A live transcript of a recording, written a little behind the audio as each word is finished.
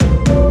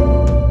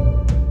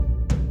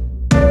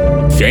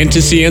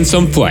Fantasy and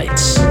Some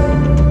Flights,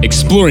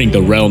 exploring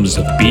the realms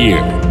of beer,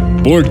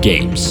 board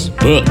games,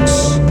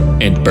 books,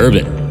 and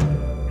bourbon.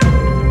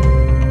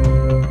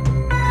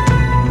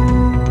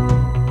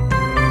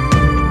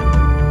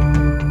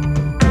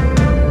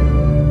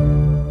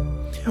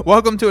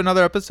 Welcome to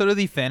another episode of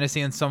the Fantasy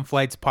and Some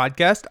Flights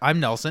podcast. I'm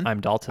Nelson. I'm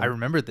Dalton. I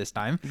remembered this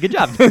time. Good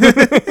job.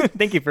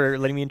 Thank you for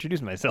letting me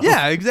introduce myself.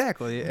 Yeah,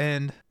 exactly.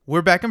 And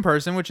we're back in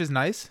person, which is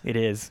nice. It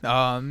is.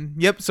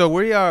 Yep. So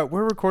we're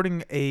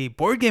recording a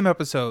board game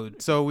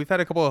episode. So we've had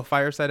a couple of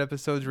fireside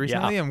episodes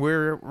recently, and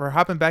we're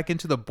hopping back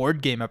into the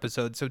board game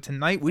episode. So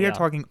tonight we are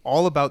talking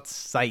all about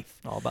Scythe.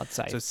 All about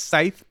Scythe. So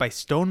Scythe by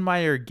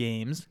Stonemaier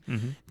Games.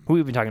 Mm-hmm. Who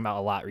we've been talking about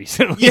a lot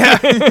recently. Yeah.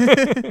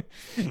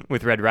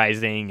 With Red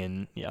Rising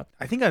and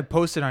I think I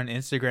posted on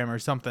Instagram or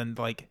something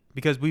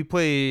because we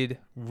played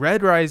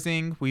Red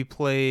Rising, we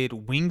played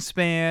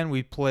Wingspan,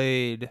 we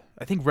played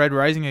I think Red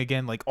Rising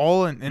again,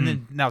 and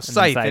then now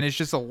Scythe, and it's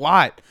just a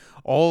lot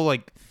all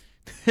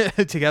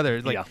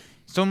together.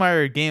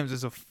 Stonemaier Games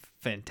is a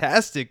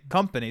fantastic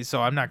company,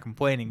 so I'm not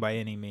complaining by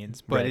any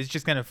means, but It's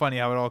just kind of funny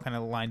how it all kind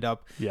of lined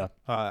up. Yeah.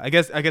 I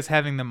guess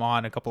having them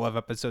on a couple of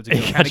episodes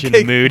ago kind of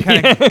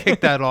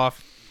kicked that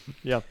off.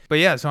 Yeah. But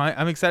yeah, so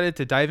I'm excited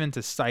to dive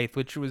into Scythe,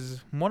 which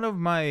was one of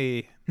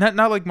my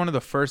not like one of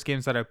the first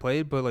games that I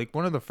played, but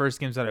one of the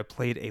first games that I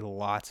played a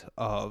lot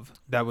of.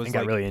 That was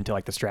got really into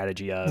the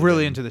strategy of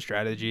into the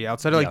strategy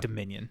outside of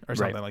Dominion or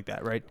something like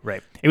that, right?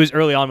 Right. It was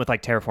early on with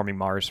Terraforming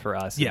Mars for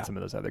us and some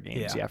of those other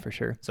games. Yeah, for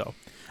sure. So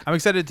I'm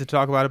excited to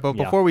talk about it, but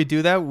before we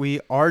do that, we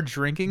are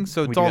drinking.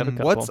 So Dalton,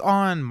 what's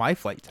on my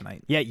flight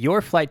tonight? Yeah,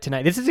 your flight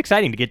tonight. This is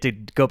exciting to get to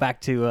go back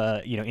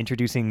to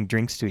introducing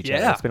drinks to each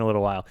other. It's been a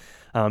little while.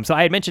 So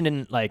I had mentioned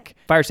in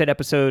Fireside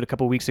episode a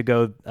couple weeks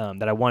ago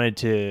that I wanted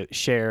to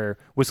share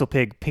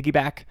WhistlePig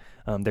Piggyback,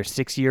 their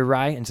 6-year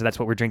rye, and so that's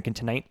what we're drinking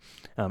tonight,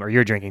 or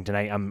you're drinking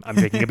tonight. I'm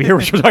drinking a beer,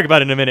 which we'll talk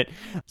about in a minute.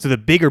 So the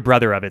bigger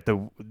brother of it,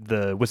 the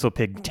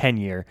WhistlePig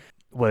 10-year,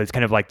 was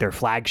kind of their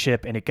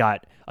flagship, and it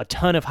got a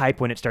ton of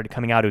hype when it started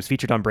coming out. It was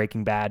featured on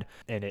Breaking Bad.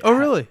 And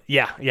really?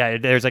 Yeah.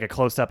 There's a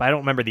close-up. I don't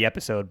remember the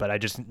episode, but I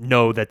just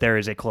know that there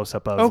is a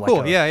close-up of of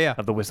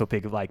the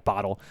WhistlePig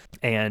bottle,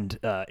 and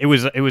it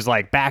was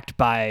backed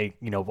by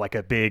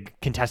a big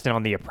contestant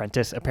on The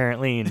Apprentice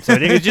apparently, and so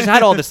it just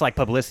had all this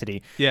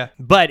publicity. Yeah.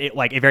 But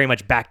it very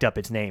much backed up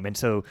its name, and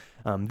so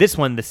this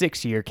one, the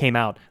 6-year, came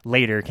out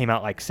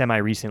semi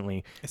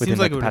recently. It seems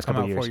like it would past have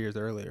come couple out years. 4 years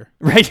earlier.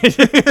 Right.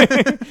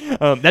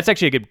 That's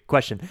actually a good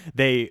question.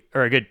 A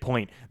good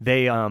point.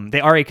 They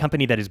are a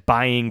company that is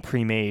buying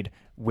pre-made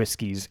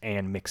whiskeys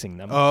and mixing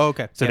them. Oh,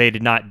 okay. So they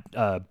did not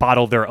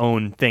bottle their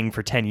own thing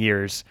for 10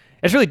 years.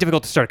 It's really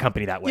difficult to start a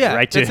company that way,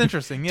 right? That's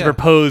interesting. To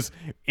propose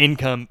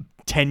income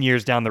 10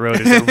 years down the road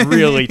is a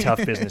really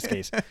tough business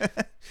case.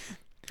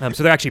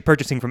 So they're actually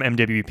purchasing from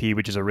MWP,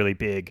 which is a really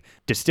big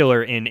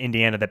distiller in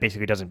Indiana that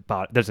basically doesn't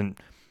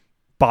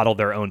bottle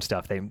their own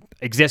stuff. They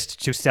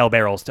exist to sell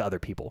barrels to other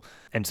people.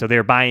 And so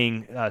they're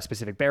buying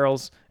specific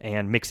barrels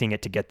and mixing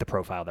it to get the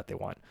profile that they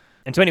want.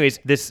 And so anyways,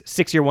 this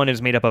 6-year one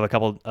is made up of a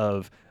couple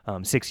of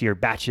 6-year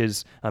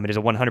batches. It is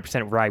a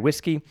 100% rye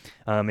whiskey.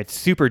 It's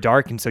super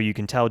dark, and so you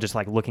can tell just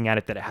looking at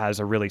it that it has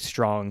a really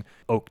strong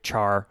oak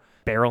char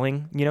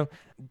barreling,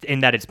 in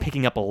that it's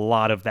picking up a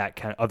lot of that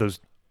kind of those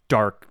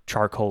dark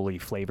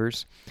charcoaly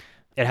flavors.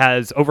 It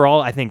has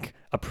overall, I think,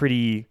 a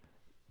pretty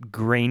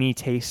grainy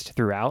taste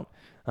throughout.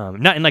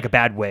 Not in a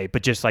bad way,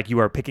 but just you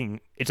are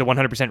picking, it's a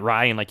 100%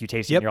 rye, and you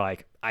taste it and you're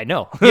like, I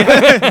know.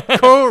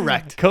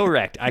 Correct.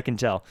 I can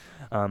tell.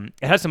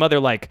 It has some other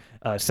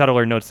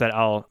subtler notes that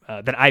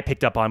I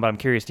picked up on, but I'm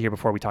curious to hear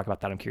before we talk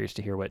about that. I'm curious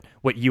to hear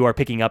what you are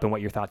picking up and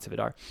what your thoughts of it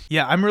are.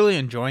 Yeah, I'm really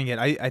enjoying it.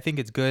 I think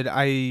it's good.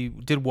 I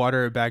did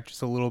water it back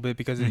just a little bit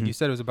because you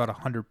said it was about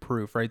 100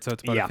 proof, right? So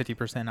it's about a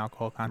 50%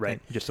 alcohol content.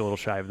 Right, just a little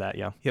shy of that,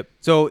 yeah. Yep.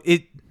 So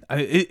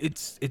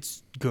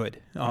it's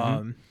good.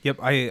 Yep.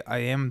 I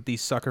am the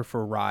sucker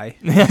for rye,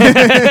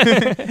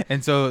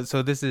 and so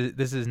this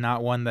is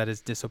not one that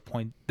is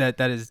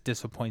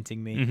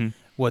disappointing me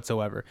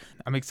whatsoever.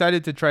 I'm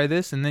excited to try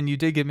this, and then you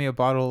did give me a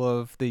bottle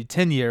of the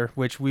 10-year,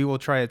 which we will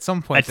try at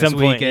some point this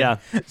weekend. Yeah.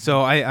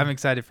 So I'm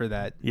excited for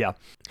that. Yeah.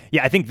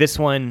 I think this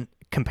one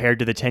compared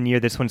to the 10-year,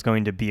 this one's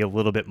going to be a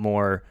little bit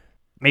more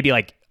maybe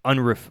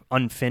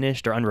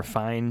unfinished or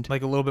unrefined, a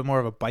little bit more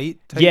of a bite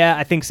type? Yeah,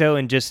 I think so.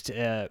 And just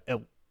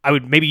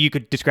maybe you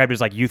could describe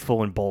it as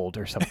youthful and bold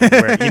or something,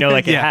 where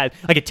it has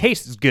it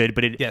tastes good,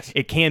 but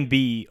it can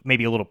be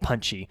maybe a little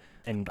punchy,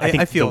 and I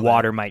think the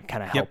water might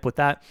kind of help with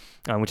that,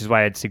 which is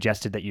why I'd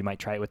suggested that you might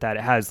try it with that.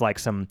 It has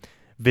some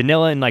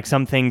vanilla and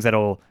some things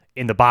that'll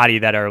in the body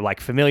that are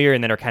familiar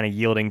and then are kind of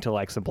yielding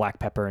to some black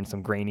pepper and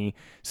some grainy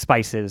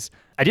spices.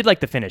 I did like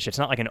the finish. It's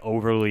not an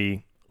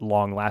overly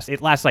long last.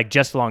 It lasts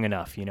just long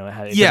enough, it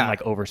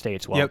doesn't overstay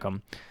its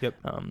welcome. Yep.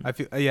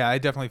 I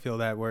definitely feel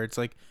that, where it's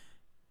I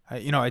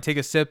take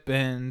a sip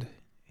and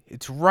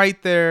it's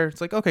right there.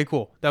 It's okay,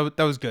 cool. That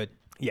was good.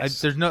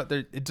 Yes.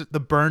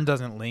 The burn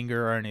doesn't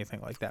linger or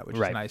anything like that, which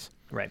is nice.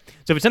 Right.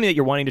 So if it's something that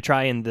you're wanting to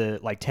try in the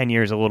 10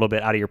 years, a little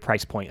bit out of your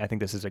price point, I think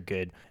this is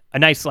a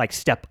nice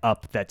step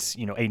up. That's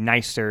a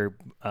nicer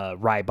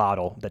rye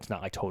bottle that's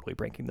not totally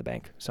breaking the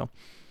bank. So.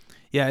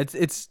 Yeah,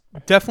 it's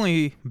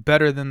definitely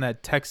better than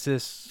that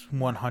Texas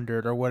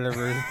 100 or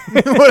whatever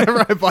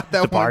whatever I bought that the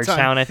one time.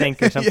 Bardstown, I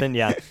think, or something.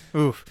 Yeah.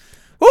 Oof.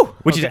 Woo!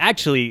 Which is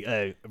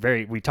actually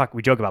we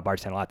joke about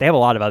Bardstown a lot. They have a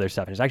lot of other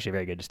stuff, and it's actually a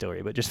very good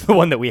distillery. But just the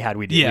one that we had,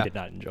 we did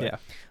not enjoy. Yeah.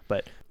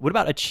 But what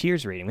about a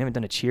Cheers rating? We haven't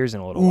done a Cheers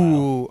in a little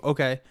while.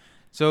 Okay.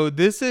 So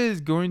this is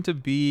going to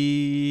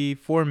be,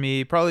 for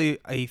me, probably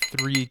a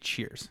 3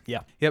 cheers.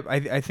 Yeah. Yep.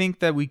 I think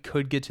that we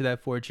could get to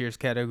that 4 cheers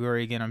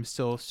category. Again, I'm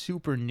still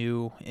super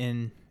new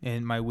in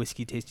my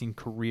whiskey tasting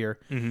career,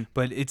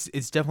 but it's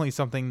definitely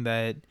something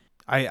that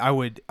I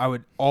would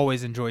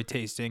always enjoy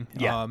tasting.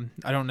 Yeah.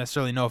 I don't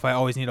necessarily know if I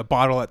always need a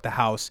bottle at the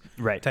house.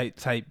 Right.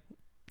 Type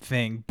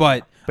thing,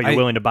 but you're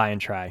willing to buy and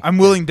try. I'm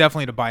willing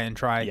definitely to buy and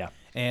try. Yeah.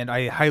 And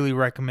I highly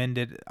recommend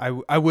it.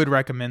 I would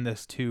recommend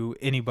this to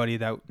anybody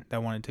that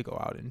wanted to go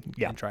out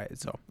and try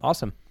it. So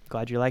awesome.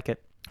 Glad you like it.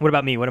 What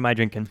about me? What am I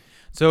drinking?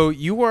 So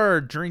you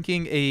are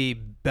drinking a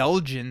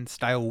Belgian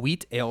style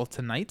wheat ale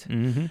tonight.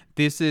 Mm-hmm.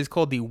 This is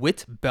called the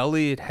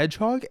Wit-Bellied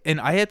Hedgehog,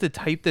 and I had to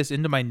type this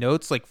into my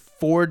notes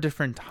 4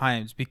 different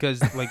times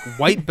because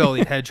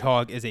white-bellied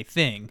hedgehog is a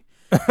thing.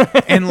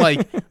 And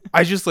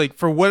I just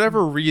for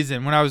whatever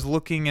reason, when I was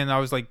looking and I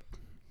was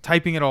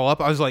typing it all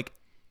up, I was like,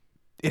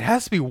 it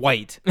has to be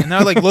white. And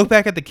then I look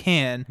back at the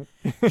can.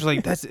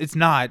 It's it's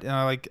not.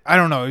 And I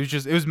don't know.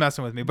 It was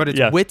messing with me. But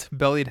it's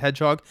Wit-Bellied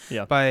Hedgehog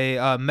by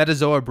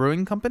Metazoa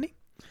Brewing Company.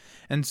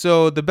 And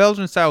so the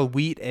Belgian style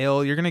wheat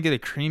ale, you're gonna get a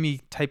creamy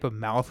type of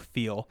mouth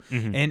feel.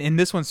 Mm-hmm. And in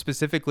this one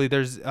specifically,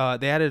 there's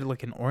they added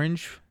an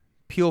orange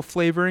peel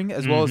flavoring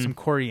as well as some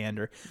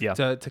coriander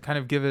to kind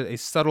of give it a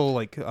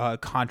subtle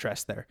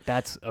contrast there.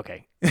 That's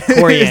okay.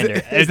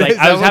 Coriander.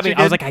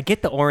 I was I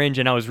get the orange,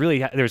 and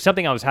there was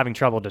something I was having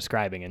trouble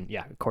describing, and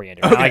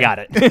coriander. Okay. I got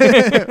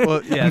it.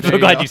 Well, yeah, I'm so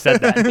glad you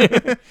said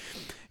that.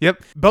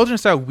 Yep. Belgian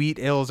style wheat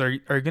ales are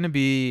going to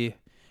be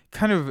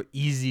kind of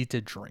easy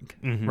to drink,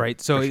 right?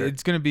 So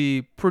it's going to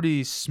be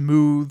pretty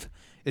smooth.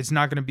 It's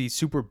not going to be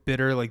super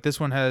bitter. This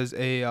one has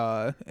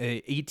a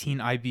 18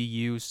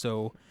 IBU,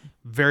 so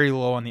very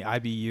low on the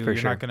IBU.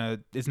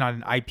 It's not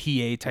an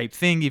IPA type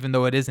thing, even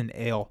though it is an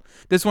ale.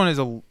 This one is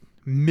a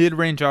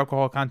mid-range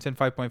alcohol content,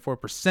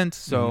 5.4%.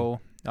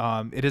 So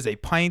it is a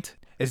pint.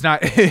 It's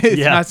not.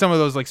 Not some of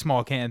those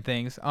small can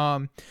things.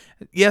 The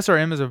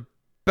SRM is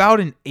about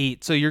an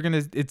 8. So you're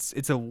gonna.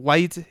 It's a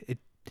light.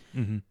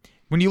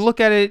 When you look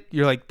at it,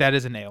 you're that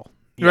is an ale.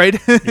 Yeah. Right?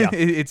 Yeah.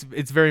 It's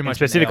very much. And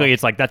specifically,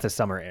 it's that's a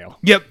summer ale.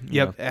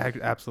 Yep.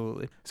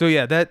 Absolutely.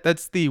 So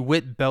that's the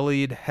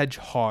Wit-Bellied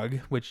Hedgehog,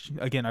 which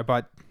again I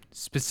bought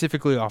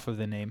specifically off of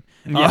the name.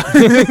 Yeah.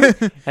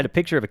 Had a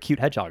picture of a cute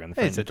hedgehog on the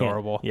front. It's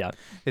adorable. Yeah.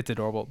 It's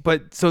adorable.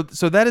 But so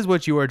that is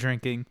what you are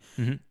drinking.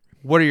 Mm-hmm.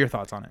 What are your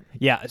thoughts on it?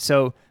 Yeah.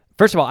 So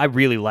first of all, I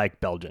really like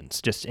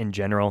Belgians just in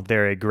general.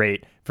 They're a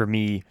great, for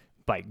me,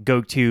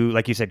 go-to,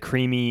 like you said,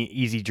 creamy,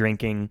 easy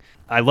drinking.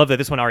 I love that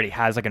this one already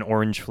has an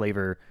orange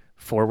flavor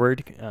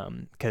forward,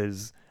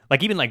 because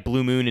even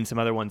Blue Moon and some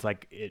other ones,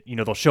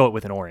 they'll show it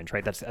with an orange,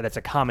 right? That's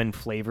a common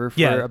flavor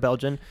for a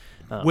Belgian.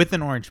 With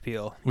an orange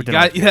peel.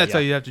 That's how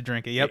you have to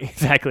drink it. Yep.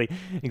 Exactly.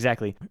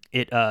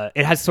 It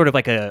has sort of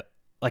a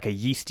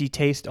yeasty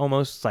taste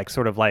almost,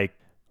 sort of like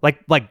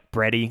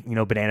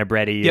bready, banana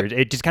bready. Yep. Or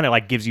it just kind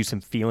of gives you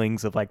some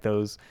feelings of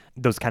those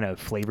kind of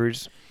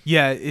flavors.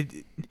 Yeah,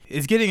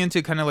 it's getting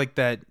into kind of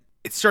that.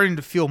 It's starting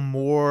to feel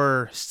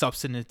more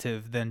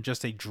substantive than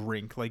just a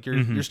drink.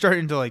 You're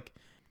starting to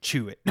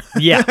chew it.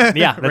 Yeah,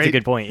 that's right? A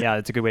good point. Yeah,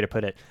 that's a good way to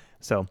put it.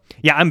 So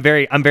yeah, I'm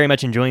very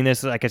much enjoying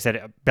this. Like I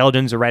said,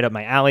 Belgians are right up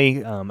my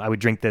alley. I would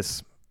drink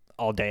this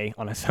all day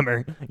on a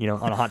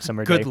on a hot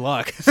summer day. Good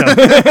luck.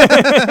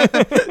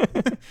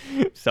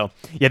 So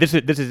yeah, this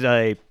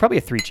is probably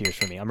a 3 cheers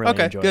for me. I'm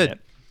really enjoying it.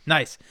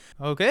 Nice.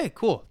 Okay,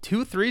 cool.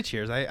 2, 3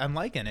 cheers. I'm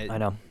liking it. I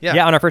know.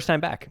 Yeah, on our first time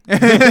back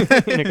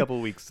in a couple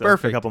of weeks. So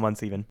perfect. A couple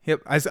months even.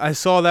 Yep. I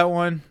saw that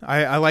one.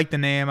 I like the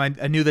name. I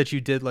knew that you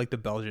did like the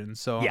Belgians,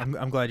 so yeah.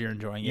 I'm glad you're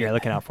enjoying it. You're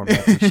looking out for me. I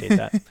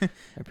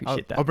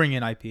appreciate that. I'll bring you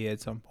an IPA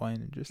at some point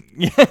and just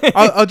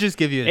I'll just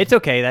give you It's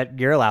okay that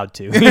you're allowed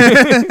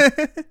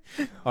to.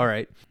 All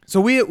right. So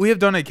we have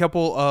done a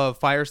couple of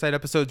Fireside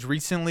episodes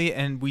recently,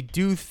 and we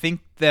do think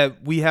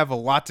that we have a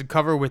lot to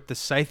cover with the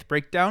Scythe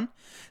breakdown.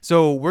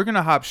 So we're going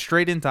to hop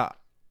straight into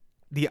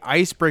the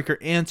icebreaker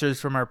answers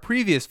from our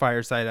previous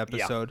Fireside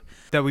episode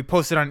that we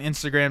posted on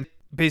Instagram.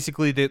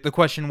 Basically, the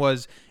question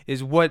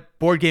is what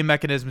board game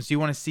mechanisms do you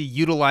want to see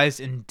utilized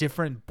in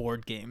different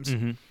board games?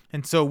 Mm-hmm.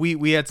 And so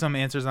we had some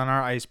answers on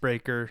our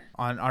icebreaker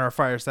on our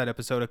Fireside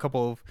episode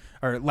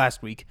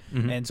last week.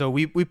 Mm-hmm. And so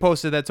we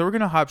posted that. So we're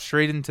going to hop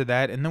straight into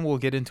that, and then we'll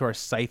get into our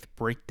Scythe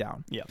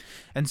breakdown. Yeah.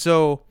 And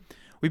so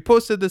we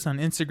posted this on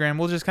Instagram.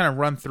 We'll just kind of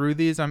run through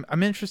these.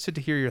 I'm interested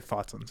to hear your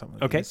thoughts on some of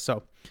these. Okay.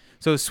 So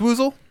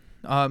Swoozle,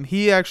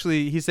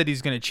 He said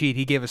he's going to cheat.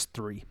 He gave us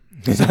 3.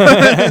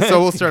 So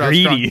we'll start off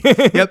strong.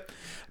 Yep.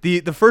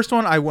 The first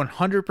one I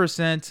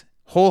 100%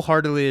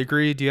 wholeheartedly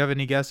agree. Do you have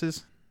any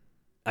guesses?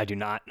 I do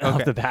not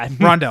off the bat.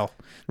 Rondell.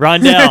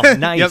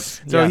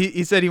 Nice. Yep. So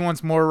he said he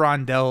wants more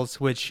Rondells,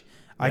 which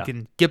I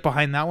can get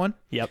behind that one.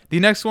 Yep. The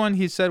next one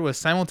he said was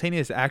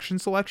simultaneous action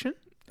selection.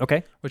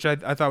 Okay. Which I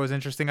thought was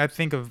interesting. I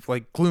think of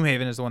like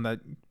Gloomhaven is the one that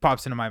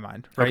pops into my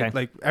mind, right? Okay.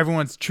 Like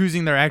everyone's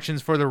choosing their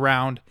actions for the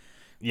round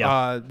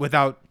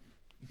without,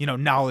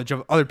 knowledge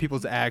of other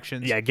people's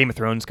actions. Yeah, Game of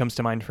Thrones comes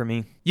to mind for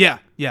me. Yeah,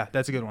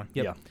 that's a good one.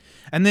 Yep. Yeah.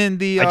 And then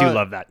I do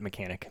love that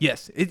mechanic.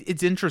 Yes,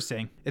 it's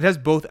interesting. It has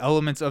both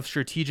elements of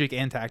strategic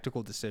and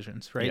tactical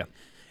decisions, right? Yeah.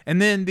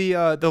 And then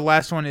the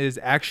last one is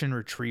action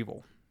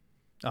retrieval.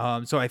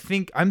 So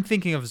I'm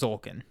thinking of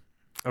Zolkin.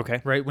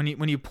 Okay. Right? When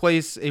you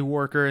place a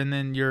worker and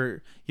then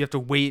you have to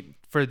wait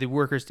for the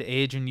workers to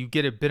age, and you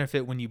get a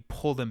benefit when you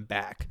pull them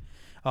back.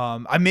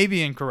 I may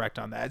be incorrect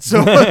on that.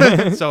 So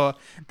so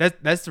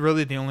that's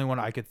really the only one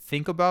I could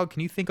think about.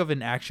 Can you think of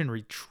an action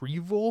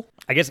retrieval?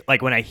 I guess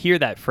like when I hear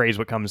that phrase,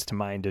 what comes to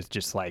mind is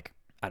just like,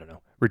 I don't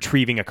know,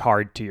 retrieving a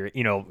card to your,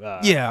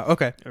 yeah,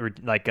 okay.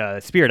 Like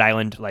Spirit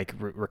Island, like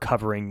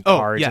recovering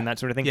cards and that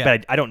sort of thing. Yeah.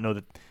 But I don't know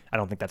that. I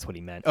don't think that's what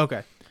he meant.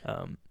 Okay.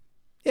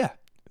 Yeah.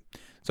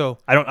 So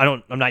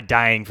I'm not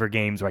dying for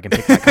games where I can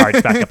pick my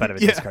cards back up out of a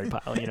discard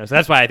pile. So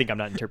that's why I think I'm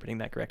not interpreting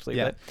that correctly.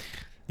 Yeah. But,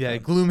 yeah,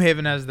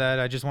 Gloomhaven has that.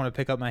 I just want to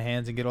pick up my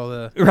hands and get all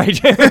the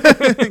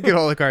get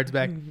all the cards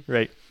back.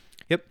 Right.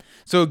 Yep.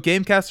 So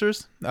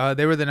Gamecasters,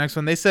 they were the next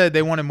one. They said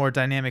they wanted more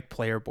dynamic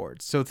player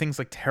boards. So things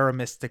like Terra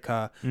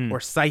Mystica or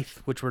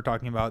Scythe, which we're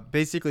talking about.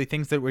 Basically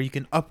things where you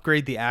can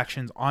upgrade the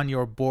actions on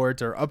your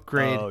boards or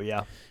upgrade. Oh,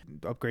 yeah.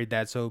 Upgrade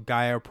that. So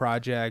Gaia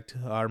Project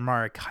or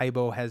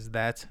Maracaibo has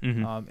that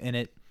in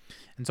it.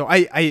 And so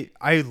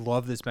I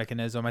love this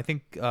mechanism. I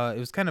think it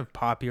was kind of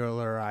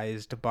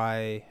popularized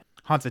by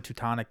Hansa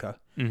Teutonica,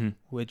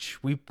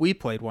 which we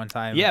played one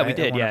time. Yeah, we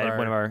did.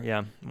 One of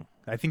our.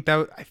 I think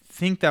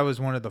that was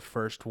one of the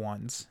first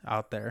ones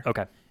out there.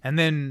 Okay. And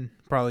then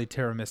probably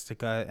Terra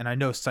Mystica, and I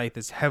know Scythe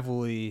is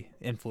heavily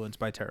influenced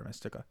by Terra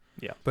Mystica.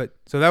 Yeah. But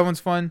so that one's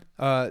fun.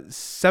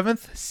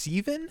 Seventh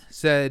Steven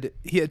said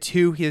he had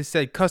 2. He had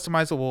said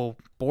customizable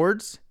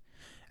boards.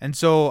 And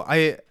so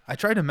I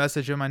tried to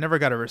message him. I never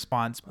got a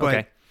response,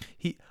 but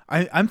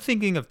I'm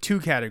thinking of 2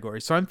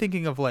 categories. So I'm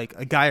thinking of like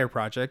a Gaia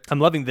project. I'm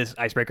loving this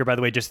icebreaker, by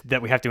the way, just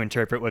that we have to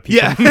interpret what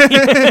people mean.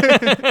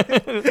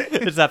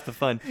 It's half the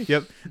fun.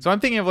 Yep. So I'm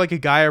thinking of like a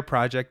Gaia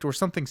project or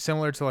something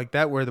similar to like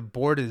that, where the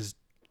board is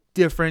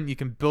different. You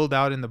can build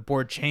out and the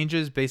board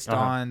changes based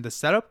on the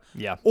setup.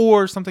 Yeah.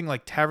 Or something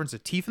like Taverns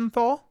of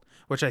Tiefenthal,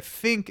 which I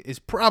think is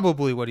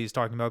probably what he's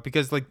talking about,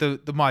 because like the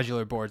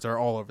modular boards are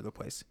all over the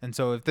place. And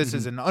so if this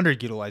is an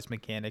underutilized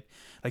mechanic,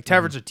 like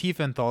Taverns of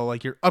Tiefenthal,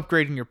 like you're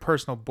upgrading your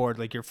personal board,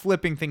 like you're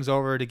flipping things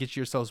over to get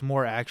yourselves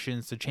more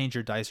actions to change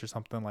your dice or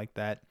something like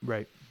that.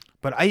 Right.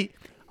 But I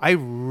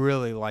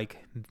really like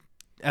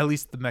at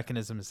least the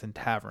mechanisms in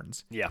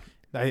Taverns. Yeah.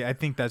 I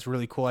think that's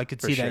really cool. I could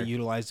see that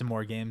utilized in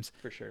more games.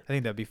 For sure. I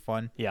think that'd be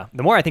fun. Yeah.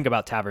 The more I think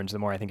about Taverns, the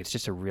more I think it's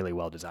just a really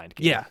well-designed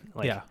game.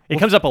 Yeah. It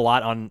comes up a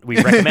lot on,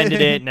 we've recommended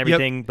it and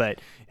everything,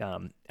 but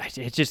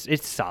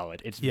it's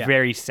solid. It's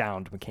very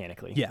sound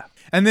mechanically. Yeah.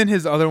 And then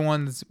his other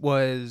ones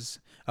was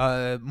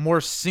more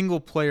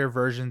single-player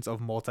versions of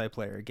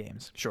multiplayer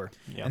games. Sure.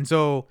 Yeah. And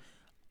so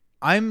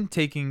I'm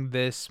taking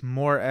this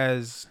more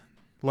as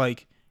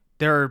like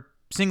there are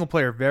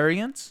single-player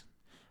variants,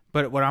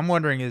 but what I'm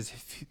wondering is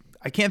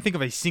I can't think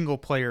of a single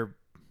player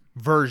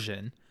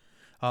version,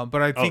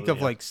 but I think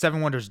of like Seven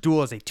Wonders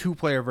Duel as a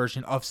 2-player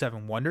version of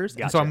Seven Wonders.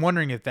 Gotcha. And so I'm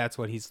wondering if that's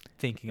what he's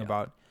thinking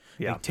about.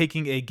 Yeah. Like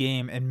taking a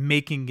game and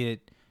making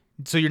it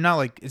so you're not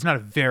like, it's not a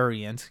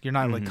variant. You're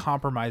not like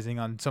compromising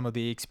on some of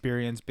the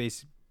experience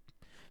based,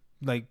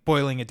 like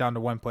boiling it down to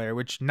 1 player,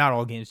 which not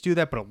all games do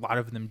that, but a lot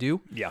of them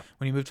do. Yeah.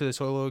 When you move to the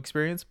solo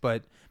experience,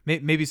 but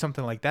maybe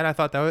something like that. I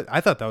thought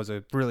that was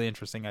a really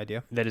interesting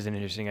idea. That is an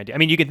interesting idea. I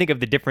mean, you can think of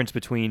the difference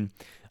between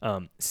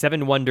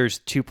Seven Wonders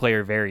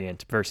 2-player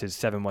variant versus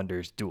Seven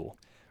Wonders Duel,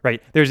 right?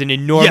 There's an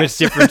enormous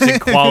difference in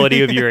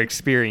quality of your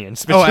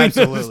experience between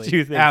absolutely. those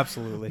 2 things.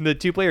 Absolutely. The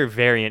 2-player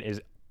variant is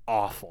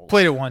awful.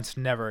 Played it once,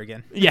 never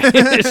again. Yeah,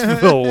 it's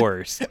the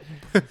worst.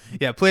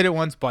 Yeah, played it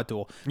once, bot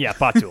duel. Yeah,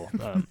 bot duel.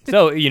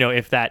 So,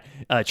 if that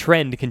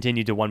trend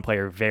continued to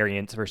 1-player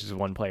variants versus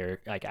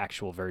 1-player like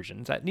actual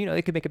versions, that,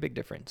 it could make a big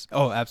difference.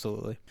 Oh,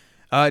 absolutely.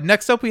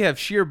 Next up, we have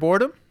Sheer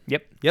Boredom.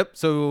 Yep.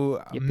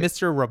 So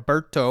Mr.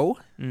 Roberto,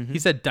 he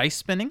said dice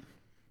spinning.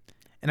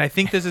 And I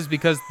think this is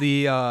because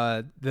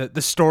the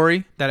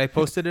story that I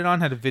posted it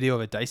on had a video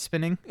of a dice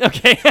spinning.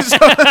 Okay. So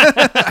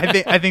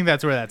I think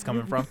that's where that's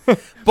coming from.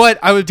 But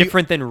I would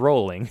different than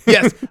rolling.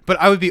 Yes, but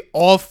I would be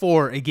all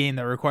for a game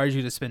that requires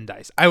you to spin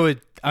dice. I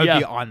would I would Yeah.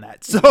 be on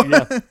that. So,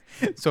 Yeah.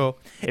 so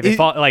If it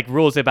like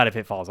rules about if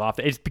it falls off,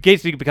 it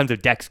basically becomes a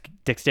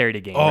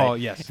dexterity game. Oh, right?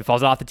 yes. If it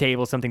falls off the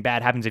table, something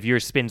bad happens. If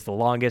yours spins the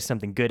longest,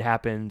 something good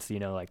happens.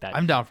 Like that.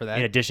 I'm down for that.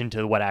 In addition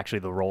to what actually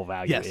the roll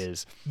value Yes.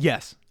 is.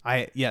 Yes,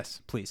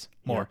 please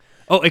more.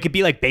 Oh, it could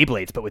be like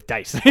Beyblades, but with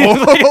dice.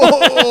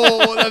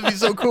 Oh, that'd be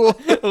so cool.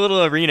 A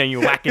little arena, and you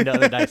whack into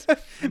other dice.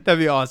 That'd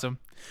be awesome.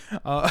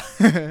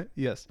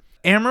 Yes.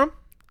 Amram,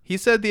 he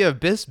said the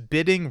Abyss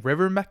bidding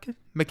river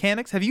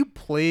mechanics. Have you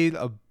played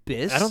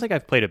Abyss? I don't think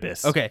I've played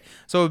Abyss. Okay,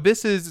 so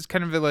Abyss is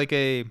kind of like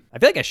a I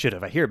feel like I should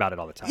have. I hear about it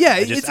all the time. yeah.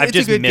 I've It's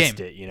just a good missed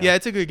game. it. Yeah,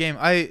 it's a good game.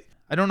 I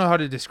don't know how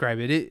to describe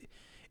it.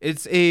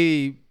 It's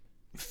a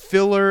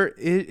filler.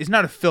 It's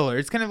not a filler.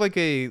 It's kind of like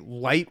a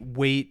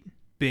lightweight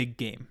big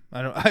game.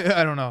 I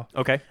don't know.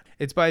 Okay.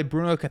 It's by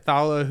Bruno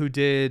Cathala, who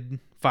did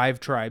 5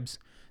 Tribes.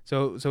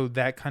 So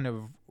that kind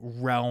of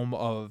realm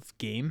of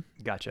game.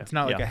 Gotcha. It's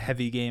not like a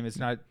heavy game. It's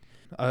not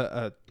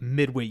a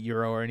midweight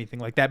Euro or anything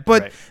like that.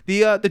 But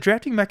the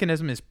drafting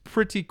mechanism is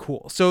pretty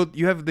cool. So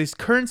you have this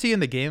currency in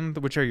the game,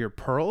 which are your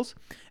pearls,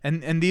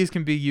 and these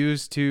can be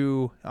used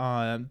to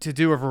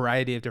do a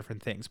variety of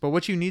different things. But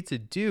what you need to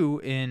do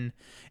in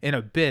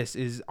Abyss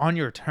is on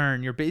your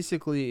turn, you're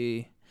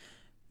basically,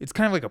 it's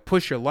kind of like a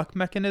push your luck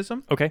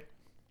mechanism. Okay.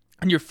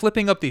 And you're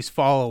flipping up these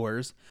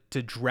followers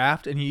to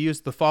draft, and you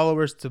use the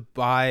followers to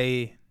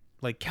buy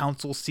like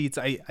council seats.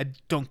 I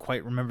don't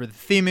quite remember the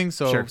theming,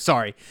 so Sure.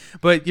 sorry.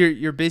 But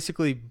you're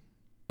basically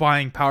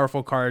buying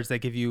powerful cards that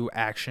give you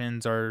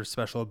actions or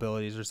special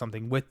abilities or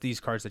something with these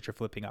cards that you're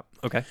flipping up.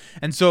 Okay.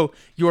 And so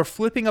you're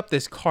flipping up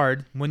this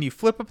card. When you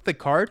flip up the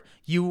card,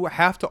 you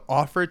have to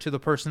offer it to the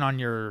person on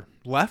your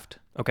left,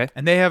 Okay.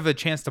 and they have a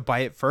chance to buy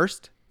it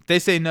first. If they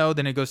say no,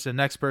 then it goes to the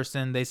next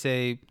person. They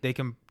say they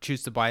can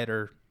choose to buy it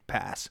or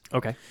pass.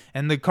 Okay.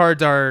 And the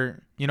cards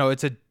are,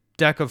 it's a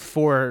deck of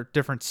 4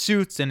 different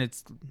suits, and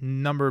it's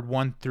numbered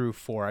 1 through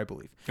 4, I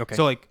believe. Okay.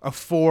 So like a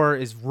 4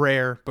 is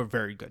rare but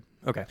very good.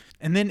 Okay.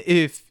 And then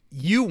if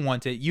you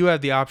want it, you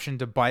have the option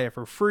to buy it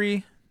for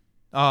free.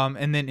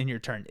 And then in your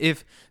turn,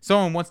 if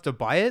someone wants to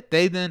buy it,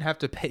 they then have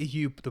to pay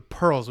you the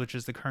pearls, which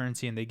is the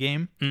currency in the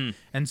game.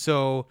 And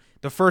so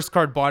the first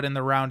card bought in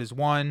the round is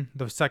 1,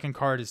 the second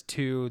card is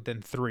 2,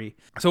 then 3.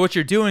 So what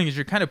you're doing is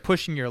you're kind of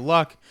pushing your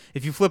luck.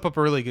 If you flip up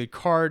a really good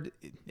card,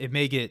 it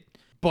may get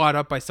bought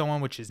up by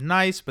someone, which is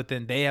nice, but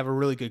then they have a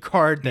really good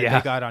card that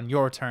they got on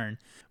your turn.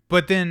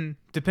 But then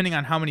depending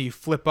on how many you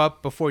flip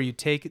up before you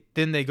take,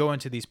 then they go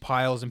into these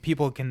piles, and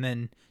people can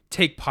then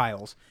take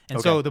piles. And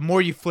so the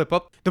more you flip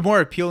up, the more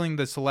appealing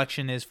the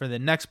selection is for the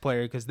next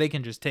player, because they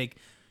can just take,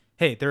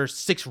 hey, there are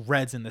 6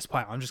 reds in this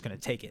pile, I'm just going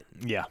to take it.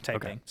 Yeah.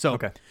 Type thing. So,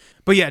 okay.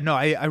 But yeah, no,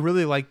 I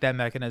really like that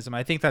mechanism.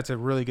 I think that's a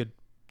really good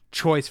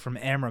choice from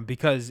Amram,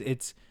 because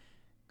it's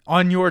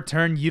on your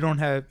turn, you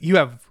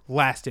have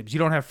last dibs. You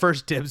don't have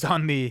first dibs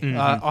on the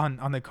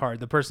on the card.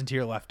 The person to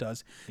your left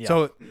does. Yeah.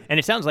 So, and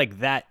it sounds like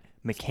that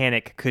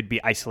mechanic could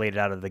be isolated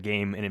out of the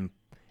game and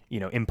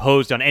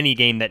imposed on any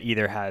game that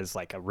either has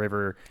like a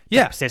river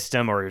type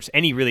system or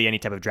any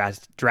type of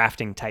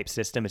drafting type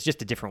system. It's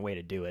just a different way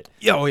to do it.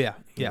 yeah.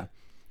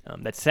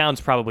 That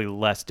sounds probably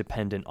less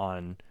dependent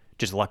on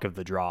just luck of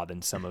the draw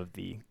than some of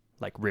the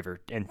like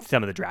river and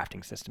some of the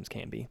drafting systems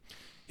can be.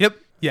 Yep.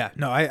 Yeah.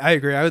 No, I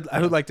agree. I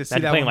would like to see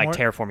that playing one like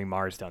more. Terraforming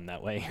Mars done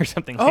that way or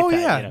something Oh like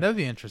that. yeah, that'd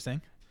be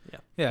interesting.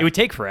 Yeah. It would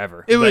take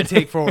forever. It would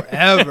take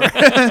forever.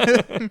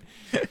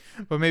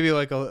 But maybe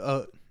like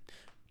a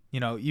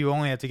you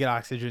only have to get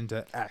oxygen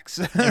to X.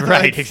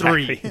 Right, like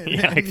 3. exactly.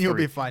 Yeah, like You'll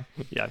 3. be fine.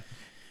 Yeah.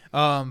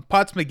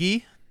 Potts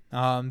McGee.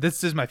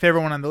 This is my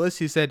favorite one on the list.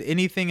 He said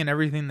anything and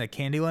everything that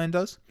Candyland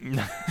does.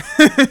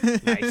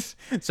 Nice.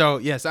 So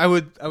yes, I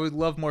would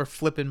love more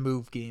flip and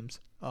move games.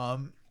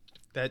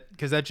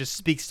 Because that just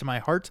speaks to my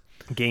heart.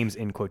 Games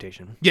in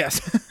quotation. Yes.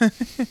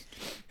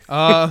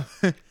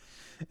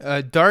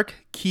 Dark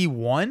Key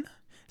 1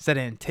 said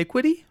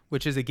Antiquity,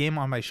 which is a game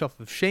on my shelf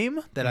of shame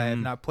that I have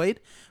not played.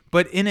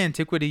 But in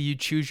Antiquity, you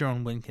choose your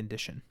own win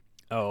condition.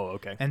 Oh,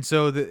 okay. And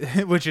so,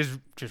 which is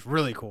just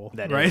really cool,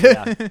 That right? is,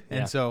 yeah. And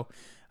Yeah. so,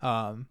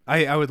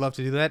 I would love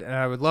to do that, and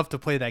I would love to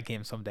play that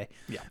game someday.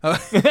 Yeah.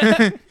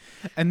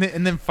 And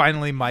then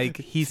finally, Mike,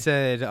 he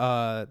said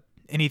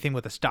anything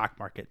with a stock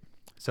market.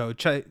 So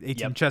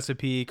 18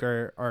 Chesapeake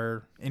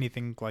or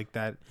anything like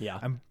that. Yeah.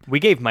 We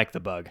gave Mike the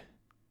bug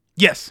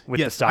Yes.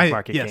 with the stock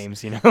market yes.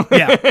 games,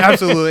 Yeah,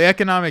 absolutely.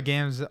 Economic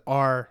games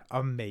are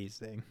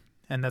amazing.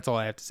 And that's all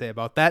I have to say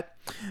about that.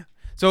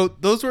 So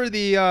those were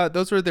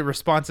the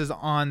responses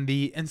on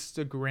the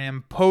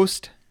Instagram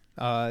post.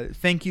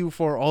 Thank you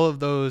for all of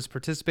those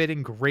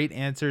participating. Great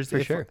answers.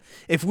 For sure.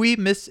 If we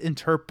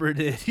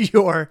misinterpreted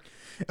your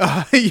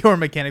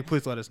mechanic,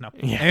 please let us know.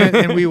 Yeah.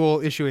 And we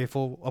will issue a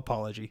full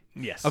apology.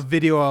 Yes. A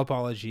video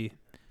apology.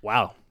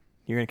 Wow.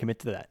 You're going to commit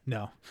to that.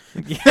 No.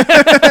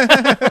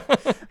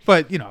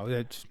 But,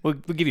 it's, We'll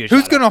give you a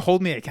who's shout going to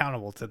hold me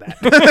accountable to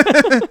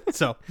that?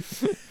 So,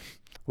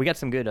 We got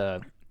some good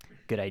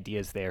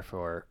ideas there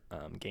for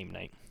game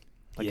night.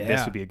 Like Yeah.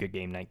 this would be a good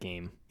game night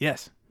game.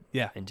 yes.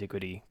 Yeah.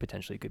 Antiquity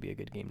potentially could be a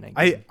good game night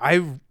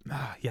game.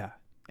 Yeah.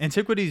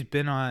 Antiquity's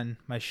been on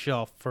my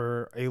shelf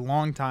for a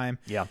long time.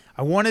 Yeah.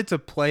 I wanted to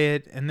play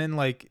it, and then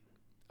like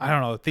I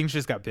don't know, things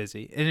just got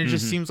busy, and it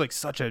just seems like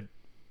such a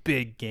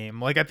big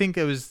game. Like I think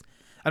it was,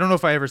 I don't know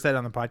if I ever said it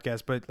on the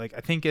podcast, but like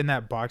I think in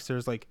that box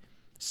there's like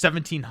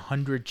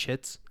 1,700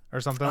 chits or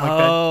something like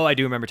that. Oh, I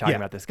do remember talking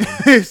about this game.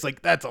 It's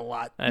like that's a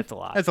lot. That's a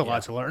lot. That's a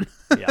lot to learn.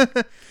 Yeah.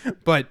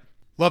 But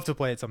love to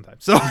play it sometime.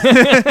 So,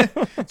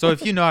 so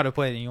if you know how to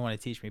play it and you want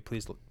to teach me,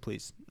 please.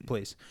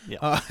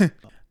 Yeah.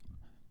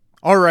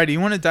 Alrighty, you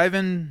want to dive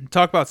in,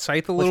 talk about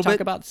Scythe a little Let's bit? talk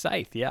about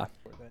Scythe, yeah.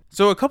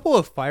 So a couple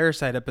of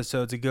Fireside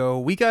episodes ago,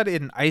 we got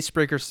an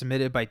icebreaker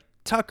submitted by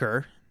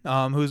Tucker,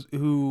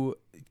 who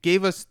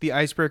gave us the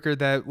icebreaker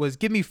that was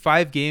give me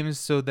 5 games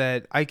so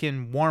that I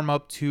can warm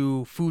up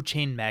to Food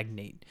Chain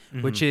Magnate,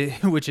 which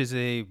is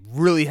a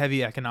really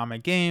heavy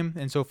economic game,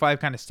 and so 5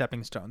 kind of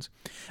stepping stones.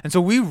 And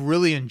so we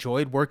really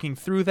enjoyed working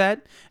through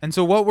that. And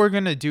so what we're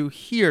going to do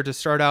here to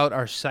start out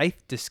our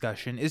Scythe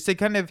discussion is to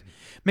kind of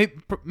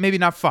maybe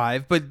not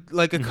 5, but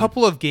like a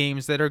couple of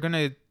games that are going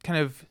to kind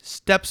of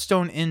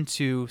stepstone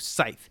into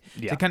Scythe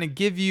to kind of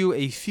give you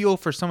a feel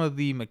for some of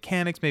the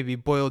mechanics, maybe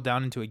boiled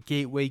down into a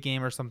gateway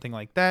game or something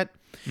like that.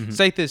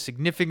 Scythe is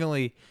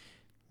significantly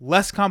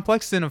less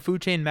complex than a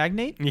Food Chain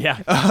Magnate.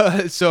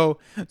 Yeah. So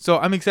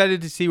I'm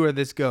excited to see where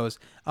this goes.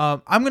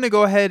 I'm going to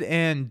go ahead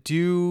and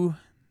do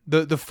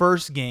the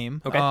first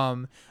game. Okay.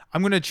 I'm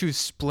going to choose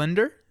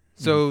Splendor.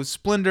 So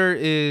Splendor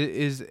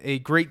is a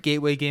great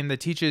gateway game that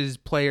teaches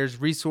players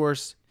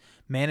resource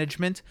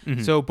management.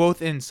 So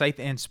both in Scythe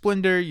and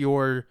Splendor,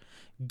 you're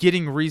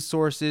getting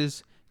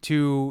resources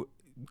to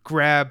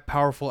grab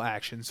powerful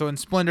action. So in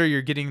Splendor,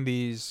 you're getting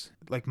these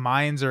like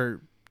mines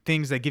or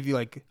things that give you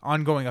like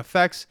ongoing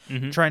effects,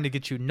 trying to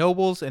get you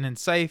nobles. And in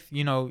Scythe,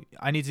 you know,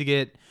 I need to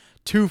get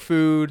 2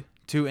 food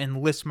to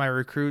enlist my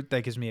recruit.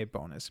 That gives me a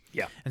bonus.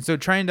 Yeah. And so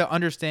trying to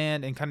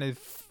understand and kind of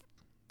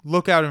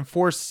look out and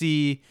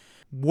foresee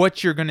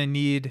what you're going to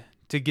need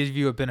to give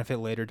you a benefit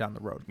later down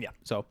the road. Yeah.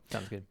 So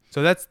Sounds good.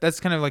 So that's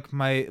kind of like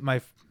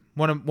my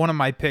one of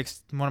my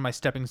picks, one of my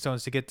stepping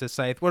stones to get to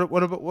Scythe.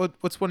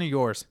 What's one of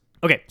yours?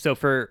 Okay, so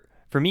for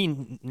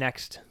me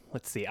next,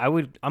 let's see. I'm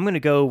going to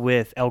go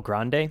with El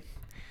Grande.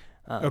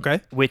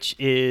 Okay. Which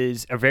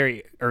is a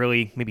very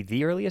early, maybe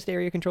the earliest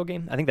area control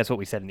game. I think that's what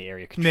we said in the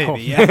area control.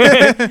 Maybe, yeah.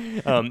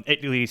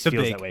 It at least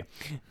feels big. that way.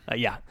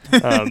 Yeah.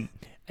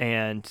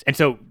 And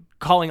so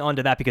calling on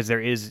to that because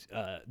there is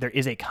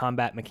a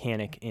combat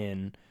mechanic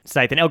in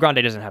Scythe, and El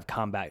Grande doesn't have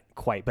combat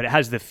quite, but it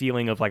has the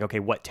feeling of like, okay,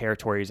 what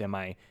territories am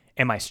I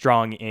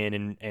strong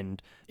in,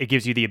 and it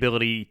gives you the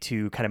ability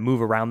to kind of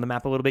move around the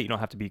map a little bit. You don't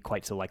have to be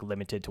quite so like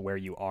limited to where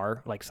you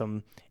are, like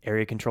some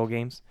area control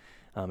games.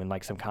 And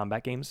like some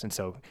combat games. And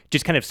so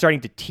just kind of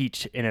starting to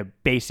teach in a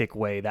basic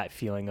way that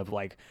feeling of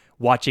like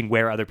watching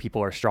where other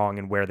people are strong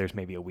and where there's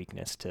maybe a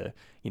weakness to,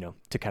 you know,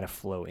 to kind of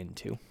flow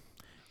into.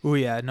 Oh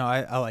yeah, no,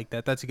 I like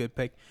that. That's a good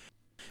pick.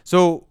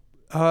 So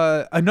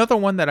another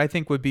one that I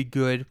think would be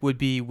good would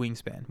be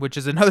Wingspan, which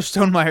is another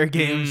Stonemaier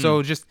game.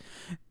 So just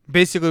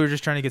basically we're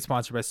just trying to get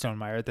sponsored by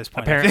Stonemaier at this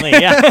point. Apparently,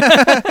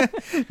 yeah.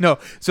 No.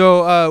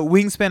 So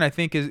Wingspan I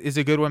think is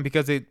a good one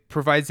because it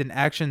provides an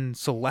action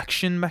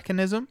selection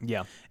mechanism.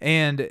 Yeah.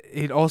 And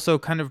it also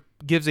kind of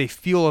gives a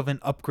feel of an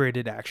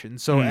upgraded action.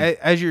 So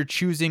as you're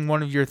choosing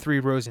one of your 3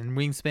 rows in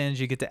Wingspans,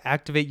 you get to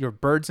activate your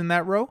birds in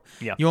that row.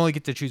 Yeah. You only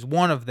get to choose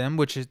one of them,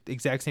 which is the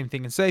exact same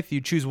thing in Scythe.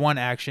 You choose one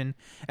action,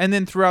 and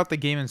then throughout the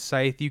game in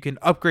Scythe, you can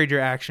upgrade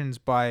your actions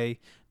by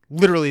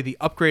literally the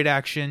upgrade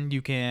action.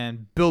 You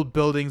can build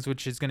buildings,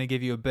 which is going to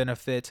give you a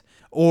benefit,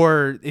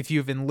 or if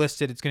you've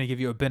enlisted, it's going to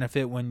give you a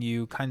benefit when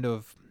you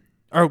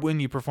when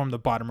you perform the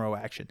bottom row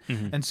action.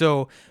 And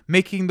so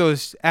making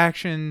those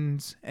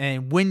actions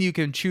and when you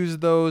can choose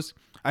those,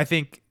 I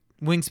think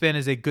Wingspan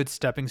is a good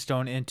stepping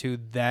stone into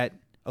that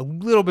a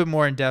little bit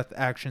more in-depth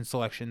action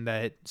selection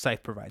that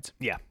Scythe provides.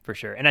 Yeah, for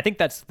sure. And I think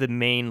that's the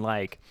main,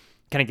 like,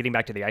 kind of getting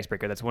back to the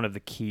icebreaker, that's one of the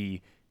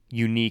key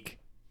unique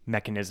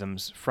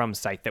mechanisms from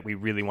Scythe that we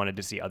really wanted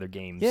to see other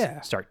games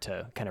start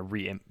to kind of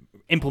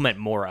implement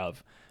more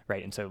of,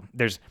 right? And so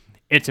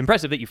it's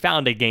impressive that you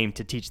found a game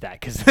to teach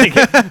that, because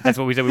that's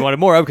what we said we wanted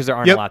more of, because there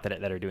aren't a lot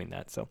that are doing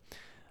that. So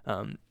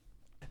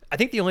I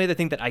think the only other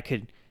thing that I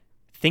could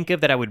think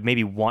of that I would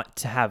maybe want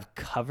to have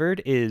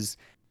covered is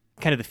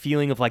kind of the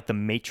feeling of like the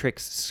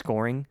matrix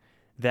scoring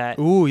that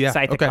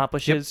Scythe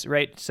accomplishes,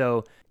 right?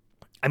 So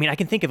I mean, I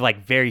can think of like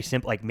very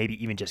simple, like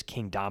maybe even just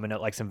King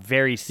Domino, like some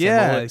very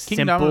similar,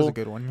 King Domino's a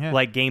good one,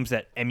 like games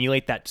that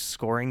emulate that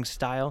scoring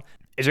style.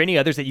 Is there any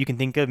others that you can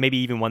think of? Maybe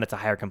even one that's a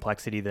higher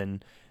complexity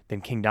than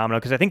King Domino?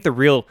 Because I think the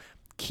real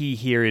key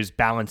here is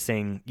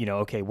balancing, you know,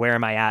 okay, where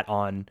am I at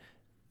on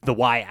the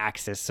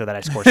y-axis so that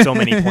I score so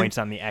many points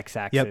on the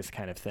x-axis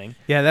kind of thing.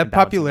 Yeah, that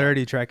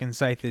popularity track in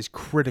Scythe is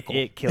critical.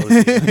 It kills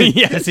you.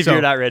 Yes, if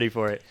you're not ready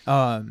for it.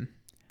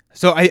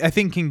 So I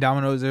think King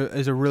Domino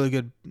is a really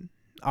good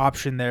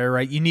option there,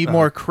 right? You need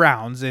more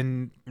crowns,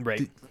 and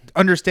Right.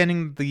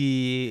 Understanding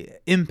the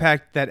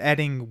impact that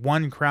adding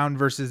one crown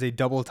versus a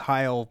double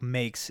tile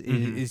makes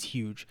is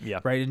huge. Yeah.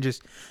 Right. And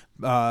just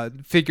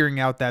figuring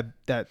out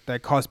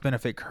that cost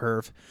benefit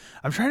curve.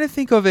 I'm trying to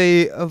think of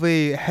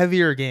a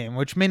heavier game,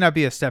 which may not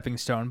be a stepping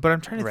stone, but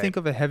I'm trying to think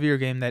of a heavier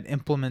game that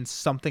implements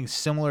something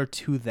similar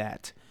to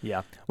that.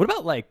 Yeah. What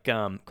about like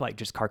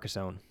just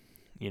Carcassonne?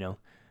 You know,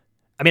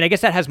 I mean, I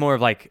guess that has more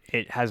of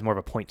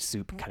a point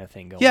soup kind of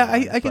thing going. Yeah,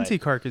 on, I can see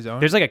Carcassonne.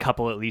 There's like a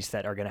couple at least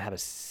that are going to have a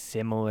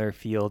similar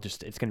feel.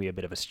 Just it's going to be a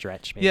bit of a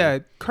stretch. Maybe. Yeah,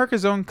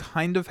 Carcassonne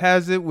kind of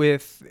has it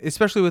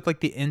especially with like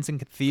the Inns and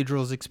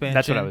Cathedrals expansion.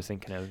 That's what I was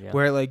thinking of. Yeah.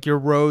 Where like your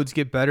roads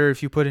get better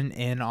if you put an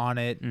inn on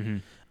it,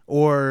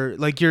 or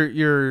like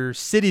your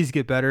cities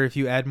get better if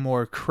you add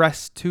more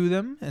crests to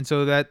them, and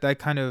so that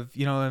kind of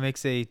it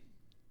makes a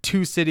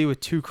 2 city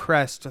with 2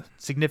 crests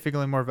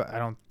significantly more. I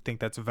don't think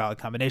that's a valid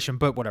combination,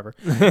 but whatever.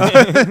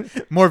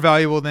 More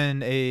valuable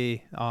than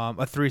a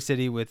 3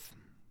 city with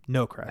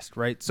no crest,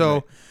 right?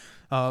 So,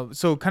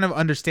 so kind of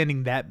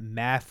understanding that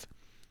math.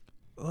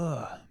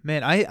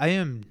 Man,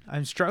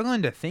 I'm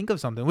struggling to think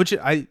of something, which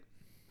I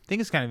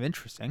think is kind of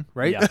interesting,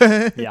 right?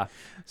 Yeah.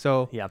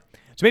 So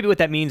maybe what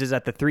that means is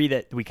that the 3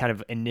 that we kind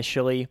of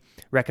initially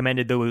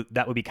recommended, though,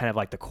 that would be kind of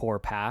like the core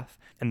path.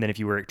 And then if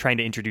you were trying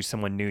to introduce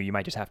someone new, you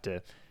might just have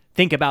to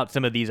think about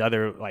some of these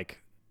other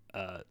like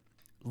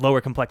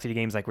lower complexity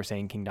games, like we're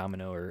saying King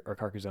Domino or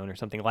Carcassonne or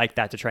something like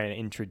that, to try to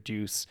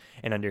introduce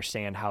and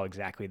understand how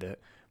exactly the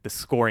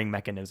scoring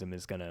mechanism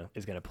is gonna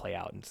play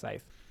out in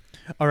Scythe.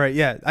 All right,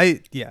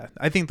 I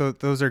think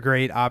those are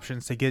great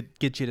options to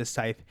get you to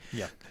Scythe.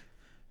 Yeah.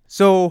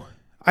 So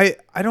I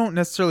don't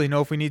necessarily know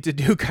if we need to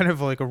do kind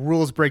of like a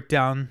rules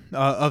breakdown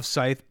of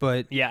Scythe,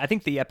 but yeah, I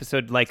think the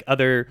episode, like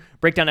other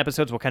breakdown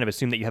episodes, will kind of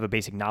assume that you have a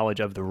basic knowledge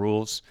of the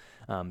rules.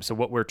 So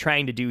what we're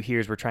trying to do here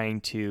is we're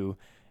trying to,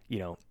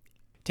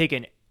 take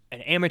an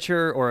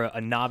amateur or a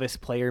novice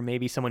player,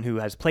 maybe someone who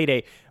has played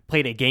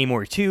a game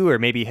or two, or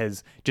maybe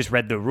has just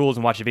read the rules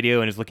and watched a video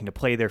and is looking to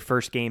play their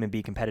first game and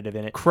be competitive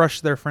in it.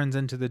 Crush their friends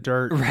into the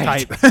dirt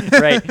type.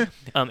 Right.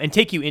 And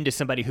take you into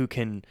somebody who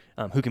can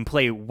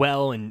play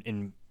well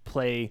and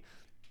play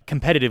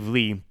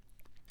competitively.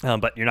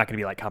 But you're not going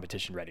to be like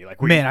competition ready.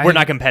 Like we're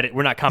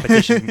not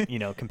competition,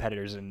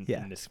 competitors in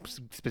this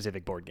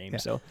specific board game. Yeah.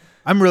 So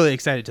I'm really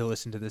excited to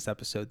listen to this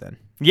episode then.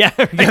 Yeah,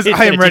 because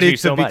I am ready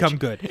to become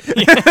good.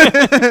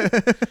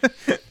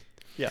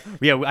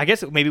 Yeah. I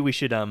guess maybe we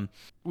should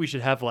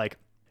have like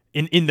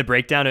in the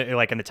breakdown,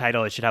 like in the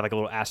title, it should have like a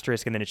little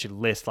asterisk, and then it should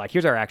list like,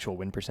 here's our actual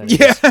win percentage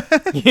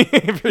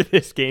for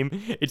this game.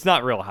 It's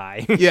not real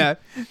high. Yeah,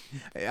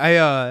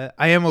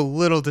 I am a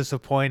little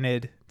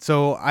disappointed.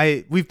 So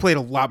we've played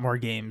a lot more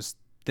games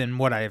than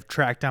what I have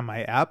tracked on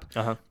my app,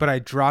 but I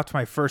dropped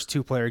my first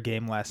 2-player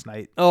game last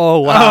night. Oh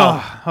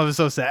wow! Oh, I was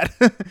so sad.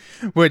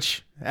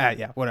 Which,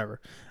 whatever.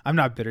 I'm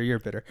not bitter. You're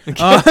bitter.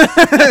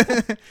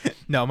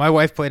 No, my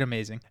wife played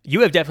amazing.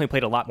 You have definitely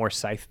played a lot more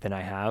Scythe than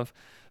I have.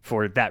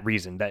 For that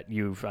reason, that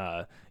you've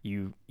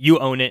you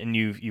own it, and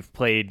you've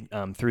played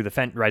through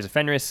the Rise of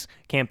Fenris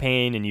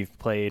campaign, and you've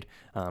played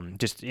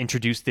just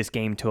introduced this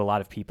game to a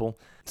lot of people.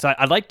 So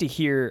I'd like to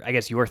hear, I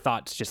guess, your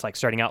thoughts, just like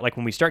starting out, like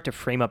when we start to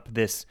frame up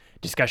this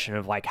discussion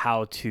of like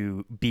how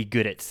to be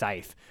good at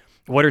Scythe.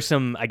 What are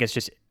some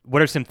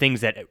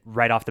things that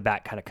right off the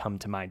bat kind of come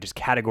to mind, just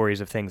categories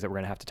of things that we're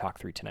going to have to talk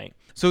through tonight?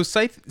 So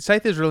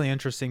Scythe is really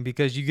interesting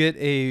because you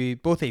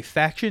get both a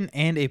faction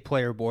and a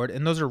player board,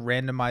 and those are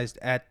randomized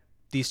at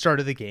the start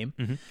of the game,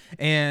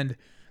 and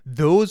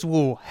those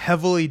will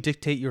heavily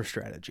dictate your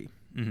strategy,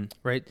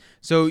 right?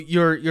 So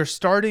you're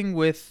starting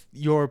with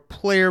your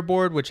player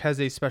board, which has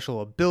a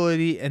special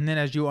ability, and then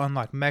as you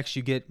unlock mechs,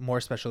 you get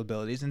more special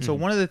abilities. And so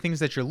one of the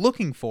things that you're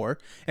looking for,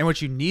 and what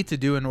you need to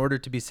do in order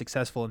to be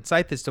successful in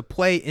Scythe, is to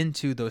play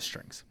into those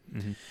strengths.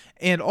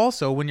 And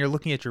also, when you're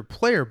looking at your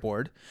player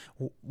board,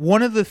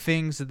 one of the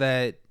things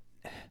that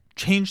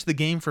changed the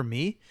game for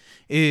me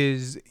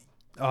is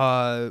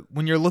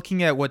when you're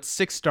looking at what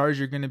 6 stars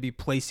you're going to be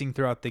placing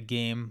throughout the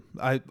game.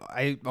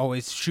 I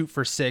always shoot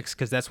for 6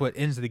 because that's what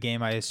ends the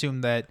game. I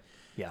assume that.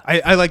 Yeah.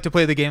 I like to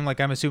play the game like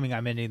I'm assuming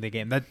I'm ending the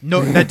game. That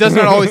does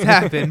not always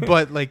happen,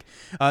 but like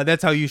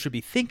that's how you should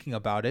be thinking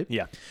about it.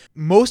 Yeah.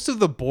 Most of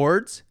the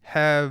boards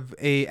have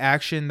a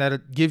action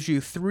that gives you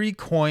 3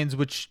 coins,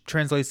 which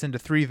translates into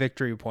 3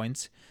 victory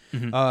points.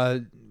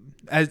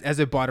 As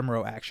a bottom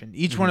row action.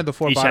 Each one of the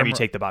 4 each bottom time you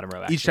take the bottom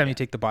row action. Each time you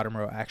take the bottom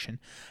row action.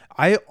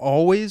 I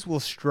always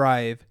will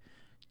strive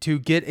to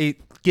get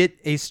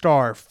a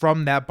star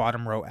from that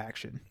bottom row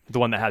action. The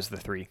one that has the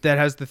 3. That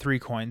has the 3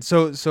 coins.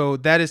 So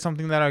that is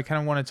something that I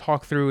kind of want to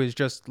talk through, is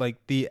just like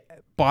the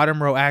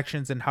bottom row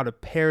actions and how to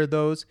pair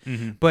those.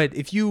 But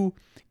if you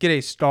get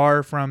a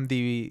star from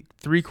the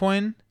 3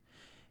 coin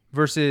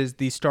versus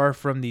the star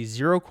from the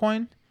 0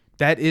 coin,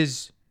 that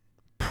is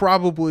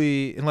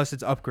probably, unless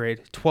it's upgrade,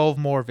 12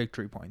 more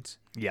victory points.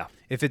 Yeah.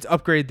 If it's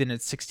upgrade, then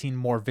it's 16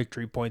 more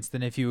victory points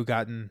than if you had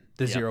gotten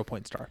the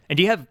 0-point star. And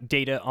do you have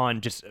data on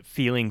just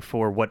feeling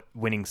for what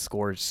winning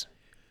scores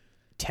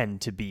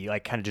tend to be,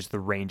 like kind of just the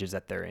ranges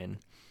that they're in?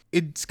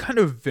 It's kind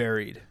of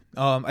varied.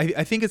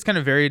 I think it's kind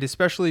of varied,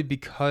 especially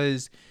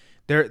because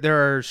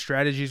there are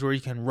strategies where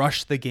you can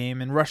rush the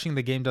game, and rushing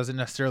the game doesn't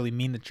necessarily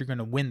mean that you're going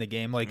to win the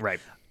game. Like, right.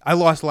 I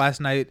lost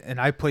last night,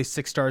 and I placed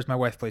 6 stars. My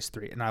wife placed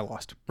 3, and I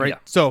lost. Right. Yeah.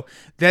 So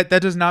that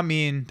does not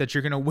mean that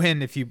you're going to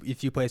win if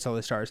you place all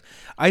the stars.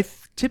 I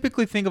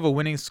typically think of a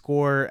winning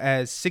score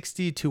as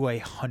 60 to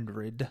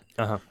 100.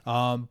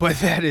 But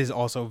that is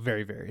also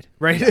very varied,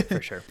 right? Yeah,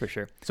 for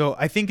sure. So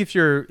I think if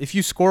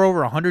you score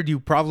over 100, you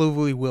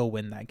probably will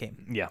win that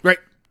game. Yeah. Right.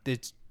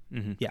 It's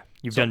yeah.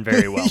 You've done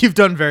very well. You've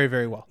done very,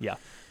 very well. Yeah.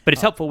 But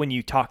it's helpful when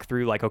you talk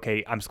through, like,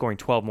 okay, I'm scoring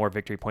 12 more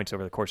victory points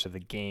over the course of the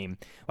game.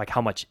 Like,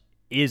 how much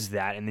is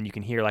that? And then you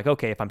can hear, like,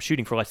 okay, if I'm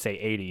shooting for, let's say,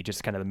 80,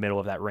 just kind of the middle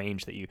of that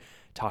range that you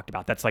talked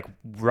about, that's like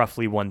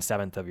roughly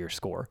 1/7 of your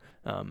score.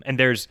 And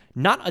there's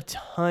not a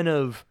ton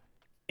of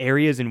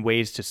areas and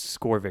ways to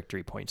score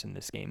victory points in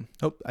this game.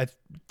 Oh, I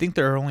think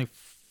there are only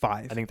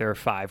 5. I think there are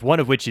 5, one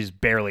of which is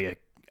barely a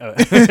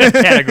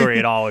category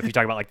at all if you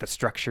talk about, like, the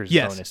structures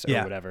bonus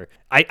or whatever.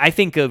 I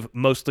think of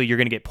mostly you're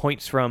going to get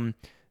points from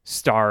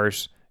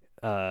stars.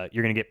 You're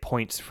going to get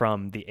points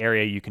from the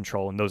area you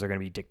control, and those are going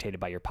to be dictated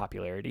by your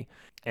popularity.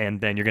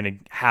 And then you're going to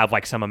have,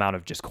 like, some amount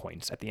of just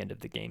coins at the end of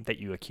the game that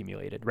you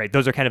accumulated, right?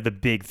 Those are kind of the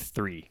big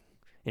 3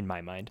 in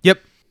my mind.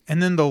 Yep.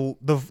 And then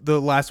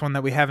the last one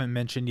that we haven't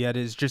mentioned yet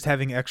is just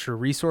having extra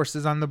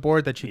resources on the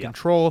board that you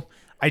control.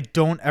 I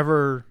don't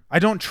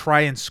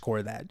try and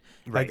score that.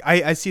 Right.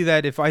 Like, I see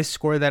that if I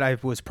score that, I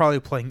was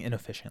probably playing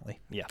inefficiently.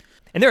 Yeah.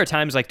 And there are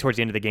times, like, towards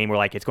the end of the game where,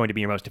 like, it's going to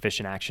be your most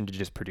efficient action to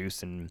just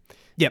produce and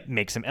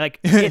make some, like,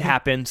 it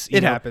happens.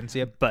 It happens.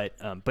 Yep.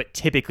 But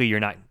typically you're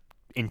not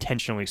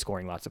intentionally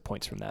scoring lots of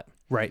points from that.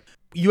 Right.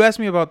 You asked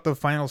me about the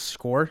final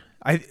score.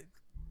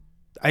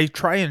 I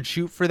try and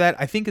shoot for that.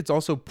 I think it's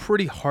also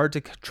pretty hard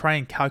to try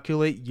and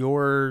calculate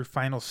your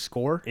final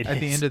score at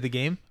the end of the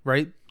game,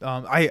 right?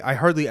 I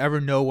hardly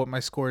ever know what my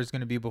score is going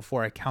to be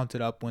before I count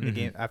it up when the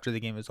game after the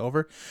game is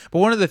over. But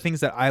one of the things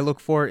that I look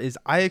for is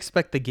I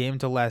expect the game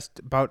to last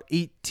about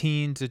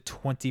 18 to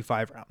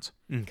 25 rounds.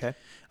 Okay.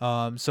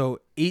 So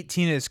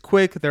 18 is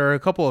quick. There are a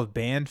couple of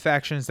banned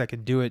factions that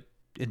can do it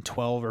in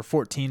 12 or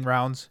 14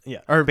 rounds. Yeah.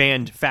 Or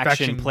banned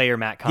faction player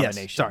mat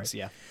combinations. Yes, sorry.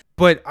 Yeah.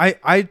 But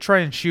I try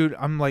and shoot.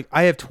 I'm like,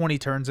 I have 20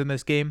 turns in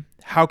this game.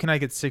 How can I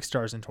get 6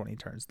 stars in 20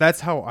 turns?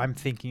 That's how I'm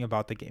thinking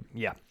about the game.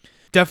 Yeah.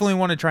 Definitely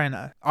want to try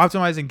and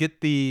optimize and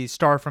get the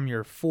star from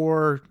your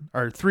 4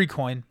 or 3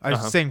 coin. I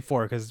was saying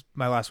 4 because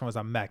my last one was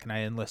on mech and I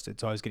enlisted,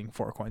 so I was getting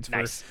 4 coins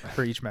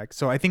for each mech.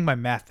 So I think my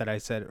math that I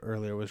said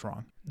earlier was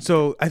wrong.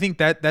 So I think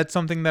that's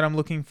something that I'm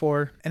looking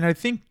for, and I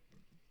think,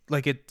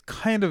 like,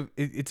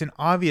 it's an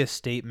obvious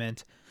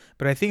statement,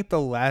 but I think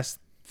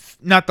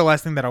not the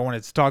last thing that I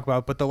wanted to talk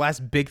about, but the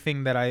last big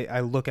thing that I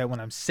look at when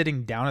I'm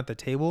sitting down at the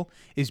table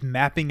is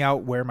mapping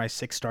out where my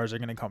 6 stars are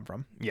going to come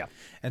from. Yeah.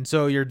 And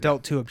so you're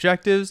dealt 2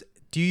 objectives.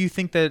 Do you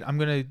think that I'm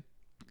going to,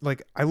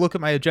 like, I look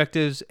at my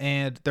objectives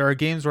and there are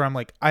games where I'm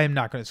like, I am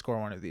not going to score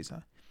one of these.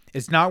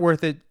 It's not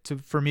worth it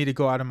for me to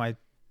go out of my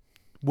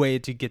way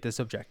to get this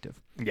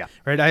objective. Yeah.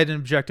 Right. I had an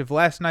objective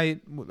last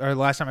time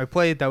I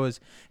played that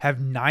was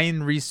have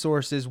 9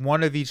 resources,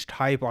 1 of each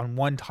type on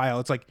 1 tile.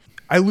 It's like,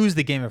 I lose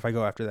the game if I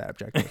go after that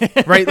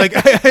objective, right? Like,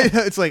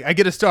 it's like I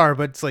get a star,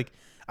 but it's like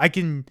I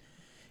can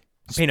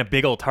paint a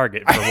big old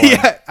target for 1.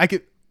 Yeah, I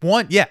could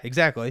 1. Yeah,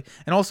 exactly.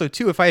 And also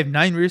 2, if I have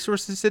 9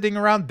 resources sitting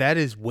around, that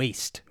is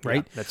waste,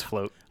 right? Yeah, that's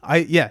float.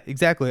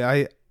 Exactly.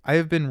 I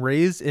have been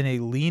raised in a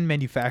lean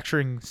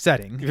manufacturing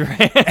setting,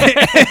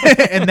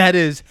 and that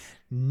is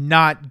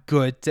not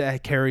good to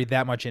carry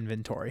that much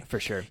inventory. For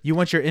sure. You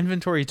want your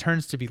inventory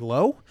turns to be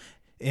low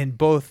in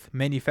both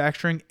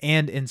manufacturing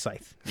and in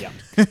Scythe. Yeah,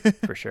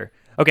 for sure.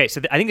 Okay,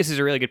 so I think this is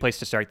a really good place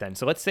to start then.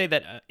 So let's say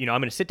that I'm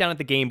going to sit down at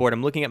the game board.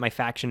 I'm looking at my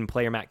faction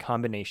player mat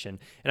combination,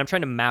 and I'm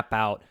trying to map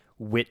out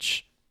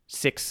which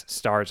 6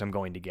 stars I'm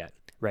going to get,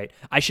 right?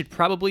 I should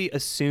probably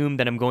assume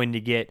that I'm going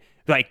to get,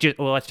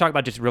 let's talk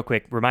about just real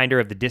quick, reminder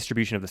of the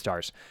distribution of the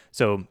stars.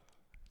 So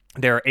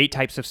there are 8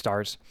 types of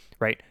stars,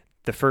 right?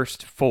 The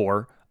first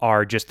 4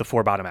 are just the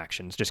 4 bottom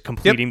actions, just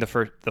completing the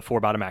 4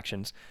 bottom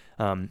actions.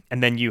 And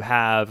then you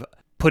have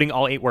putting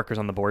all 8 workers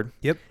on the board.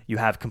 Yep. You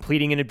have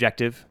completing an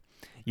objective.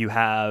 You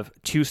have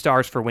 2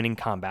 stars for winning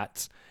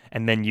combats.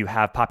 And then you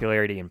have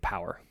popularity and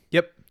power.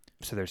 Yep.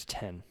 So there's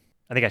 10.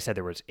 I think I said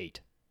there was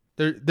 8.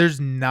 There's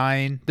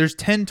 9. There's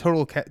 10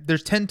 total.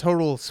 There's 10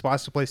 total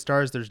spots to play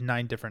stars. There's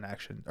 9 different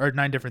actions or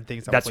 9 different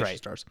things that will place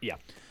stars. Yeah.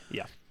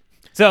 Yeah.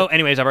 So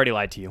anyways, I've already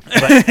lied to you.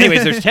 But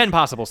anyways, there's 10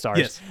 possible stars.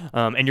 Yes.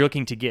 And you're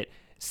looking to get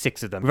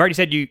 6 of them. We've already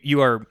said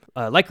you are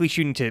likely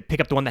shooting to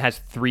pick up the one that has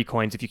 3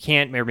 coins. If you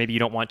can't, or maybe you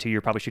don't want to,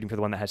 you're probably shooting for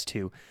the one that has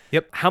 2.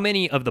 Yep. How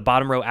many of the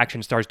bottom row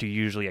action stars do you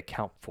usually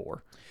account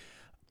for?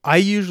 I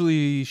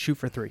usually shoot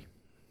for 3.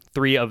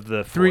 3 of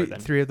the 4 then.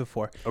 3 of the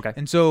 4. Okay.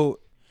 And so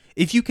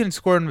if you can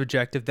score an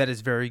objective, that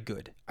is very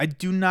good. I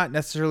do not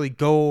necessarily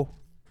go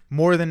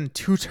more than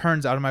 2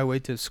 turns out of my way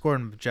to score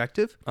an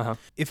objective.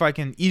 If I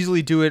can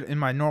easily do it in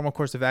my normal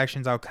course of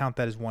actions, I'll count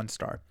that as 1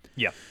 star.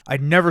 Yeah. I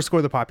never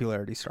score the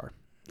popularity star.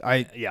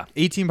 Yeah.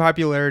 18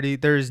 popularity.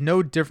 There is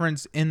no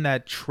difference in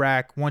that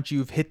track once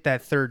you've hit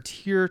that third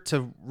tier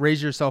to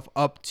raise yourself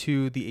up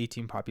to the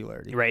 18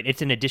 popularity. Right.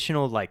 It's an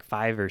additional like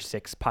 5 or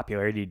 6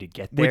 popularity to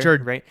get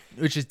there.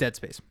 Which is Dead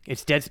Space.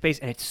 It's Dead Space,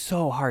 and it's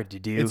so hard to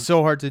do. It's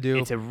so hard to do.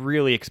 It's a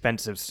really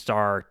expensive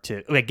star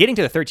to like. Getting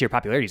to the third tier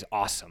popularity is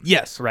awesome.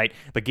 Yes. Right.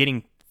 But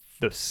getting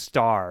the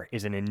star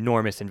is an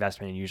enormous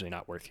investment and usually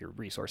not worth your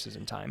resources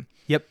and time.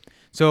 Yep.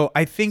 So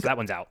I think that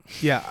one's out.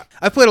 Yeah.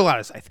 I've played a lot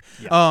of Scythe.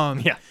 Yeah.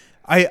 Yeah.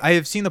 I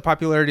have seen the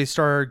popularity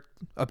star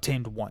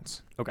obtained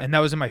once. Okay. And that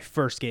was in my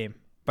first game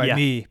by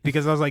me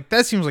because I was like,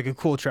 that seems like a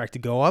cool track to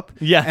go up.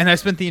 Yeah. And I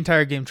spent the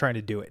entire game trying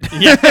to do it.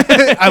 Yeah.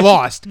 I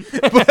lost.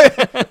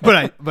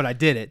 But I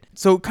did it.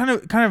 So kind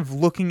of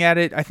looking at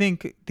it, I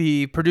think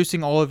the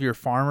producing all of your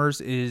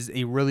farmers is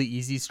a really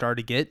easy star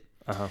to get.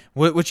 Uh-huh.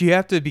 What you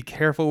have to be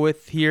careful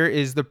with here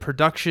is the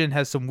production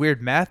has some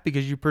weird math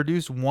because you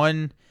produce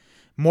one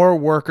more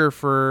worker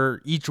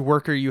for each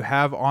worker you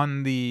have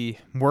on the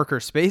worker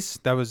space.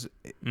 That was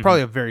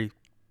probably a very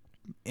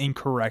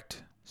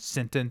incorrect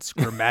sentence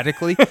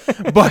grammatically,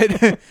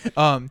 but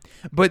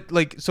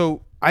like,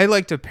 so I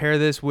like to pair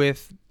this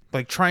with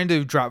like trying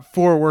to drop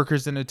 4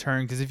 workers in a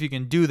turn, because if you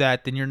can do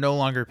that, then you're no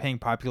longer paying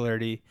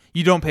popularity.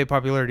 You don't pay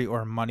popularity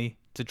or money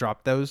to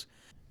drop those.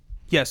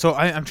 Yeah, so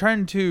I'm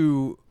trying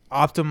to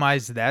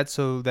optimize that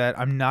so that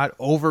I'm not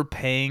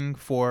overpaying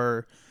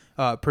for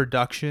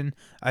production.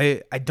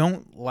 I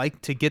don't like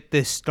to get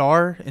this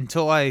star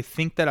until I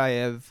think that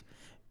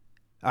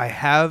I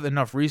have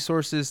enough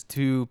resources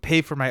to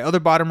pay for my other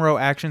bottom row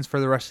actions for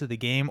the rest of the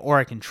game, or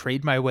I can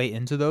trade my way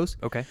into those.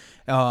 Okay.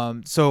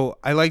 So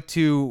I like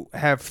to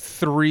have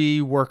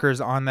 3 workers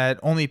on that,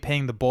 only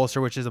paying the bolster,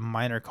 which is a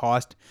minor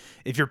cost.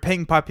 If you're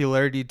paying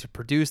popularity to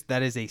produce,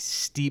 that is a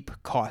steep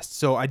cost.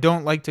 So I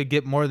don't like to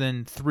get more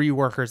than 3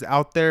 workers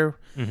out there.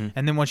 Mm-hmm.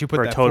 And then once you put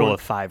for that a total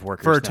of 5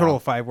 workers. For a total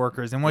of 5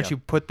 workers. And once you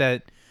put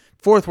that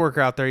 4th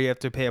worker out there, you have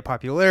to pay a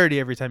popularity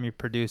every time you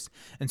produce.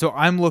 And so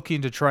I'm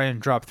looking to try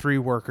and drop 3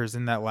 workers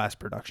in that last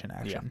production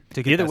action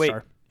to get that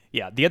star.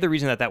 Yeah, the other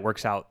reason that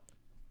works out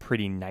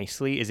pretty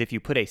nicely is if you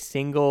put a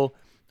single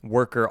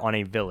worker on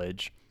a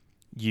village,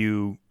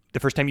 the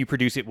first time you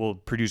produce it will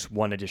produce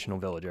 1 additional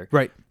villager.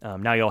 Right.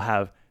 Now you'll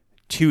have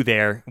 2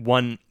 there.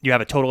 You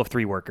have a total of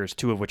 3 workers,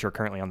 2 of which are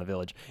currently on the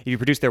village. If you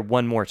produce there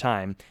 1 more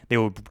time, they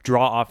will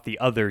draw off the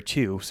other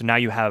 2. So now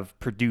you have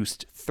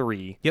produced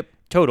 3. Yep.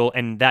 Total,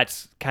 and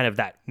that's kind of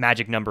that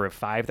magic number of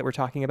 5 that we're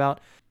talking about.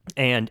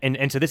 And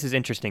so this is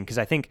interesting because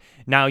I think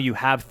now you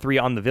have 3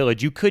 on the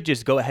village. You could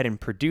just go ahead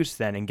and produce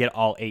then and get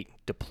all 8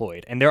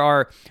 deployed. And there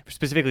are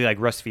specifically like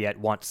Rusviet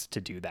wants to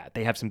do that.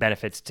 They have some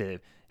benefits to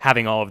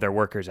having all of their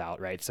workers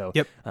out, right? So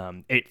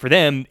for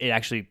them, it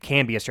actually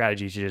can be a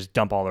strategy to just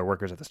dump all their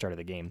workers at the start of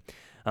the game.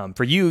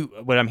 For you,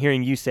 what I'm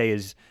hearing you say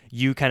is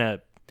you kind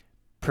of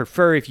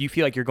prefer, if you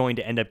feel like you're going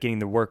to end up getting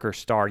the worker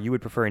star, you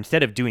would prefer,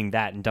 instead of doing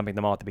that and dumping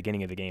them all at the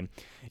beginning of the game,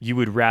 you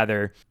would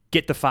rather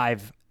get the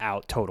 5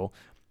 out total,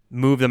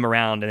 move them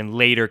around, and then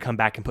later come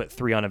back and put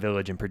 3 on a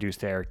village and produce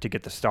there to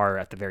get the star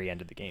at the very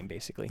end of the game,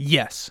 basically.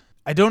 Yes.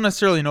 I don't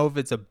necessarily know if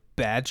it's a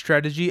bad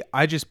strategy.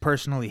 I just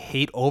personally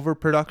hate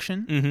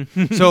overproduction.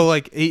 Mm-hmm. So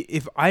like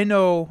if I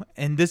know,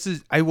 and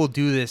I will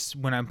do this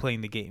when I'm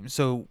playing the game.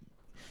 So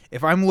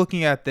if I'm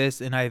looking at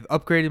this and I've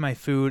upgraded my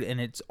food and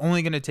it's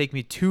only going to take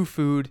me 2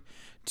 food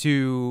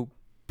to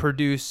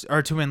produce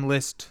or to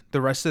enlist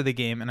the rest of the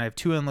game, and I have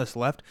 2 enlists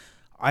left,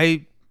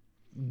 I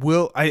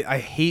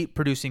hate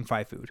producing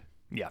 5 food.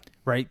 Yeah.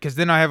 Right? Because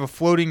then I have a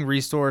floating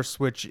resource,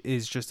 which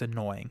is just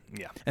annoying.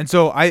 Yeah. And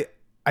so I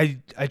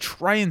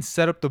try and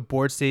set up the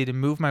board state and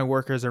move my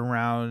workers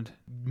around,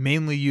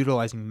 mainly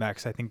utilizing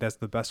mechs. I think that's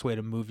the best way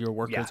to move your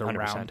workers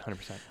around.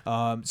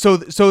 100%.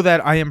 So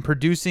that I am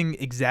producing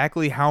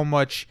exactly how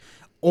much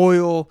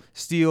oil,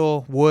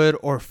 steel, wood,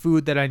 or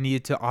food that I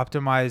need to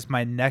optimize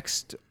my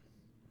next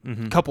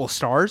couple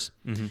stars.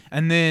 Mm-hmm.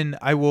 And then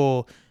I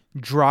will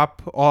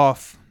drop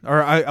off,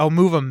 or I'll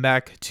move a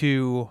mech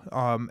to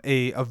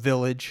a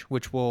village,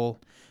 which will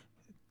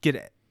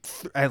get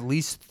at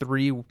least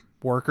 3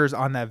 workers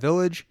on that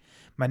village.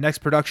 My next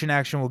production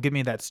action will give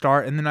me that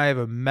star, and then I have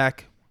a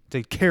mech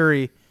to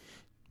carry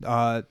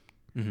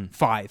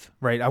 5,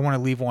 right? I want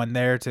to leave 1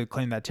 there to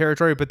claim that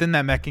territory, but then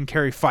that mech can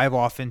carry 5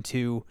 off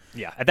into...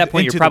 Yeah, at that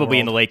point, you're probably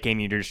in the late game,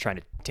 you're just trying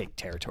to take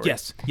territory.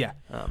 Yes, yeah.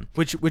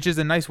 Which is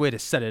a nice way to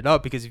set it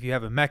up, because if you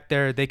have a mech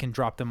there, they can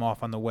drop them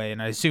off on the way,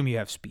 and I assume you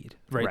have speed,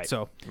 right?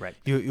 So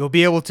you'll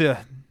be able to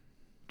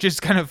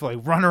just kind of like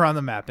run around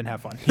the map and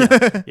have fun.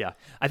 Yeah.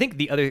 I think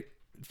the other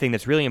thing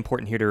that's really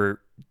important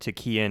here to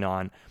key in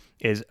on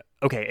is,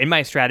 okay, in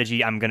my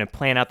strategy, I'm going to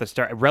plan out the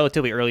start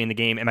relatively early in the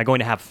game. Am I going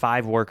to have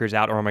 5 workers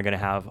out, or am I going to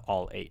have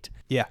all 8?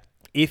 Yeah.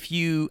 If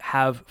you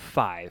have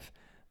 5,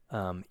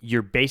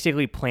 you're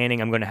basically planning,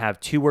 I'm going to have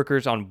 2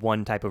 workers on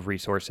one type of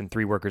resource and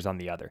 3 workers on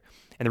the other.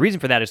 And the reason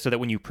for that is so that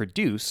when you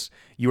produce,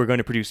 you are going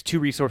to produce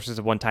 2 resources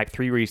of one type,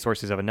 3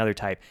 resources of another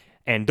type.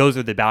 And those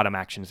are the bottom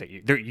actions that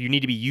you need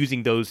to be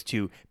using those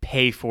to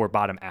pay for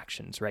bottom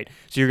actions, right?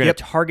 So you're going to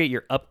target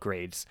your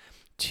upgrades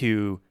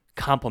to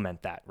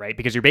complement that, right?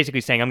 Because you're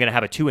basically saying I'm going to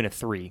have a 2 and a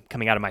 3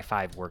 coming out of my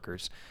 5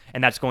 workers,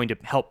 and that's going to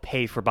help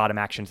pay for bottom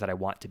actions that I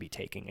want to be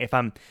taking. If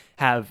I'm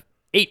have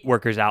 8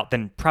 workers out,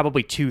 then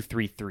probably 2,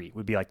 3, 3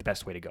 would be like the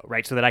best way to go,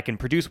 right? So that I can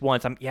produce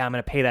once. I'm going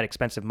to pay that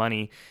expensive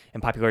money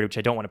and popularity, which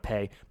I don't want to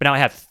pay, but now I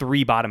have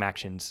 3 bottom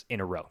actions in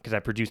a row because I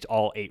produced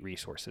all 8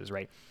 resources,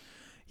 right?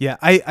 Yeah,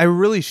 I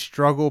really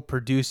struggle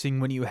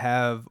producing when you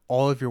have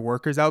all of your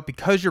workers out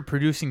because you're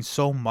producing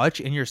so much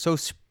and you're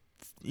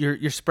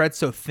spread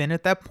so thin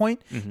at that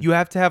point. You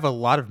have to have a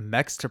lot of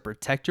mechs to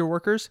protect your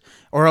workers,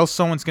 or else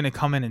someone's going to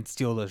come in and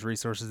steal those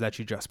resources that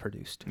you just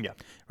produced. Yeah.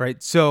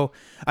 Right. So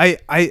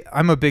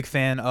I'm a big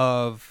fan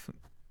of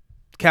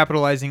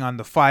capitalizing on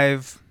the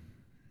five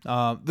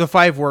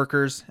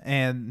workers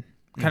and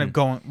kind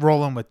of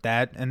rolling with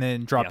that, and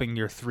then dropping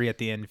your 3 at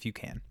the end if you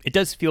can. It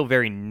does feel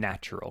very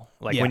natural.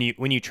 Like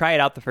when you try it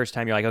out the first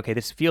time, you're like, okay,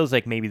 this feels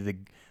like maybe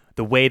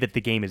the way that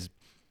the game is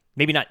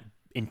maybe not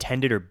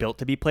intended or built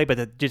to be played,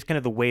 but just kind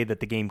of the way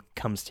that the game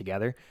comes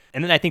together.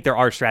 And then I think there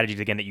are strategies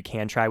again that you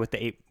can try with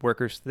the 8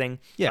 workers thing.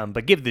 Yeah.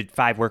 But give the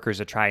 5 workers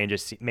a try and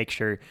just make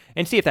sure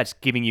and see if that's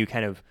giving you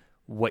kind of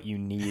what you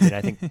need. And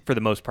I think for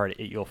the most part,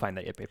 you'll find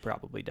that it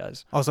probably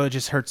does. Also, it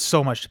just hurts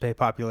so much to pay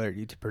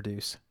popularity to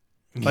produce.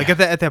 Like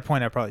at that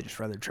point, I'd probably just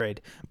rather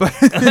trade. But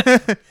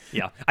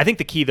yeah, I think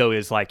the key though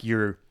is like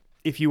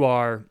if you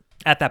are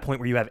at that point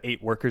where you have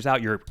 8 workers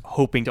out, you're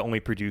hoping to only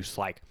produce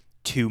like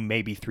 2,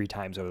 maybe 3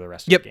 times over the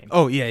rest of the game.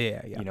 Oh,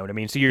 yeah. You know what I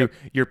mean? So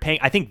you're paying.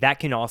 I think that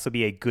can also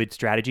be a good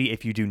strategy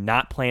if you do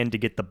not plan to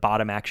get the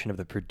bottom action of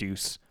the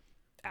produce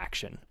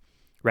action,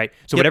 right?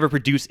 So whatever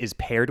produce is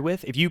paired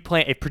with,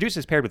 if produce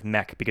is paired with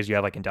mech because you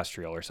have like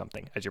industrial or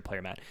something as your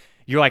player mat,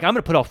 you're like, I'm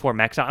going to put all 4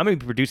 mechs out. I'm going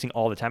to be producing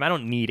all the time. I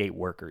don't need 8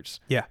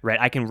 workers. Yeah. Right?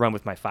 I can run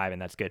with my 5 and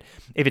that's good.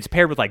 If it's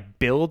paired with like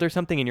build or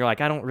something and you're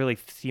like, I don't really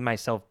see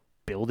myself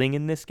building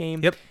in this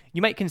game,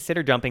 you might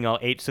consider dumping all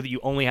 8 so that you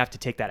only have to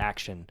take that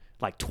action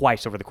like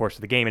twice over the course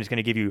of the game, and it's going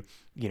to give you,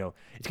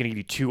 it's going to give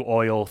you 2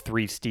 oil,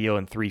 3 steel,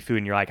 and 3 food,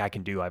 and you're like, I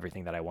can do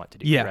everything that I want to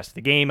do for the rest of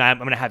the game. I'm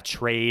going to have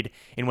trade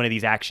in one of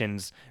these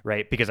actions,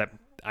 right? Because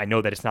I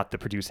know that it's not the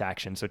produce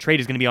action, so trade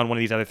is going to be on one of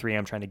these other 3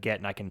 I'm trying to get,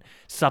 and I can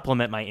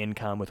supplement my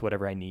income with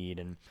whatever I need.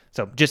 And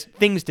so just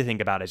things to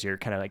think about as you're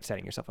kind of like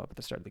setting yourself up at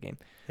the start of the game.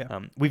 Yeah.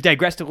 We've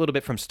digressed a little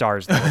bit from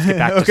stars, though. Let's get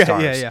back to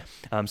stars.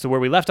 Yeah. So where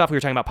we left off, we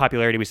were talking about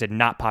popularity. We said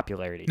not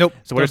popularity. Nope.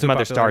 So what are some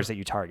other stars that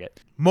you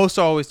target? Most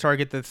always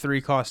target the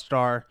 3-cost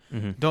star.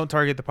 Don't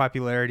target the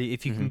popularity.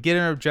 If you can get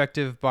an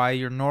objective by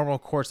your normal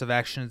course of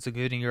actions,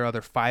 including your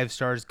other 5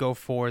 stars, go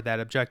for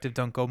that objective.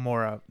 Don't go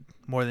more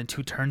than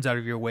 2 turns out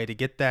of your way to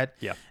get that.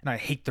 Yeah. And I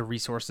hate the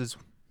resources.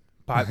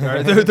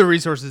 The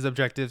resources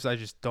objectives, I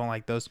just don't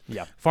like those.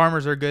 Yeah.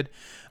 Farmers are good.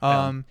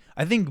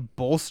 I think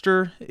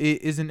bolster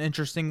is an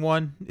interesting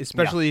one,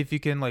 especially if you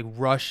can like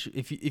rush.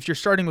 If you're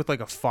starting with like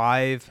a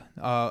 5,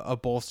 a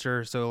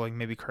bolster, so like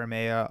maybe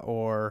Crimea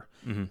or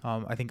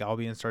I think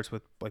Albion starts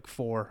with like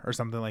 4 or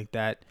something like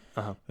that.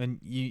 And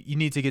you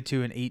need to get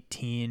to an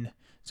 18,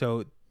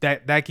 so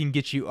that can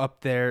get you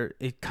up there.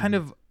 It kind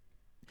of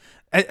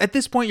at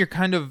this point you're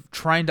kind of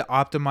trying to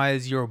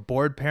optimize your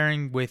board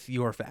pairing with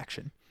your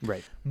faction.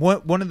 Right.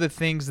 One of the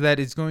things that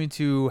is going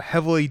to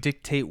heavily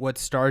dictate what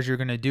stars you're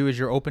going to do is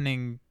you're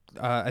opening,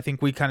 I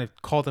think we kind of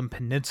call them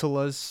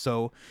peninsulas.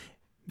 So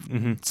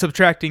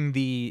subtracting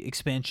the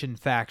expansion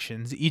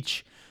factions,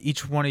 each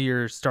one of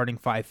your starting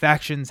 5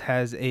 factions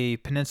has a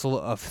peninsula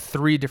of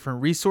 3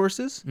 different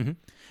resources.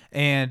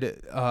 And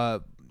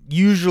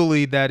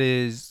usually that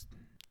is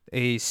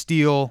a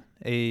steel,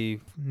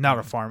 not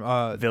a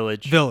farm,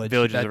 village.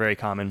 Villages are very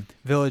common.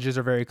 Villages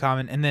are very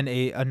common, and then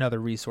another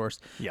resource.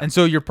 Yeah. And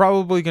so you're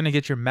probably going to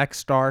get your mech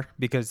star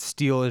because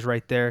steel is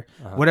right there.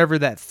 Whatever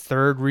that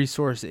 3rd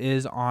resource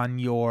is on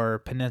your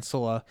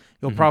peninsula,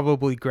 you'll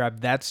probably grab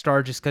that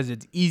star just because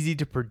it's easy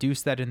to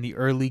produce that in the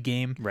early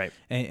game. Right.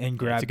 And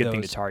grab it's a good those.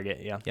 thing to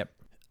target. Yeah. Yep.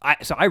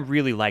 So I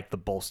really like the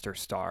bolster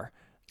star.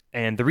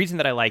 And the reason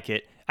that I like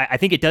it, I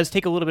think it does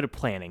take a little bit of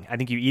planning. I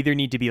think you either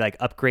need to be like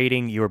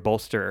upgrading your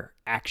bolster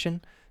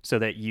action so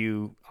that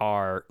you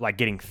are like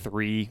getting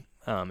 3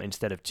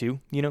 instead of 2,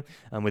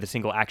 with a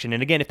single action.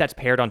 And again, if that's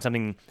paired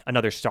on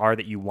another star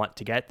that you want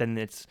to get, then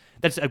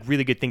that's a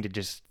really good thing to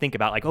just think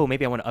about. Like, oh,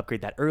 maybe I want to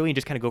upgrade that early and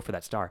just kind of go for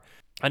that star.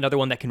 Another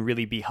one that can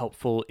really be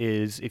helpful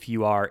is if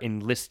you are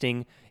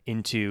enlisting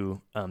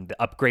into the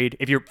upgrade.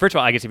 First of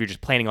all, I guess if you're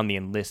just planning on the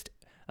enlist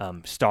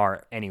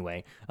star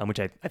anyway, which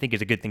I think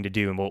is a good thing to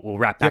do, and we'll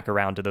wrap back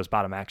around to those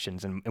bottom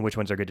actions and which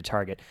ones are good to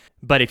target.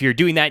 But if you're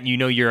doing that and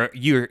you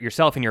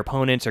yourself and your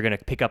opponents are going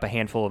to pick up a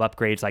handful of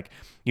upgrades, like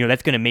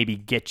that's going to maybe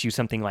get you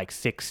something like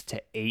 6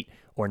 to 8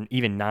 or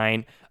even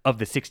 9 of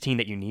the 16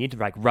 that you need,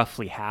 like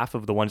roughly half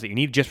of the ones that you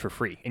need just for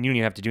free, and you don't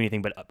even have to do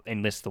anything but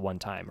enlist the one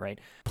time, right?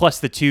 Plus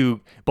the 2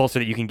 bolster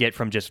that you can get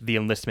from just the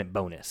enlistment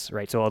bonus,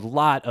 right? So a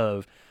lot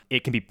of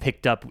it can be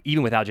picked up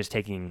even without just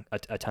taking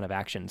a ton of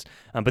actions.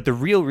 But the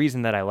real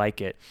reason that I like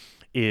it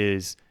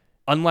is,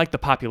 unlike the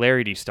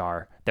popularity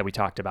star that we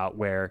talked about,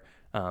 where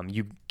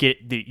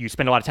you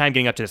spend a lot of time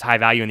getting up to this high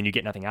value, and then you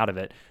get nothing out of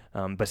it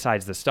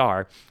besides the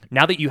star.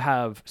 Now that you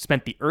have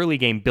spent the early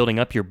game building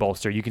up your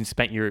bolster, you can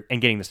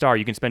and getting the star.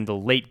 You can spend the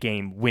late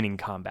game winning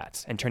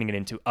combats and turning it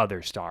into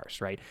other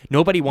stars. Right?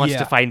 Nobody wants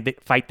to fight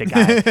the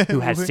guy who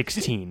has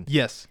 16.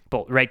 Yes.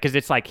 Right? Because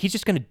it's like he's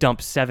just going to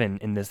dump 7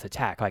 in this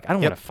attack. Like I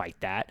don't want to fight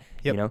that.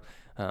 Yep. You know.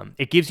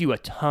 It gives you a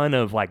ton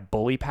of like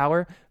bully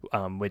power,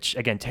 which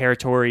again,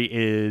 territory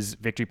is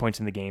victory points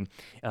in the game.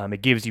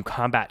 It gives you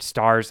combat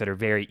stars that are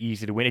very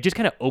easy to win. It just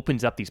kind of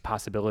opens up these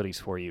possibilities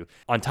for you.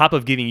 On top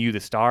of giving you the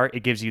star,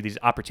 it gives you these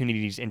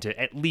opportunities into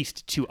at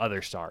least 2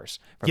 other stars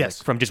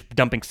from just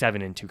dumping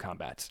 7 in 2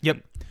 combats.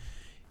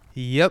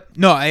 Yep.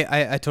 No,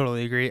 I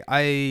totally agree.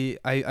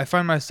 I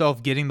find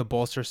myself getting the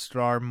bolster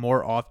star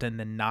more often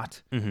than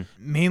not,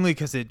 mainly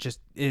because it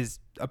just is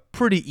a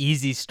pretty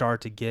easy star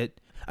to get.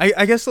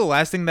 I guess the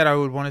last thing that I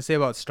would want to say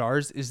about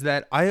stars is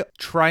that I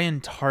try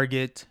and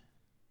target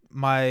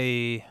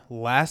my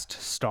last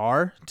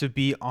star to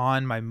be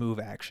on my move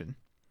action.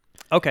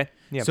 Okay.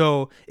 Yeah.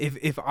 So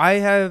if I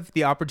have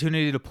the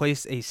opportunity to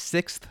place a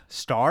 6th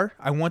star,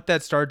 I want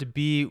that star to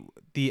be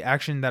the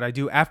action that I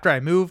do after I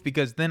move,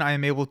 because then I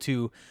am able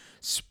to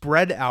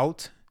spread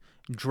out,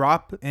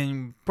 drop,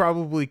 and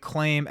probably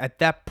claim at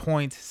that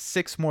point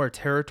 6 more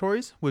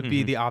territories would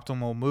be the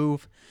optimal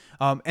move,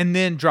 and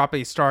then drop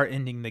a star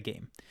ending the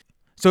game.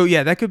 So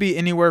yeah, that could be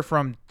anywhere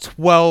from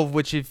 12,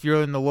 which if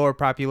you're in the lower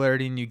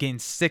popularity and you gain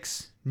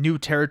 6 new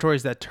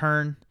territories that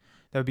turn,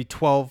 that would be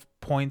 12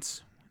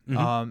 points.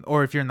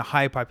 Or if you're in the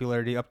high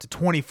popularity, up to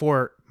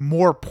 24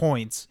 more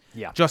points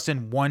just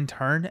in one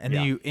turn, and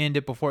then you end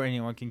it before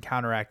anyone can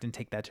counteract and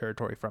take that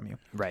territory from you.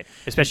 Right.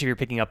 Especially if you're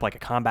picking up like a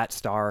combat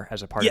star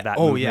as a part of that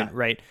movement,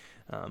 right?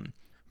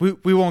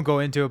 We won't go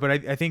into it, but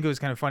I think it was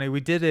kind of funny.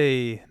 We did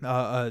a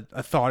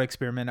thought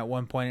experiment at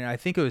one point, and I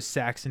think it was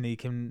Saxony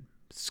can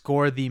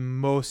score the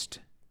most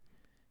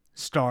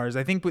stars.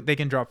 I think they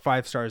can drop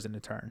 5 stars in a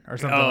turn or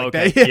something like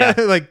that. Yeah.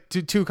 Like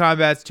two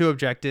combats, 2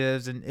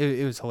 objectives, and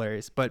it was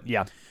hilarious. But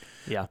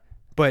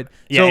But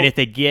and if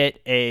they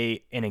get an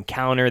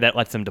encounter that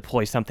lets them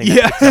deploy something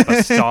that picks up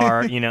a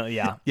star, and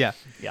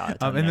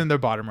then they're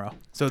bottom row,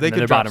 so they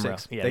could drop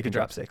 6. Yeah, they could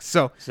drop 6.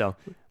 So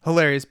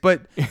hilarious.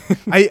 But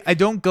I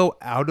don't go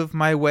out of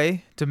my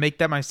way to make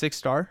that my 6th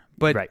star.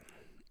 But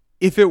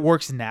if it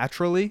works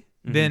naturally,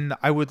 then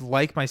I would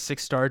like my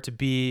 6th star to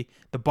be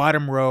the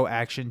bottom row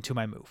action to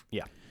my move.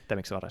 Yeah, that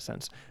makes a lot of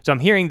sense. So I'm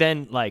hearing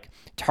then like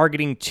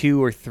targeting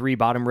 2 or 3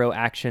 bottom row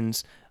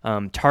actions,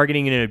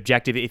 targeting an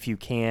objective if you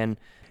can,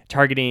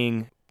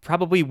 targeting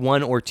probably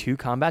 1 or 2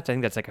 combats. I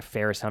think that's like a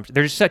fair assumption.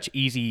 There's such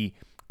easy,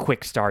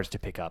 quick stars to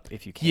pick up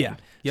if you can. Yeah.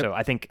 Yep. So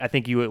I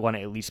think you would want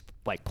to at least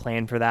like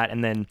plan for that,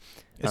 and then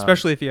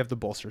especially if you have the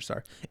bolster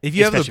star. If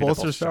you have the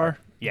bolster star,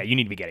 you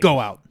need to be getting go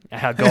out.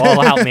 Go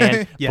all out,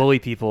 man. Bully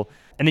people.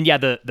 And then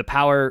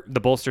the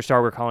bolster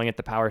star, we're calling it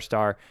the power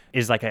star,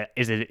 is like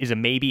is a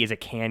maybe, is a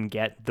can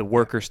get. The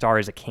worker star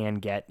is a can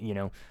get.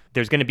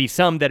 There's going to be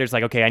some that is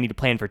like, okay, I need to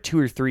plan for 2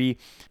 or 3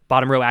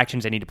 bottom row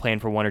actions. I need to plan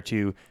for 1 or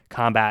 2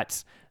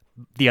 combats.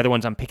 The other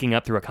ones I'm picking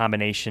up through a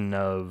combination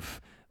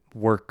of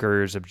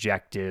workers,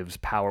 objectives,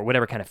 power,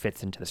 whatever kind of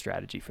fits into the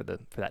strategy for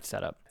that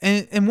setup.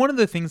 And one of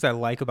the things I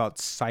like about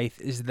Scythe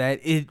is that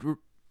it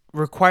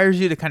requires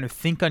you to kind of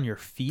think on your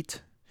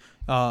feet.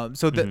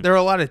 There are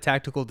a lot of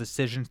tactical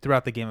decisions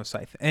throughout the game of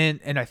Scythe,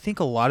 and I think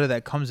a lot of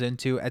that comes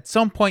into, at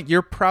some point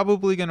you're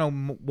probably going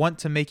to want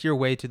to make your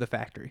way to the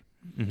factory.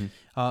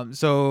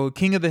 So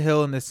King of the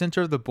Hill in the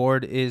center of the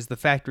board is the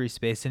factory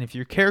space, and if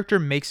your character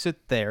makes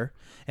it there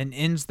and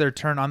ends their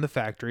turn on the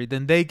factory,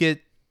 then they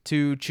get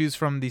to choose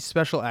from these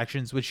special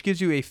actions, which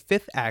gives you a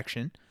 5th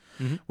action,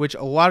 which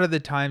a lot of the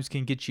times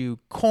can get you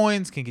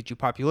coins, can get you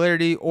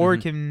popularity, or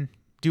can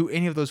do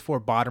any of those 4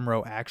 bottom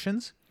row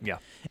actions. Yeah.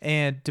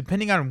 And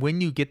depending on when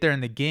you get there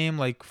in the game,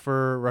 like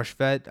for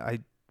Rushvet,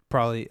 I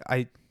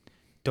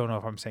don't know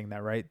if I'm saying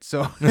that right.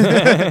 So,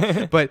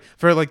 but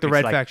for like the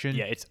red faction.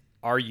 Yeah, it's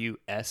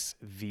Rusviet.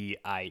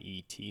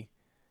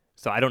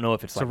 So I don't know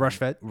if it's so like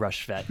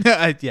Rushvet.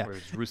 Yeah. Or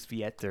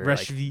Rusviet or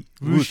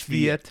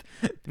Rushviet.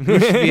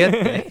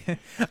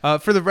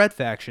 For the red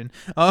faction.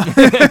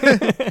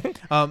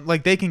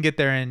 Like they can get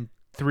there in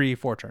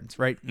 3-4 turns,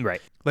 right? Right.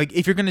 Like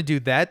if you're going to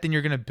do that, then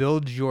you're going to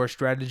build your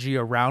strategy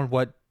around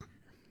what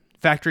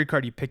factory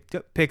card you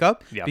pick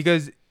up. Yeah.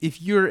 Because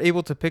if you're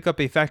able to pick up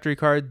a factory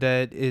card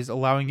that is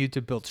allowing you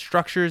to build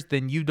structures,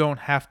 then you don't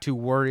have to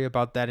worry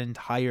about that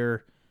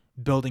entire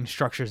building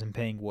structures and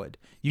paying wood.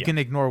 You can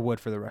ignore wood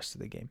for the rest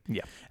of the game.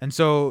 Yeah. And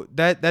so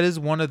that is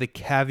one of the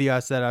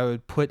caveats that I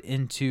would put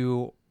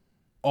into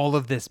all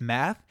of this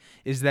math,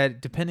 is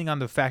that depending on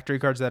the factory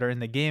cards that are in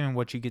the game and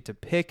what you get to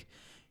pick,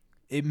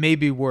 it may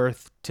be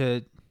worth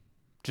to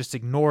just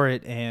ignore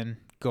it and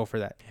go for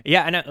that.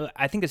 Yeah, and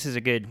I think this is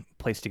a good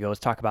place to go. Let's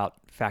talk about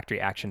factory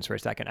actions for a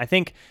second. I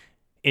think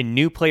in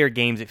new player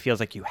games, it feels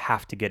like you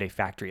have to get a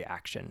factory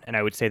action, and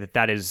I would say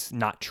that is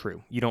not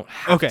true. You don't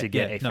have to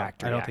get a factory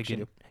action. I don't think you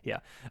do. Yeah.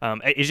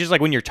 It's just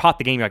like when you're taught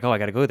the game, you're like, oh, I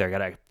got to go there. I got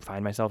to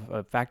find myself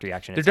a factory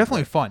action. They're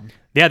definitely fun.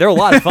 Yeah, they're a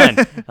lot of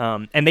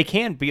fun. And they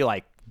can be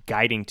like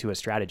guiding to a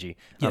strategy,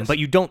 Yes. but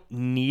you don't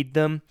need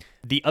them.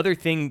 The other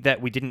thing that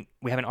we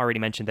haven't already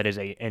mentioned that is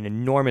an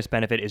enormous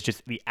benefit is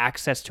just the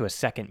access to a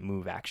second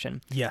move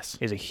action. Yes.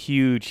 Is a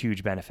huge,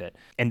 huge benefit.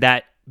 And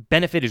that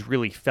benefit is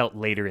really felt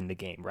later in the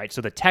game, right?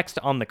 So the text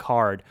on the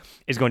card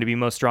is going to be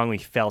most strongly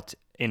felt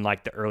in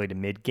like the early to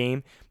mid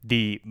game.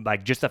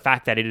 Just the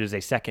fact that it is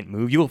a second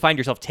move, you will find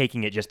yourself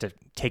taking it just to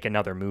take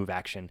another move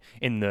action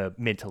in the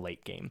mid to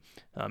late game.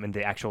 And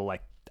the actual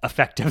like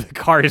effect of the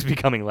card is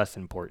becoming less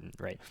important,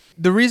 right?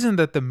 The reason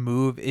that the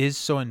move is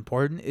so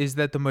important is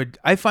that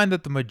I find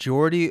that the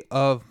majority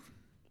of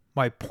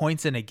my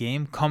points in a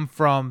game come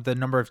from the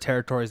number of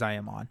territories I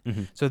am on.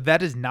 Mm-hmm. So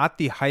that is not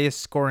the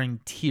highest scoring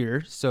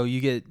tier. So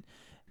you get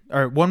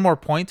one more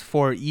point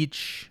for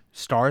each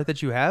star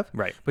that you have,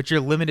 Right. but you're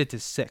limited to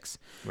 6.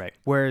 Right.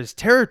 Whereas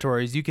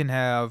territories, you can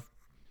have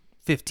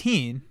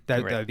 15.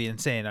 That Right. would be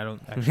insane. I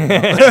don't actually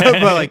know.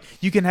 But like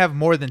you can have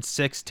more than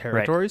 6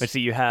 territories. Right. But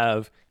see, you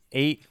have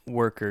 8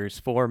 workers,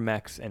 4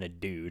 mechs, and a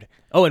dude.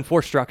 Oh, and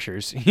 4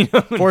 structures.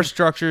 4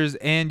 structures,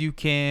 and you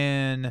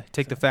can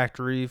take the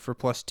factory for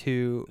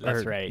 +2.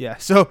 That's right. Yeah,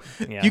 so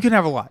Yeah. you can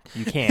have a lot.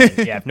 You can.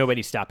 Yeah, if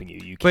nobody's stopping you,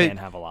 you But- can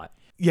have a lot.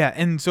 Yeah,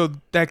 and so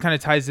that kind of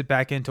ties it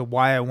back into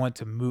why I want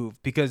to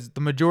move, because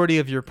the majority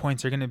of your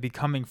points are going to be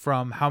coming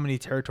from how many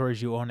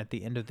territories you own at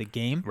the end of the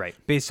game, Right.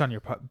 based on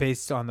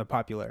the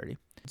popularity.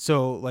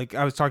 So, like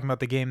I was talking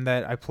about the game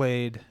that I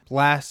played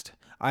last,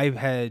 I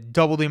had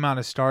double the amount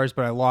of stars,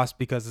 but I lost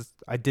because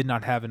I did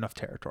not have enough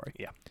territory.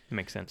 Yeah, it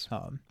makes sense.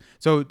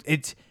 So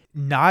it's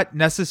not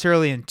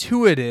necessarily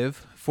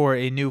intuitive for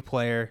a new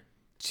player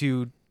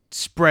to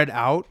spread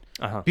out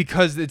Uh-huh.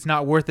 because it's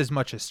not worth as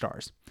much as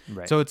stars.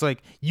 Right. So it's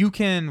like you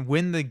can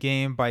win the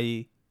game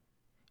by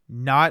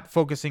not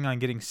focusing on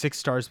getting 6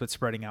 stars but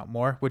spreading out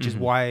more, which is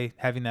why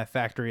having that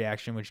factory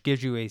action, which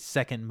gives you a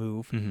second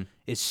move,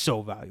 is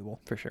so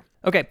valuable. For sure.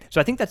 Okay, so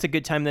I think that's a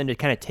good time then to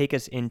kind of take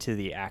us into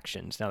the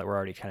actions now that we're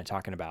already kind of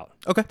talking about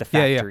Okay. the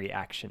Yeah, yeah. factory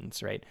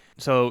actions, right?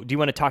 So do you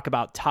want to talk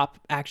about top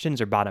actions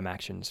or bottom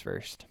actions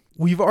first?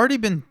 We've already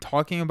been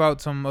talking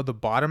about some of the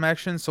bottom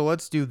actions, so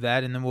let's do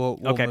that, and then we'll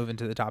Okay. move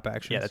into the top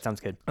actions. Yeah, that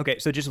sounds good. Okay,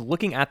 so just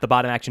looking at the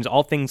bottom actions,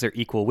 all things are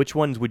equal. Which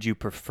ones would you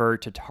prefer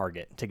to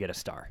target to get a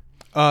star?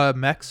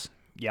 Mechs.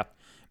 Yep.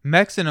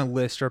 Mechs and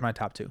Enlist are my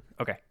top 2.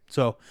 Okay.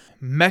 So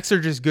mechs are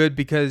just good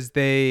because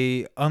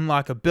they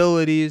unlock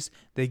abilities.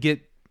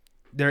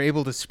 They're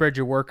able to spread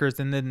your workers,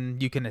 and then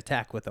you can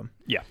attack with them.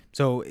 Yeah.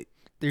 So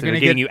they're So going they're to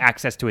giving get you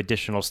access to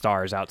additional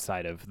stars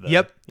outside of the...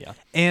 Yep. Yeah.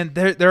 And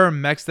there are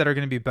mechs that are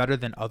going to be better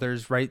than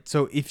others, right?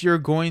 So if you're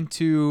going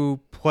to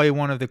play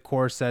one of the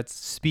core sets,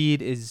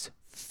 speed is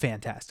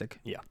fantastic.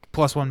 Yeah.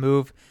 +1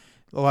 move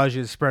allows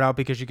you to spread out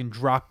because you can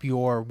drop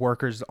your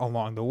workers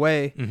along the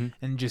way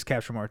and just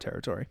capture more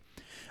territory.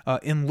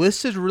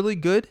 Enlist is really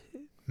good,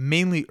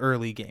 mainly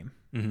early game.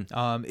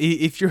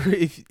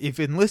 If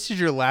Enlist is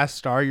your last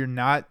star, you're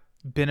not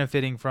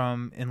benefiting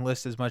from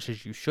Enlist as much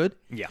as you should.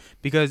 Yeah.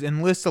 Because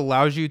Enlist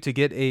allows you to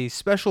get a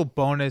special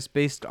bonus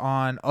based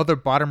on other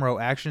bottom row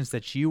actions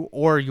that you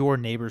or your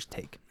neighbors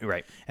take.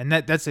 Right. And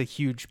that's a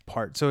huge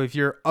part. So if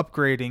you're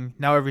upgrading,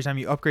 now every time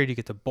you upgrade, you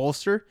get to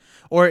bolster,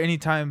 or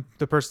anytime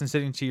the person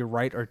sitting to your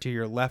right or to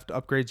your left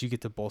upgrades, you get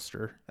to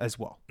bolster as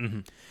well.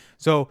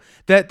 So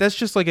that's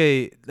just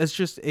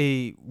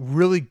a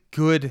really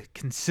good,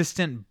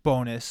 consistent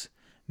bonus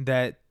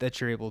that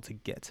you're able to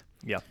get.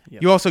 Yeah. Yeah.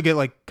 You also get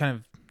like kind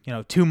of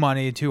 2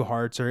 money, 2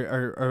 hearts,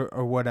 or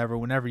whatever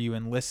whenever you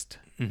enlist.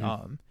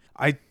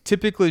 I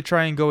typically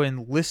try and go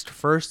enlist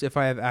first if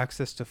I have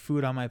access to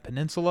food on my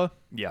peninsula.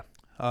 Yeah.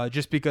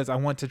 Just because I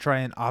want to try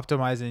and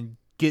optimize and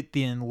get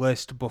the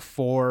enlist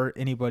before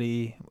any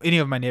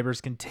of my neighbors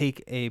can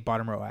take a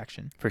bottom row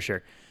action. For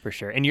sure.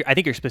 And I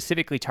think you're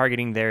specifically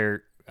targeting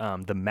the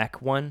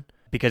mech one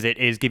because it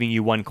is giving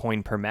you 1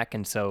 coin per mech.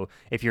 And so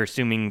if you're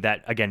assuming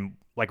that, again,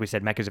 like we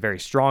said, mech is a very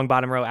strong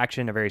bottom row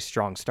action, a very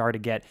strong star to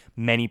get,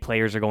 many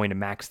players are going to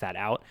max that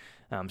out.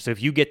 So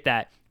if you get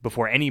that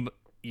before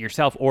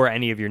yourself or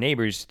any of your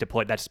neighbors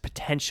deploy, that's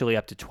potentially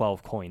up to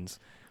 12 coins.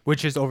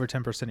 Which is over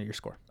 10% of your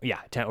score. Yeah,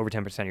 over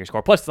 10% of your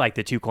score, plus like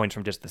the 2 coins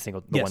from just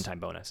the Yes. one-time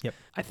bonus. Yep.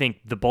 I think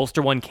the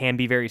bolster one can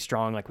be very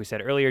strong, like we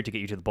said earlier, to get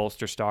you to the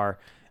bolster star.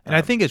 And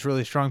I think it's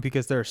really strong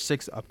because there are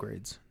 6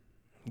 upgrades.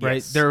 Right?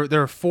 Yes.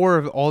 There are 4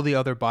 of all the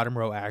other bottom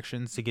row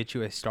actions to get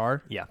you a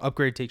star. Yeah.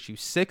 Upgrade takes you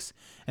 6.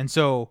 And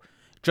so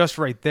just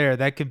right there,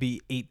 that could be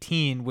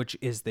 18, which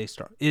is the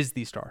star.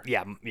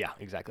 Yeah,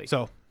 exactly.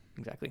 So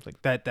exactly.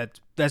 like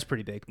that's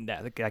pretty big.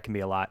 That can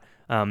be a lot.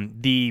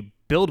 The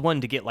build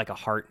one to get like a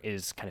heart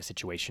is kind of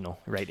situational,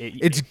 right?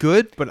 It's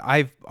good, but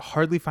I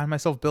hardly find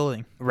myself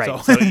building. Right.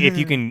 So, So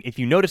if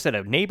you notice that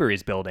a neighbor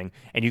is building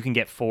and you can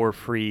get 4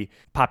 free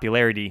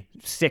popularity,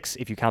 6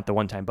 if you count the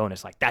one-time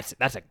bonus, like that's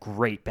a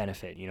great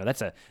benefit.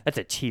 That's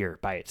a tier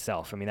by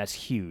itself. I mean, that's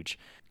huge.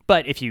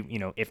 But if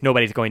if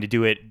nobody's going to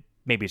do it,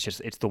 maybe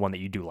it's the one that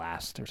you do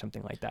last or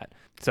something like that.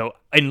 So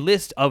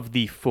Enlist of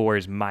the 4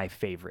 is my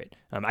favorite.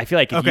 I feel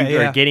like if you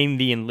are getting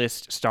the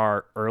Enlist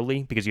star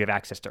early because you have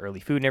access to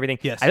early food and everything,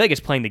 I feel like it's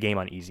playing the game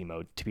on easy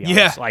mode, to be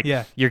honest.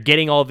 You're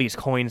getting all these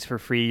coins for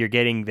free, you're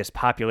getting this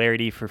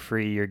popularity for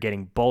free, you're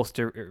getting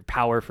bolster or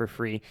power for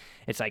free.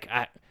 It's like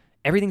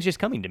everything's just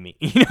coming to me.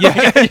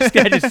 I just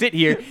got to sit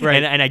here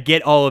and I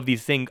get all of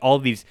these things, all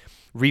of these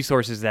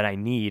resources that I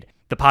need.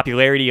 The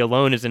popularity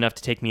alone is enough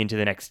to take me into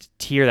the next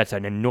tier. That's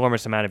an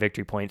enormous amount of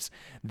victory points.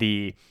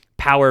 The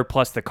power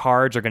plus the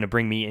cards are going to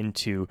bring me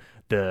into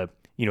the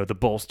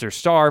bolster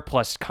star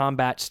plus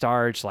combat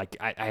stars. Like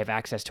I have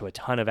access to a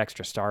ton of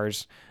extra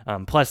stars.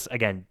 Plus,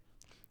 again,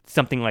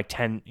 something like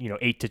 10,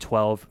 8 to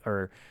 12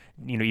 or,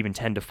 even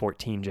 10 to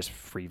 14 just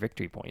free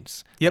victory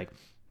points. Yep.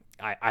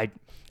 Like,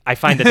 I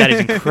find that is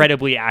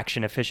incredibly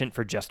action efficient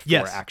for just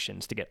 4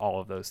 actions to get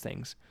all of those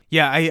things.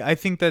 Yeah, I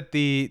think that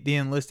the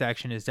Enlist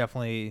action is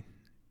definitely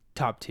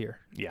top tier.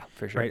 Yeah,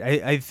 for sure.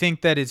 Right. I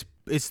think that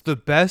it's the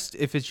best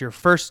if it's your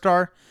first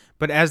star,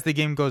 but as the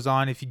game goes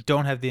on, if you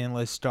don't have the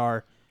Enlist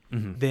star,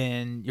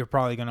 then you're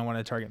probably going to want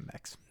to target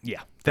mechs.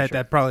 Yeah.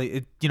 That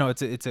probably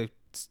it's a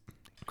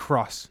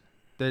cross.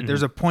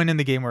 There's a point in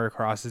the game where it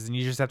crosses, and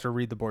you just have to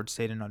read the board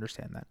state and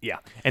understand that. Yeah.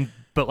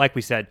 But like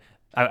we said,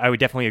 I would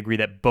definitely agree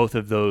that both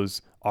of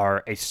those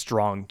are a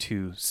strong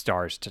 2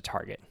 stars to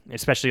target,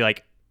 especially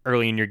like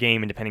early in your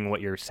game, and depending on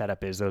what your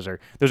setup is, those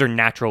are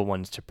natural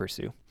ones to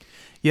pursue.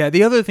 Yeah,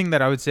 the other thing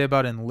that I would say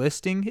about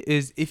enlisting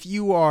is if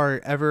you are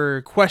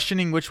ever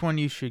questioning which one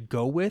you should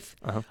go with,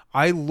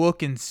 I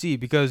look and see,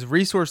 because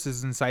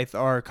resources in Scythe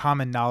are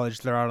common knowledge.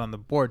 They're out on the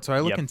board. So I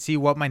look and see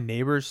what my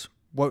neighbors,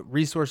 what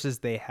resources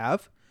they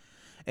have,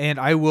 and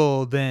I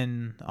will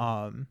then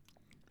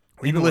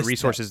even what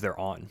resources they're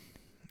on,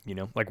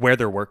 like where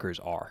their workers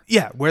are.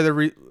 Yeah,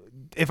 where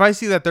if I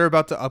see that they're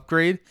about to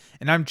upgrade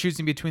and I'm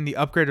choosing between the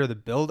upgrade or the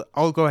build,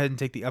 I'll go ahead and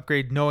take the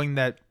upgrade, knowing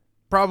that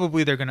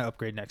probably they're going to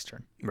upgrade next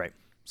turn. Right.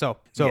 So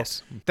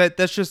yes.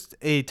 that's just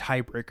a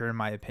tiebreaker in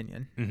my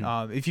opinion.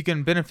 If you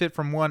can benefit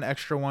from one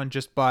extra one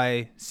just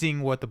by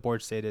seeing what the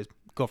board state is,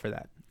 go for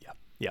that.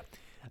 Yeah.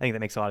 I think that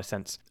makes a lot of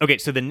sense. Okay,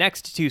 so the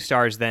next 2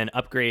 stars then,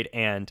 upgrade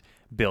and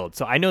build.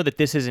 So I know that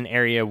this is an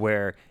area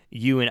where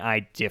you and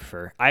I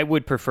differ. I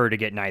would prefer to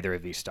get neither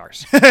of these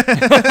stars.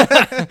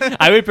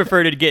 I would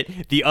prefer to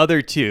get the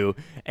other 2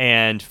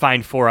 and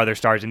find 4 other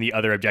stars in the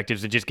other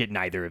objectives and just get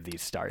neither of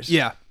these stars.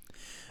 Yeah.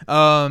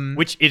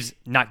 Which is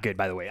not good,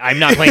 by the way. I'm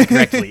not playing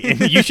correctly.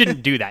 You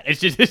shouldn't do that. It's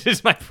just, this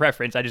is my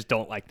preference. I just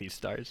don't like these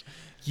stars.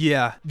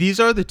 Yeah. These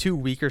are the 2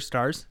 weaker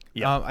stars.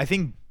 Yeah. I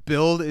think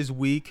build is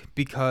weak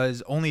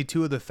because only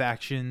 2 of the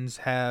factions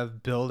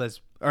have build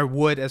as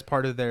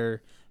part of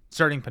their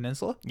starting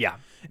peninsula. Yeah.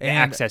 And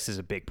access is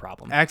a big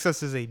problem.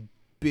 Access is a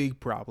big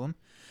problem.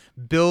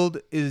 Build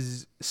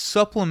is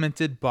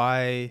supplemented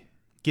by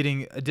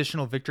getting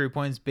additional victory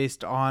points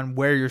based on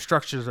where your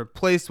structures are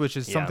placed, which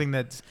is something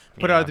that's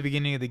put out at the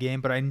beginning of the game,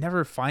 but I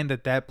never find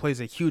that plays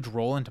a huge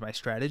role into my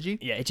strategy.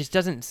 Yeah, it just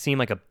doesn't seem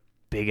like a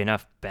big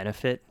enough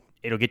benefit.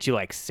 It'll get you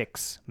like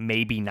 6,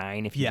 maybe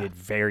 9 if you did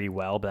very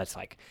well, but that's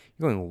like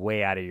you're going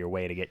way out of your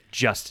way to get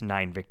just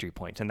 9 victory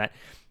points, and that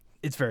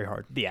it's very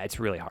hard. Yeah, it's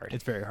really hard.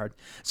 It's very hard.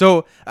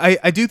 So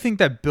I do think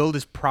that build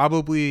is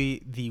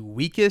probably the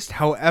weakest.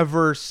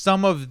 However,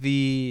 some of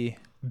the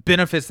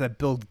benefits that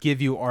build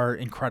give you are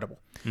incredible.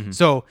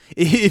 So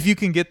if you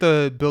can get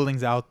the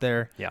buildings out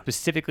there. Yeah.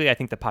 Specifically, I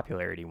think the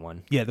popularity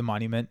one. Yeah, the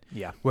monument.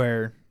 Yeah.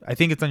 Where I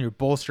think it's on your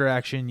bolster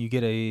action, you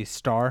get a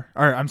star.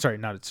 Or I'm sorry,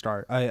 not a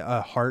star.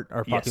 A heart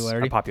or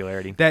popularity. Yes, a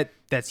popularity.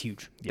 That's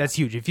huge. Yeah. That's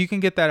huge. If you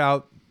can get that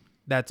out,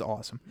 that's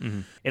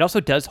awesome. It also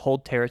does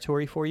hold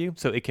territory for you,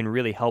 so it can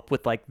really help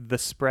with like the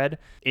spread.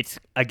 It's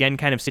again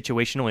kind of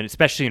situational, and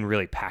especially in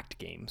really packed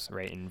games,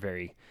 right? In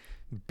very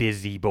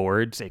busy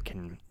boards, it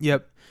can.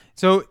 Yep.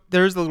 So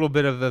there's a little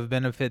bit of a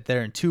benefit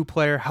there in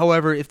 2-player.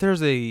 However, if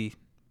there's a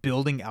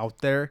building out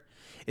there,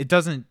 it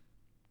doesn't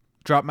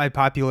drop my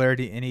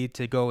popularity any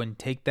to go and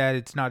take that.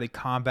 It's not a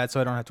combat, so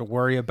I don't have to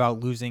worry about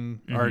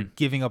losing or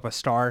giving up a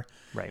star.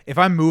 Right. If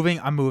I'm moving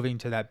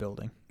to that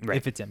building. Right.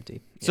 If it's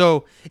empty. Yeah.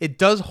 So it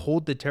does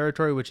hold the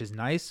territory, which is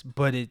nice,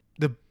 but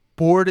the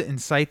board in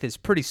Scythe is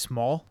pretty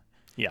small.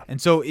 Yeah.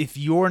 And so if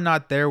you're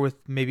not there with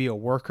maybe a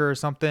worker or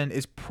something,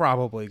 it's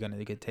probably going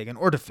to get taken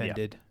or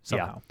defended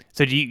somehow. Yeah.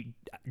 So do you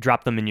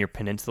drop them in your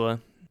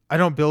peninsula? I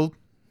don't build.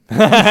 I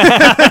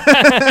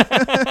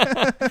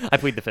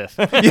plead the fifth.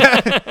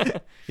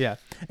 Yeah.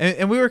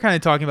 And we were kind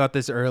of talking about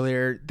this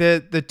earlier.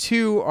 The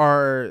 2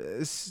 are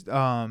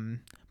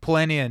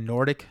Polania and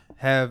Nordic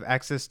have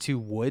access to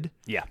wood.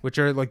 Yeah. Which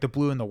are like the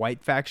blue and the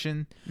white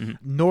faction.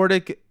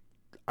 Nordic,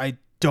 I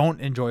don't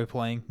enjoy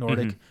playing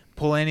Nordic.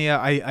 Polania,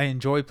 I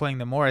enjoy playing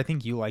them more. I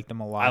think you like them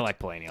a lot. I like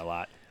Polania a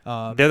lot.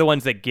 They're the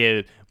ones that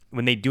give,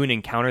 when they do an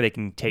encounter, they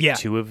can take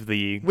 2 of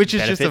the which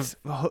is benefits.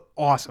 Just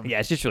awesome. Yeah,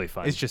 it's just really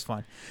fun. It's just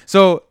fun.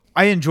 So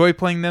I enjoy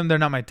playing them. They're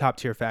not my top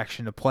tier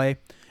faction to play.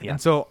 Yeah.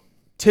 And so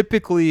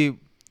typically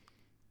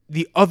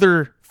the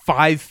other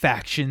 5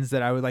 factions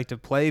that I would like to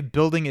play.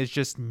 Building is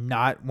just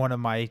not one of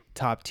my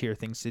top tier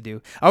things to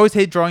do. I always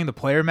hate drawing the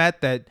player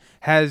mat that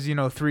has,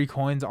 3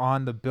 coins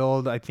on the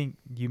build. I think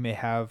you may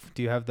have.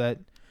 Do you have that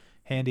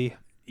handy?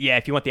 Yeah,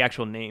 if you want the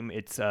actual name,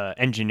 it's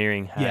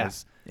Engineering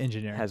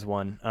Engineering has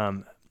one.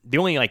 The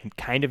only like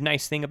kind of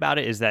nice thing about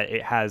it is that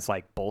it has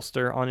like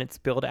bolster on its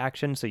build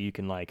action, so you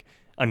can like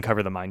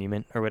uncover the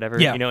monument or whatever,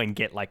 and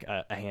get like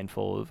a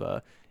handful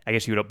of I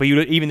guess you would, but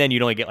even then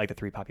you'd only get like the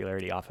 3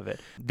 popularity off of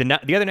it.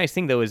 The other nice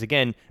thing though is,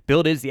 again,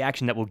 build is the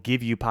action that will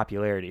give you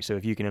popularity. So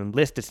if you can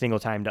enlist a single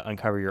time to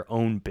uncover your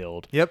own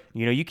build,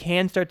 you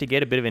can start to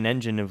get a bit of an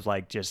engine of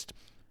like just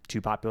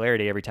 2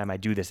 popularity every time I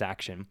do this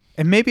action.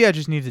 And maybe I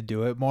just need to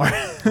do it more.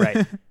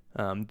 Right.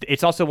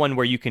 It's also one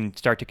where you can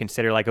start to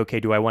consider like, okay,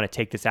 do I want to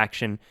take this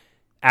action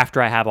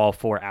after I have all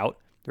 4 out?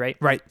 Right.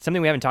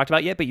 Something we haven't talked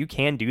about yet, but you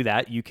can do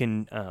that. You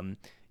can,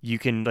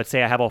 let's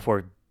say I have all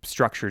 4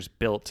 structures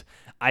built.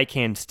 I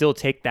can still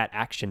take that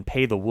action,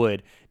 pay the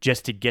wood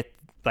just to get,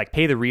 like,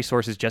 pay the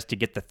resources just to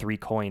get the 3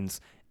 coins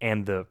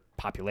and the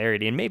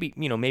popularity. And maybe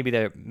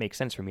that makes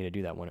sense for me to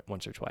do that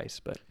once or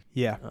twice. But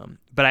yeah.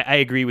 But I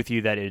agree with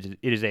you that it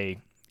is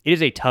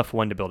a tough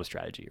one to build a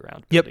strategy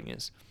around. Building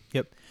is.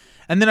 Yep.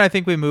 And then I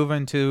think we move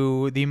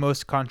into the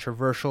most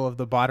controversial of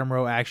the bottom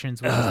row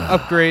actions, which is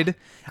upgrade.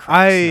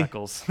 I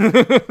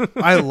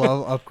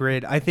love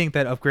upgrade. I think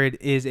that upgrade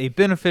is a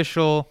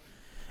beneficial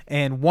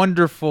and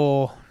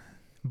wonderful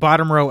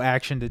bottom row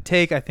action to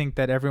take. I think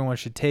that everyone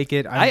should take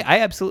it. I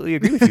absolutely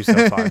agree with you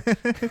so far.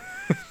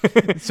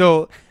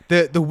 So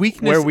the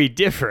weakness where we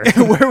differ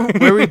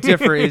where we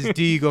differ is,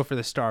 do you go for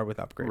the star with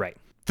upgrade? Right.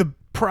 The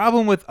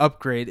problem with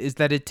upgrade is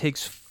that it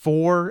takes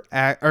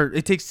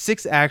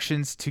 6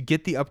 actions to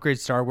get the upgrade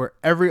star, where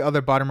every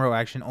other bottom row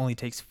action only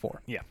takes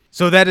 4. Yeah.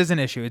 So that is an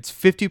issue. It's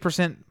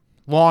 50%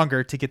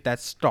 longer to get that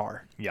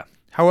star. Yeah.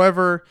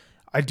 However,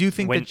 I do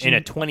think that in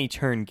a 20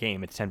 turn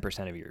game, it's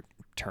 10% of your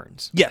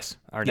turns. Yes.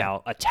 Are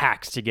now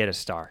attacks to get a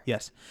star.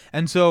 Yes.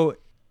 And so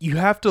you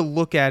have to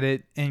look at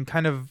it and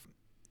kind of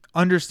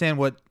understand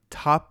what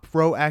top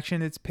row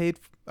action it's paired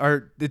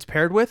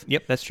with.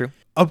 Yep, that's true.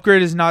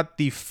 Upgrade is not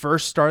the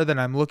first star that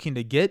I'm looking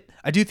to get.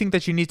 I do think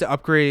that you need to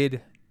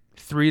upgrade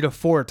 3 to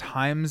 4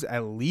 times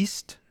at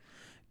least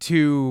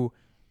to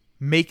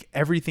make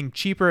everything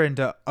cheaper and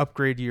to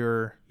upgrade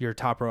your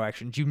top row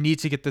actions. You need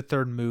to get the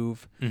 3rd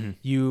move. Mm-hmm.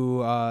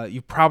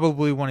 You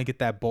probably want to get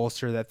that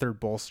bolster, that 3rd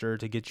bolster,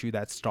 to get you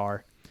that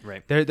star.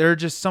 Right. There are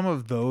just some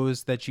of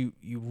those that you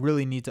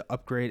really need to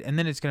upgrade, and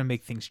then it's going to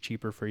make things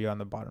cheaper for you on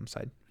the bottom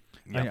side,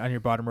 on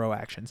your bottom row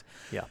actions.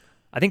 Yeah.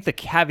 I think the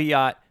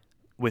caveat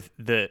with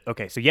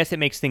so yes, it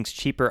makes things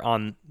cheaper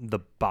on the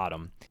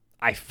bottom.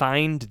 I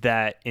find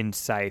that in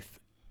Scythe,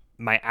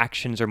 my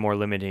actions are more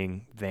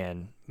limiting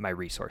than my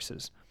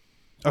resources.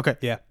 Okay,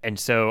 yeah. And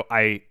so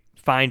I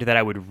find that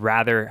I would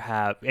rather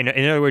have, in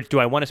other words,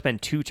 do I want to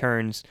spend 2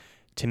 turns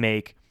to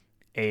make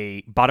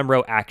a bottom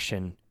row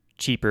action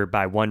cheaper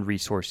by 1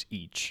 resource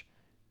each,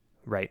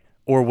 right?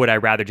 Or would I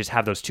rather just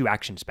have those 2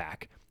 actions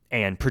back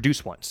and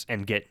produce once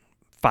and get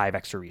 5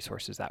 extra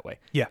resources that way?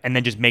 Yeah. And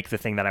then just make the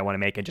thing that I want to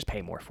make and just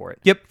pay more for it.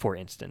 Yep. For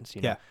instance,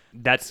 Yeah.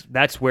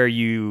 That's where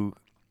you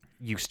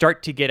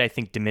start to get, I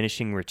think,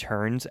 diminishing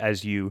returns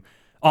as you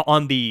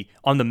on the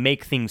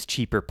make things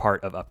cheaper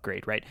part of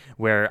upgrade, right?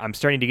 Where I'm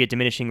starting to get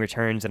diminishing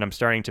returns and I'm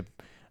starting to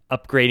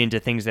upgrade into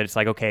things that it's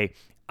like, okay,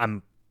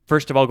 I'm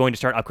first of all going to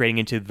start upgrading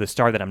into the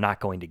star that I'm not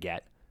going to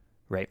get,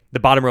 right?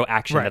 The bottom row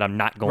action that I'm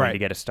not going to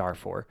get a star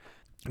for,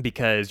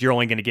 because you're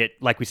only going to get,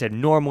 like we said,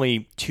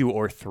 normally 2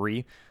 or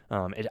 3.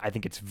 I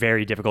think it's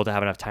very difficult to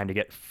have enough time to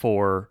get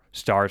 4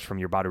 stars from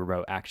your bottom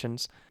row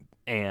actions,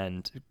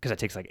 and because it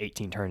takes like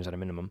 18 turns at a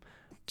minimum.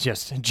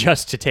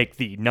 Just to take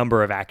the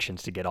number of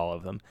actions to get all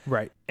of them.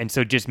 Right. And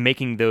so just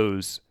making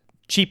those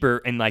cheaper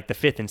in like the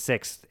 5th and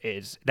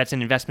 6th that's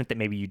an investment that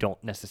maybe you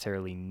don't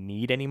necessarily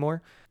need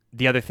anymore.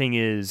 The other thing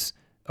is,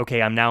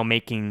 okay, I'm now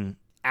making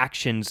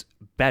actions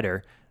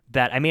better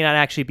that I may not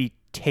actually be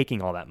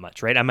taking all that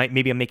much, right? I'm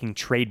making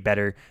trade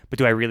better, but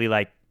do I really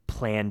like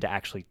plan to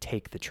actually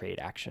take the trade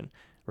action,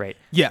 right?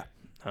 Yeah.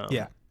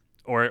 Yeah.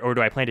 Or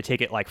do I plan to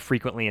take it like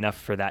frequently enough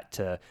for that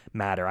to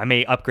matter? I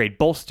may upgrade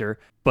bolster,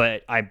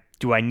 but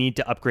do I need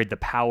to upgrade the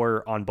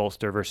power on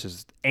bolster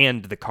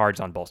and the cards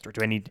on bolster?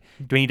 Do I need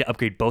to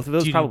upgrade both of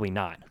those? Probably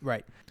not.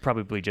 Right.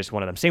 Probably just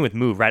one of them. Same with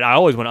move, right? I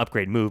always want to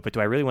upgrade move, but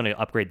do I really want to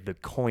upgrade the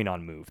coin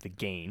on move, the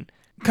gain?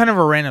 Kind of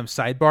a random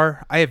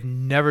sidebar. I have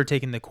never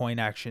taken the coin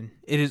action.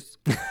 It is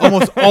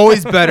almost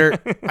always better.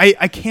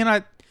 I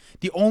cannot.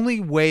 The only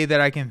way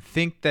that I can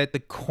think that the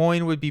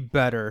coin would be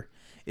better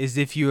is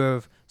if you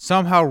have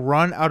somehow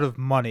run out of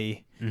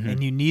money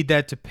and you need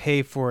that to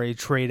pay for a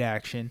trade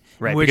action.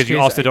 Right, because you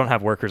also don't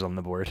have workers on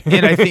the board.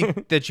 And I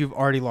think that you've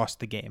already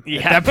lost the game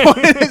at that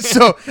point.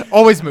 So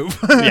always move.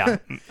 Yeah,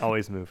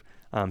 always move.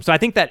 So I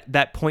think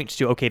that points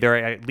to, okay, there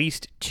are at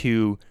least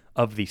 2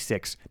 of the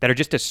 6 that are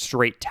just a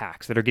straight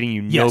tax, that are getting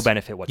you no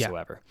benefit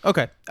whatsoever. Yeah.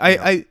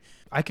 Okay.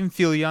 I can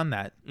feel you on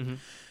that. Mm-hmm.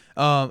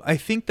 I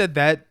think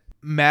that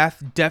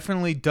math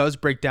definitely does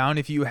break down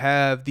if you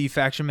have the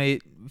faction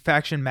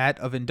mat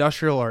of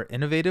industrial or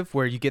innovative,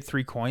 where you get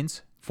 3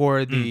 coins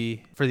for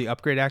the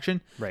upgrade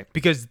action. Right.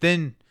 Because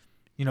then,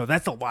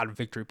 that's a lot of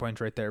victory points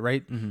right there,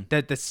 right? Mm-hmm.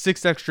 That's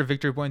 6 extra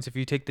victory points if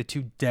you take the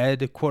 2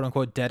 dead, quote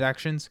unquote, dead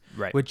actions,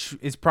 right, which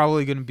is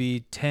probably going to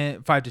be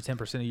 5 to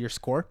 10% of your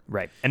score.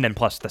 Right. And then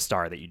plus the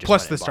star that you just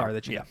plus the star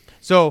that you got.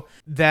 So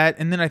that,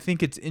 and then I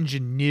think it's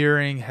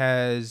engineering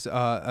has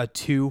a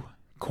 2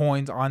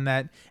 coins on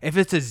that. If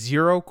it's a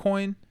 0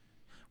 coin,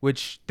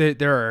 which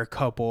there are a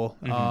couple,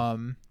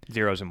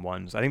 zeros and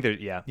ones. I think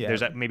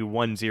there's maybe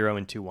 1 0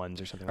 and 2 1s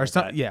or something like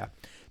that. Yeah.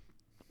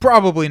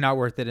 Probably not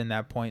worth it in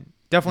that point.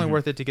 Definitely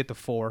worth it to get the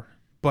 4.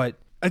 But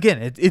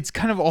again, it's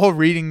kind of all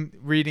reading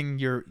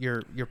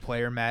your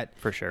player mat.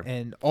 For sure.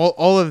 And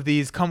all of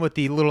these come with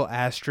the little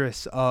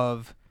asterisk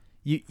of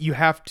you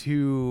have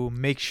to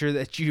make sure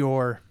that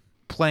you're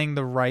playing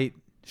the right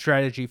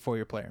strategy for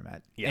your player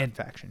mat and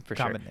faction for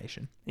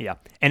combination. Sure. Yeah.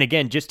 And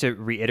again, just to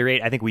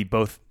reiterate, I think we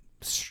both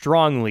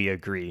strongly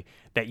agree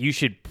that you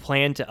should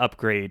plan to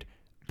upgrade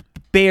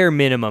bare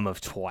minimum of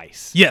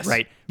twice. Yes.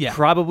 Right? Yeah.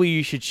 Probably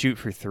you should shoot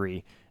for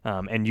 3.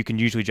 And you can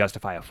usually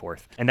justify a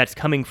 4th. And that's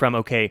coming from,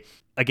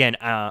 again,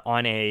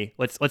 on a,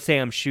 let's say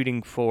I'm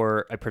shooting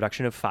for a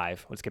production of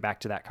 5. Let's get back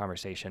to that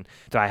conversation.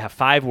 So I have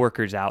 5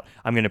 workers out.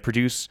 I'm going to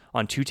produce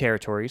on 2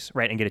 territories,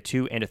 right, and get a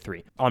 2 and a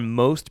 3. On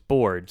most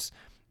boards,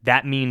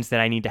 that means that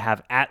I need to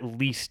have at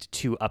least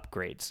 2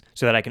 upgrades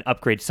so that I can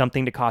upgrade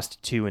something to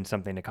cost 2 and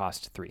something to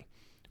cost 3.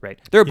 Right.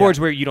 There are boards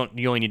where you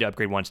only need to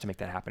upgrade once to make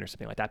that happen or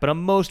something like that. But on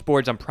most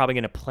boards, I'm probably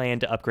going to plan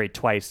to upgrade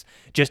twice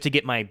just to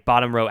get my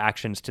bottom row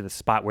actions to the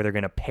spot where they're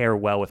going to pair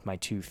well with my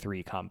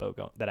 2-3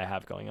 combo that I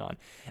have going on.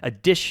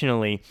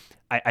 Additionally,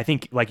 I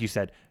think, like you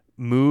said,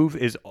 move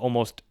is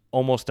almost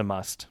a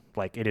must.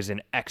 Like, it is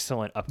an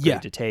excellent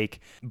upgrade to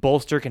take.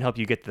 Bolster can help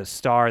you get the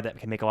star. That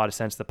can make a lot of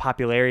sense. The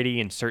popularity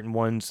in certain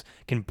ones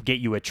can get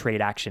you a trade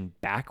action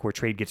back, where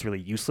trade gets really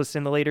useless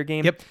in the later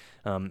game. Yep.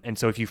 And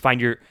so if you find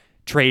your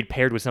trade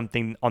paired with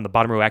something on the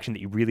bottom row action that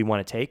you really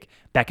want to take,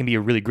 that can be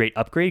a really great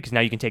upgrade, because now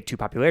you can take 2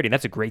 popularity, and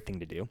that's a great thing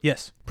to do.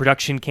 Yes.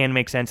 Production can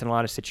make sense in a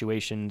lot of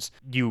situations.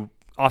 You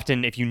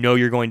often, if you know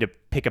you're going to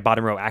pick a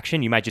bottom row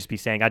action, you might just be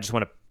saying, I just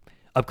want to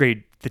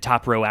upgrade the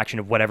top row action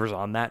of whatever's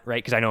on that,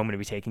 right? Because I know I'm going to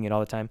be taking it all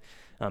the time.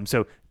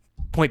 So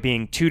point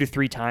being, 2 to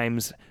 3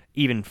 times,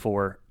 even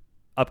for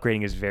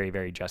upgrading, is very,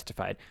 very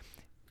justified.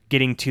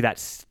 Getting to that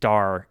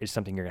star is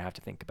something you're going to have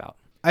to think about.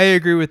 I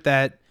agree with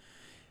that.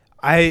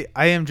 I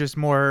am just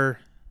more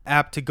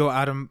apt to go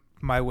out of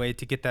my way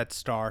to get that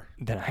star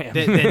than I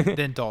am.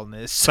 than Dalton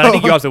is. So. But I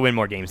think you also win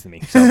more games than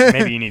me. So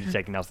maybe you need to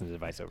take Nelson's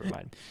advice over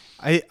mine.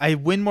 I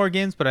win more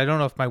games, but I don't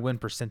know if my win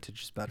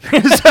percentage is better.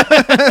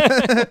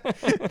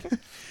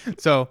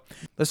 So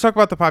let's talk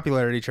about the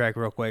popularity track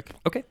real quick.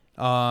 Okay.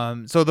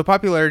 So the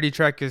popularity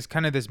track is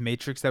kind of this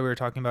matrix that we were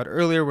talking about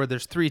earlier, where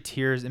there's 3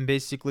 tiers, and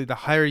basically the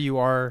higher you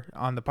are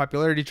on the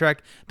popularity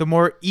track, the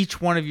more each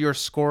one of your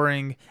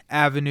scoring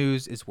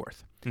avenues is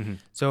worth. Mm-hmm.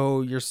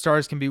 So your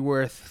stars can be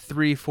worth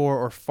 3, 4,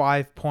 or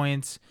 5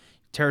 points.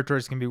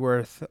 Territories can be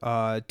worth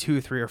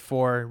 2, 3, or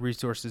 4.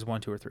 Resources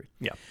 1, 2, or 3.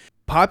 Yeah.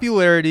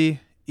 Popularity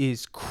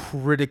is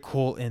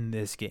critical in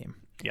this game.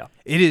 Yeah.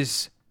 It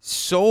is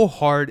so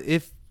hard,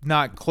 if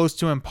not close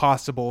to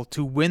impossible,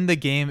 to win the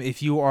game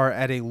if you are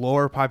at a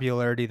lower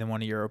popularity than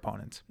one of your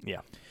opponents. Yeah.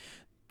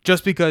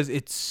 Just because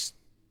it's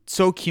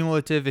so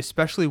cumulative,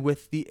 especially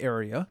with the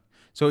area.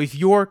 So if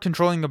you're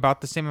controlling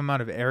about the same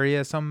amount of area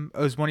as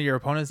one of your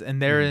opponents,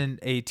 and they're in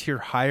a tier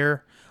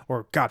higher,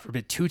 or God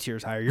forbid 2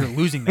 tiers higher, you're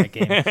losing that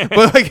game.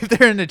 But like, if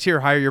they're in a tier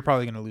higher, you're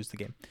probably going to lose the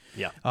game.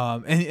 Yeah.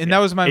 And that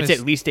was my It's at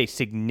least a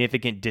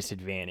significant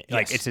disadvantage. Yes.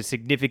 Like, it's a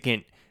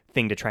significant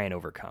thing to try and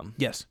overcome.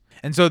 Yes.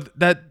 And so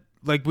that,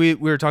 like, we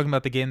were talking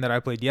about the game that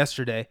I played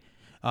yesterday,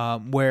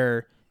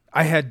 where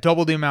I had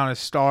double the amount of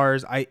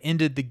stars. I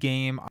ended the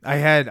game. I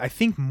had, I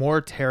think, more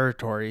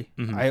territory.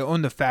 Mm-hmm. I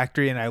owned the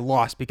factory, and I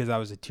lost because I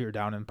was a tier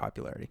down in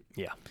popularity.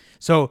 Yeah.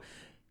 So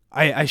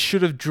I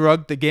should have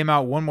drugged the game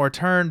out one more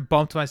turn,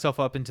 bumped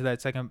myself up into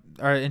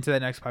that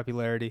next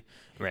popularity.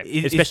 Right.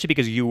 Especially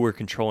because you were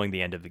controlling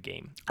the end of the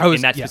game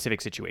in that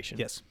specific situation.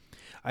 Yes.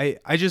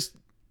 I just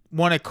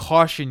want to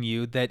caution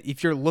you that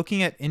if you're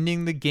looking at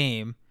ending the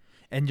game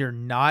and you're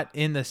not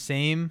in the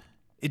same,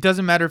 it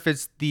doesn't matter if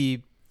it's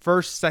the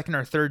first, second,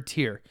 or third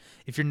tier.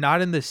 If you're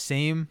not in the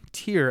same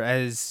tier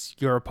as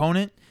your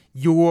opponent,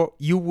 you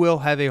will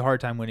have a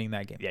hard time winning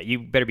that game. Yeah, you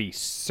better be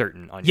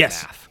certain on your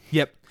math.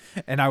 Yep.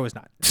 And I was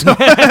not. So,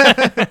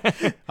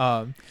 the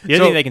other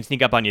thing they can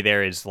sneak up on you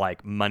there is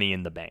like money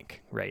in the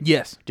bank, right?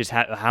 Yes. Just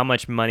how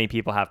much money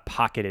people have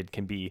pocketed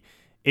can be.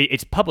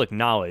 It's public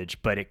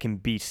knowledge, but it can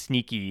be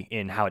sneaky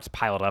in how it's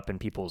piled up in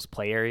people's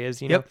play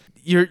areas. You know?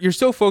 You're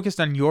so focused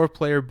on your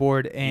player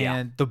board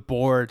and the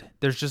board.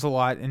 There's just a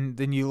lot, and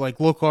then you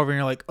like look over and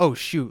you're like, oh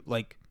shoot,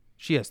 like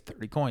she has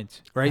 30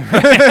 coins, right?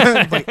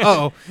 Like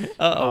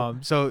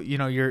so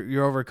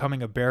you're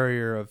overcoming a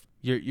barrier of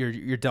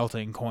your delta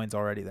in coins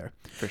already there.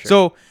 For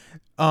sure.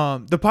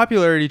 So the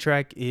popularity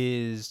track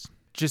is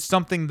just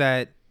something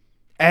that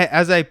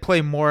as I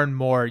play more and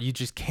more, you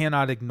just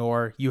cannot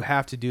ignore. You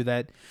have to do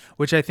that,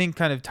 which I think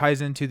kind of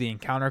ties into the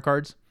encounter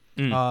cards,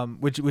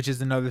 which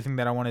is another thing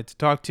that I wanted to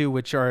talk to,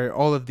 which are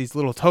all of these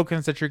little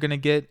tokens that you're going to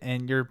get,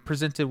 and you're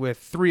presented with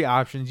 3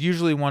 options.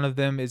 Usually one of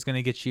them is going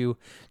to get you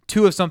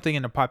 2 of something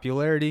in a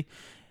popularity,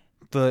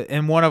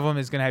 and one of them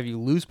is going to have you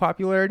lose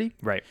popularity.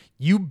 Right.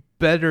 You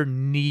better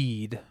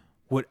need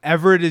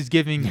whatever it is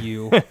giving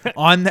you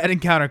on that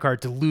encounter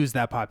card to lose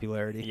that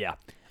popularity. Yeah.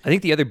 I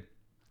think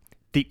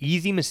the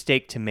easy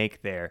mistake to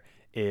make there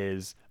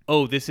is,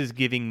 oh, this is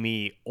giving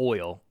me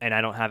oil and I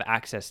don't have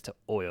access to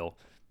oil,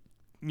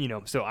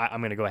 so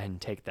I'm going to go ahead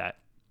and take that.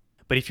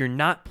 But if you're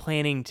not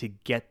planning to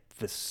get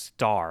the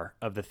star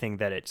of the thing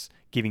that it's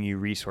giving you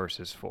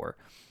resources for,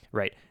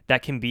 right,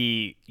 that can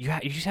be, you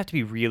just have to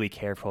be really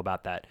careful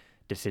about that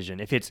decision.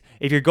 If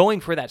you're going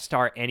for that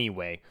star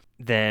anyway,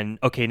 then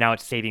okay, now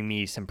it's saving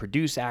me some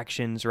produce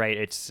actions, right?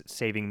 It's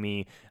saving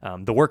me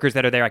the workers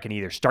that are there. I can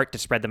either start to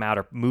spread them out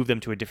or move them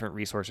to a different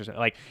resource.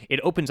 Like, it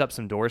opens up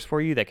some doors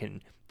for you that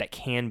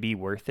can be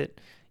worth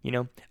it.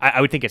 I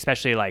would think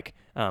especially like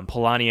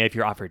Polania, if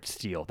you're offered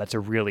steel, that's a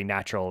really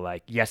natural,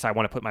 like, yes, I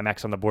want to put my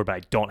mechs on the board, but I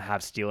don't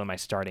have steel in my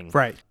starting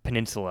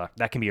peninsula.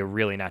 That can be a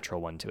really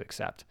natural one to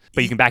accept.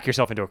 But you can back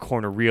yourself into a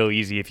corner real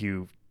easy if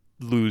you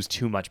lose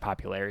too much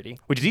popularity,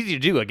 which is easy to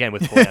do again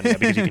with Polania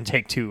because you can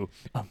take 2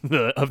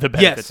 of the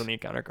benefits on the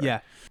encounter card. Yeah.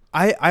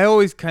 I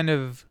always kind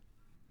of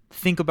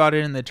think about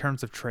it in the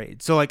terms of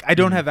trade. So like, I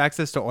don't have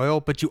access to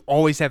oil, but you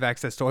always have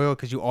access to oil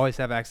because you always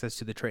have access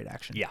to the trade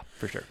action. Yeah,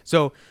 for sure.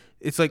 So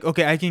it's like,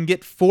 okay, I can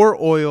get 4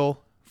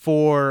 oil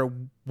for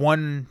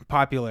 1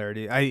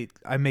 popularity.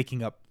 I'm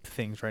making up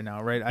things right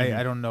now, right?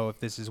 I don't know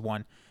if this is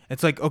 1.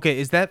 It's like, okay,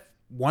 is that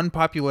 1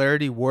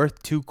 popularity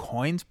worth 2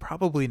 coins?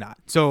 Probably not.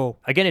 So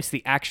again, it's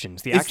the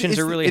actions. The actions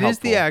are really helpful. It is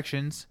the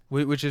actions,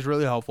 which is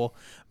really helpful.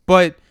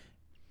 But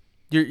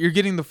you're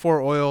getting the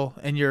 4 oil,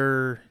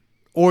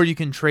 or you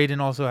can trade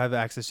and also have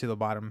access to the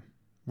bottom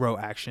row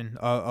action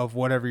of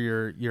whatever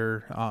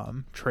your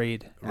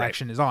trade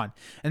action is on.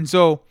 And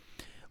so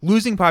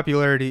losing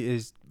popularity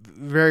is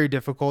very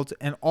difficult.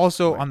 And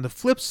also on the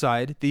flip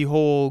side, the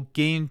whole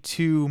gain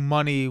 2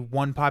 money,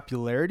 1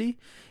 popularity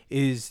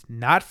is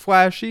not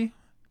flashy,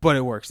 but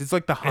it works. It's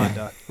like the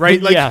Honda,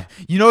 right? Like,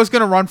 it's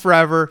going to run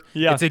forever.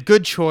 Yeah. It's a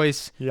good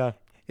choice. Yeah.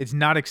 It's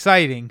not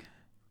exciting,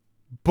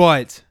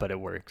 but it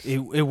works.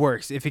 It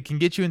works. If it can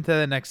get you into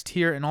the next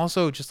tier, and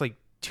also just like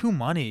 2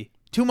 money,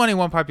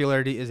 1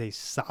 popularity is a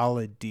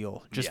solid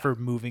deal just for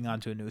moving on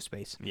to a new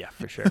space. Yeah,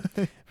 for sure.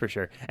 For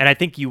sure. And I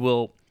think you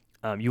will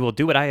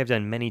do what I have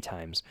done many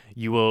times.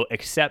 You will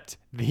accept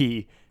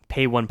the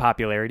pay 1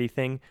 popularity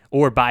thing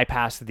or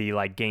bypass the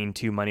like gain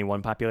 2 money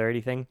 1 popularity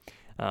thing.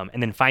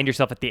 And then find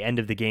yourself at the end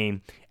of the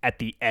game at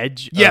the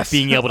edge of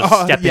being able to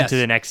step into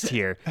the next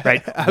tier,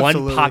 right?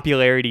 1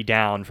 popularity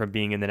down from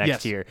being in the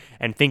next tier,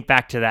 and think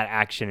back to that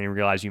action and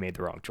realize you made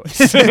the wrong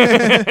choice.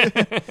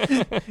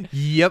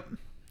 Yep,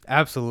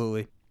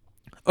 absolutely.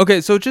 Okay,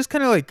 so just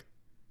kind of like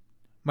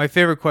my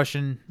favorite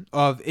question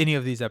of any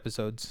of these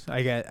episodes,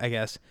 I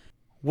guess.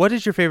 What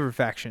is your favorite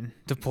faction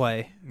to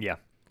play? Yeah.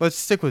 Let's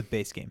stick with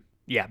base game.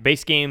 Yeah,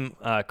 base game,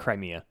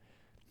 Crimea.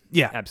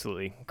 Yeah,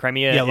 absolutely.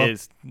 Crimea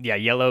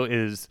Yellow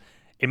is,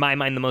 in my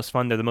mind, the most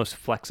fun. They're the most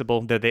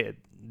flexible.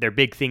 Their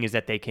big thing is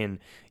that they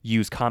can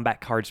use combat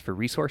cards for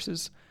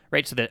resources,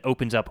 right? So that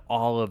opens up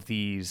all of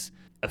these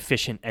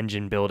efficient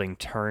engine building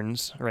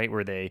turns, right?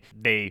 Where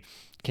they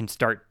can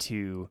start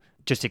to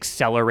just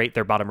accelerate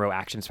their bottom row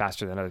actions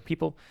faster than other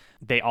people.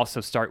 They also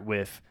start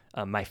with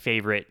my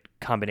favorite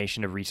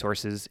combination of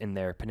resources in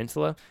their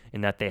peninsula,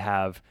 in that they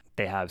have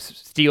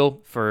steel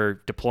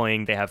for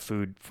deploying, they have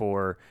food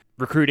for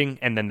recruiting,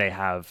 and then they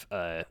have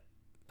a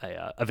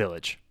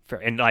village.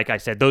 And like I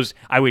said, those,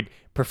 I would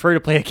prefer to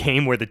play a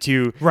game where the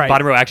 2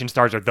 bottom row action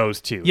stars are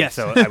those 2. Yes.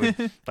 So I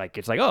would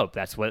it's like, oh,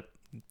 that's what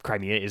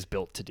Crimea is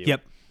built to do.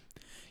 Yep.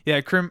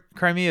 Yeah,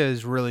 Crimea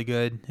is really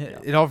good.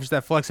 It offers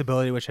that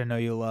flexibility, which I know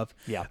you love.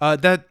 Yeah.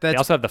 That's they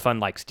also have the fun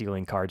like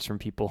stealing cards from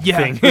people. Yeah,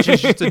 thing. which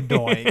is just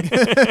annoying.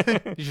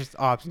 It's just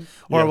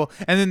horrible.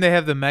 Yeah. And then they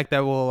have the mech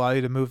that will allow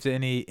you to move to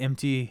any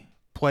empty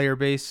player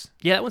base.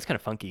 Yeah, that one's kind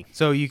of funky.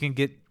 So you can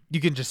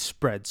just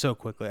spread so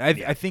quickly.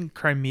 I think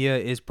Crimea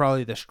is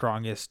probably the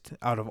strongest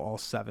out of all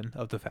 7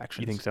 of the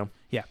factions. You think so?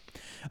 Yeah.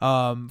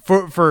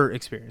 For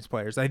experienced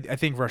players, I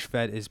think Rush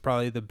Vet is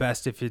probably the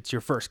best if it's your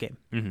first game.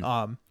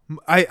 Mm-hmm.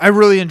 I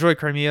really enjoy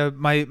Crimea.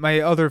 My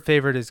other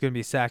favorite is going to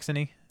be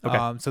Saxony.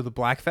 Okay. So the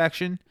Black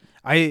faction.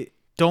 I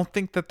don't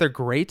think that they're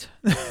great,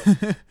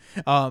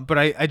 but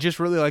I just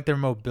really like their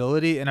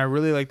mobility, and I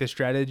really like the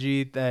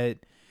strategy that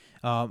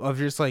of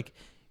just like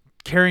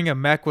carrying a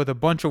mech with a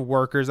bunch of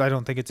workers. I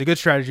don't think it's a good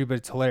strategy, but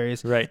it's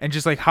hilarious. Right. And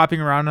just like hopping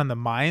around on the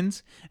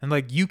mines, and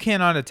like, you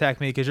cannot attack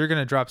me because you're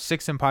going to drop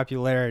 6 in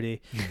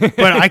popularity, but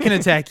I can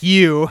attack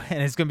you,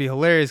 and it's going to be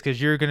hilarious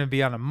because you're going to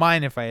be on a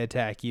mine if I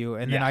attack you,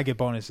 and then I get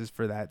bonuses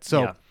for that.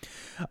 So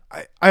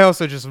I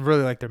also just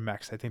really like their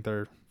mechs. I think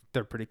they're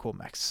they're pretty cool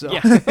mechs. So.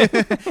 Yeah.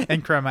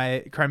 And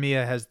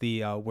Crimea has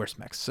the worst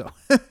mechs. So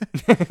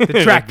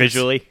the tractors.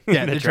 Visually,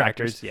 yeah, the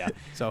tractors. Yeah.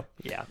 So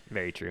yeah,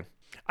 very true.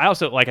 I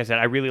also, like I said,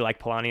 I really like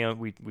Polania.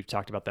 We've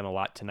talked about them a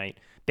lot tonight.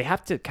 They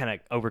have to kind of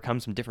overcome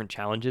some different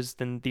challenges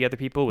than the other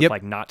people with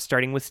like not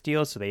starting with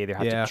steel. So they either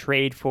have to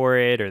trade for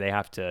it or they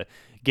have to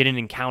get an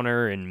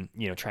encounter and,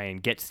 you know, try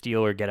and get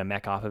steel or get a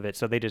mech off of it.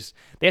 So they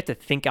have to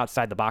think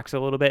outside the box a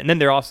little bit. And then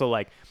they're also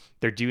like,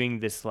 they're doing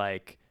this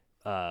like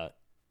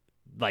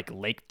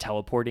lake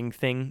teleporting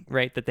thing,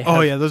 right? That they have.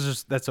 Oh yeah,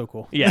 that's so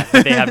cool. Yeah,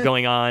 that they have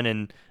going on,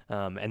 and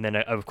then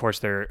of course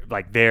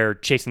they're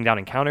chasing down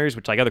encounters,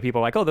 which like other people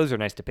are like, oh, those are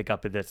nice to pick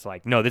up, but it's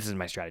like, no, this is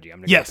my strategy. I'm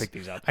gonna go pick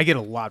these up. I get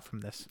a lot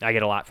from this. I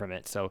get a lot from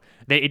it, so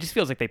it just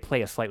feels like they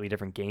play a slightly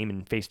different game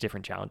and face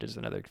different challenges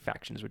than other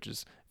factions, which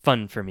is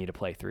fun for me to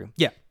play through.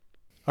 Yeah.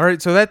 All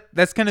right, so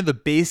that's kind of the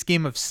base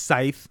game of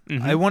Scythe.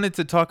 Mm-hmm. I wanted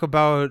to talk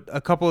about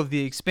a couple of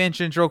the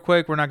expansions real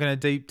quick. We're not going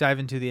to dive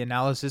into the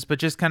analysis, but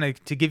just kind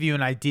of to give you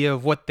an idea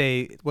of what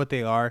they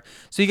are.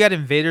 So you got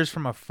Invaders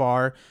from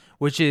Afar,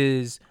 which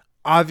is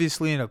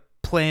obviously a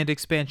planned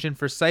expansion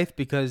for Scythe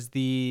because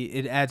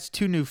it adds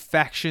 2 new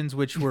factions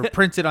which were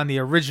printed on the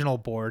original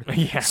board.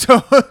 Yeah.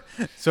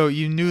 So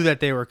you knew that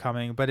they were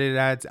coming, but it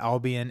adds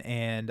Albion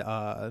and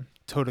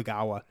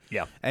Todogawa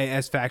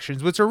as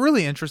factions, which are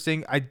really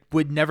interesting. I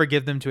would never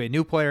give them to a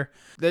new player.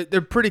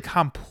 They're pretty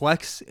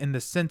complex in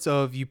the sense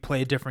of you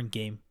play a different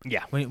game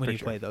when you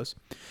play those.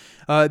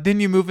 Then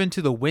you move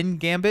into the Wind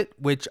Gambit,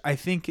 which I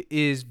think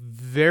is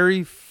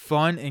very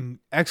fun and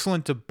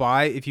excellent to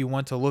buy if you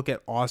want to look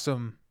at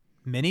awesome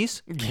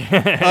minis.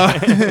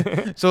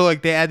 So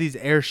like they add these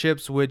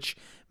airships which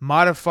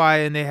modify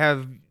and they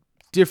have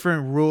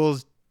different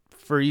rules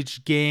for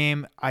each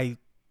game.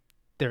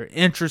 They're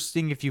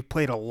interesting if you've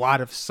played a lot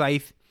of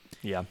Scythe.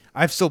 Yeah.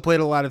 I've still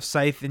played a lot of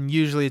Scythe, and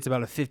usually it's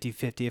about a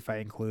 50-50 if I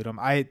include them.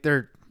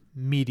 They're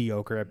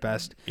mediocre at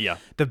best. Yeah.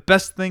 The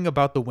best thing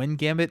about the Wind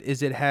Gambit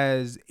is it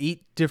has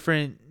 8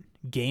 different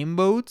game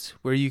modes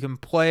where you can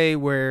play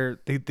where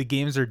the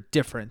games are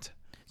different.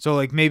 So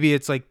like maybe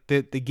it's like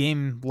the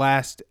game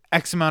lasts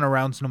X amount of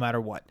rounds no matter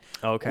what.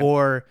 Okay.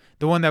 Or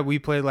the one that we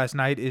played last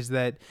night is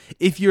that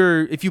if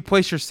you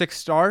place your 6th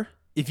star,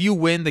 if you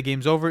win, the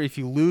game's over. If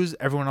you lose,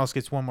 everyone else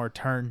gets one more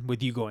turn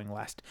with you going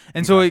last.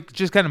 And so it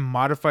just kind of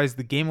modifies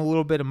the game a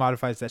little bit. It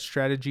modifies that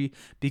strategy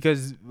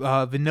because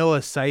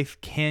vanilla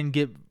Scythe can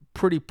get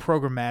pretty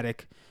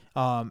programmatic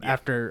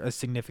after a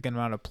significant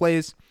amount of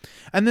plays.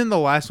 And then the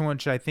last one,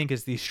 which I think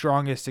is the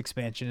strongest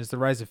expansion, is the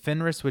Rise of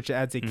Fenris, which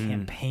adds a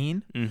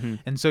campaign. Mm-hmm.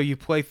 And so you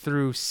play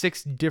through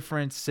 6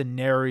 different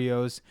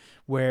scenarios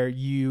where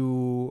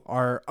you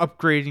are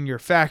upgrading your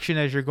faction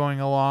as you're going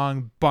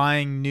along,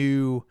 buying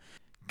new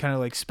kind of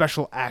like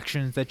special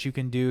actions that you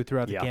can do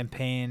throughout the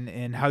campaign,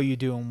 and how you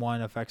do in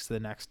one affects the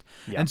next.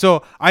 And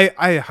so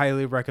I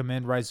highly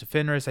recommend Rise of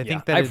Fenris. I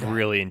think that I've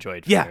really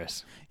enjoyed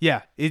Fenris.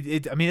 I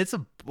mean, it's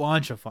a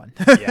bunch of fun.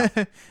 Yeah.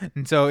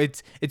 And so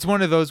it's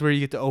one of those where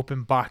you get to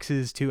open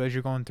boxes too as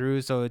you're going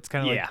through, so it's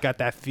kind of like got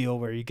that feel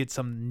where you get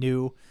something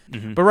new.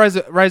 Mm-hmm. But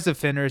Rise of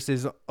Fenris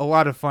is a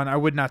lot of fun. I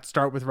would not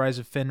start with Rise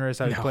of Fenris.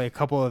 I would play a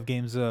couple of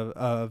games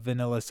of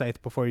vanilla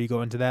Scythe before you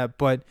go into that.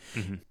 But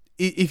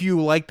if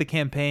you like the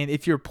campaign,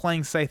 if you're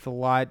playing Scythe a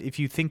lot, if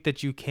you think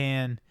that you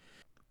can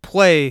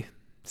play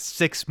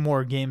 6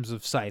 more games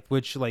of Scythe,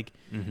 which like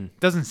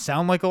doesn't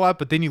sound like a lot,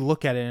 but then you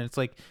look at it and it's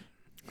like,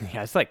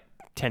 it's like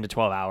 10 to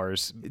 12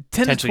 hours.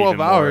 10 to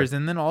 12 hours.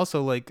 And then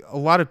also like a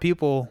lot of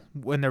people,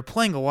 when they're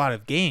playing a lot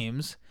of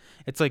games,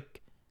 it's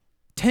like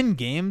 10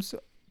 games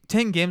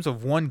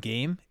of one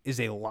game is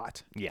a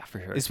lot. Yeah,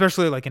 for sure.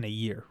 Especially like in a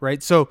year,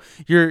 right? So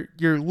you're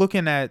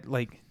looking at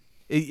like,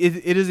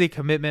 it is a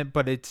commitment,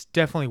 but it's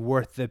definitely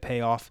worth the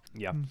payoff.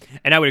 Yeah.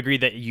 And I would agree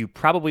that you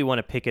probably want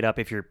to pick it up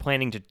if you're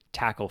planning to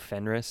tackle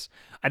Fenris.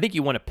 I think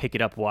you want to pick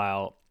it up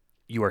while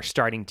you are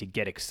starting to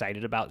get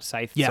excited about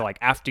Scythe. Yeah. So like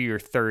after your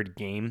 3rd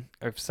game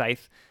of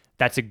Scythe,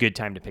 that's a good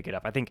time to pick it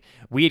up. I think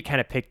we had kind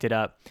of picked it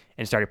up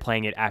and started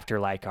playing it after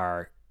like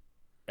our,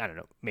 I don't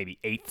know, maybe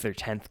 8th or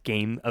 10th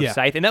game of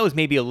Scythe. And that was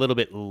maybe a little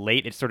bit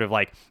late. It's sort of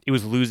like it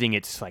was losing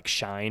its like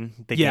shine,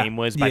 the game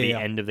was, by the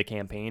end of the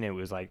campaign. It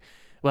was like,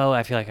 well,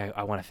 I feel like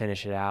I want to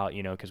finish it out,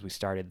 because we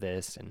started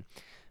this. And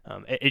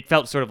it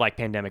felt sort of like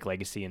Pandemic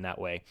Legacy in that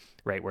way,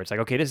 right? Where it's like,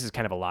 okay, this is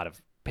kind of a lot of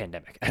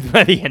Pandemic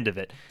by the end of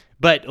it.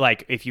 But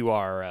like if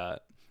you're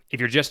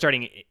just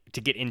starting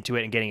to get into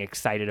it and getting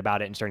excited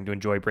about it and starting to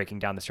enjoy breaking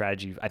down the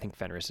strategy, I think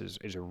Fenris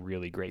is a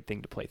really great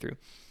thing to play through.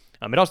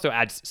 It also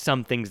adds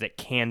some things that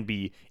can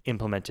be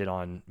implemented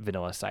on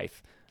vanilla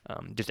Scythe,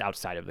 just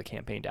outside of the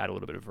campaign, to add a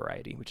little bit of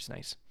variety, which is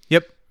nice.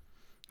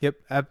 Yep,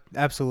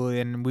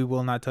 absolutely, and we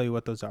will not tell you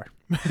what those are.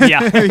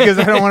 Yeah, because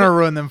I don't want to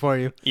ruin them for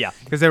you. Yeah,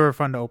 because they were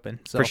fun to open.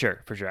 So. For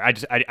sure.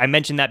 I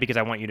mentioned that because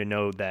I want you to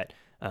know that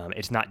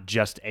it's not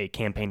just a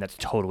campaign that's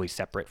totally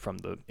separate from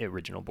the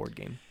original board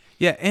game.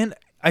 Yeah, and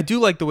I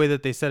do like the way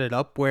that they set it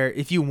up, where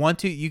if you want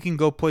to, you can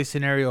go play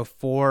scenario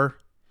 4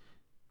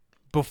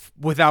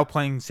 without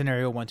playing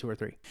scenario 1, 2, or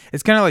 3.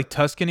 It's kind of like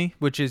Tuscany,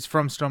 which is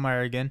from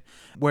Stonemaier again,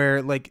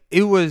 where like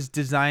it was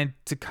designed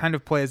to kind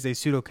of play as a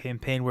pseudo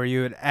campaign where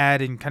you would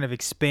add and kind of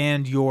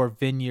expand your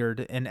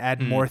vineyard and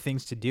add more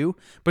things to do,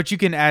 but you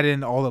can add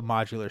in all the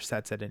modular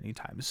sets at any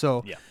time.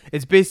 So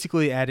it's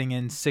basically adding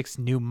in 6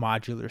 new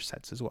modular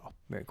sets as well.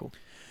 Very cool.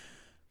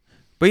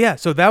 But yeah,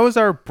 so that was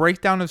our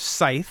breakdown of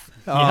Scythe.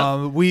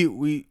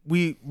 We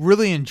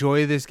really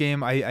enjoy this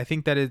game. I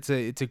think that it's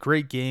a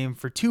great game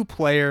for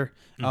 2-player.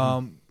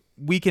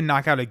 We can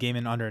knock out a game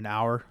in under an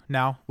hour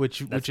now,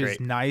 which is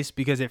nice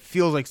because it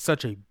feels like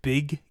such a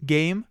big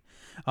game.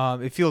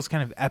 It feels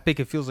kind of epic.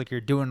 It feels like you're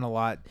doing a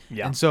lot.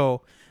 Yeah. And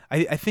so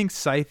I think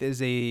Scythe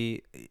is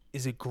a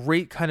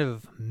great kind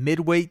of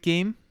midweight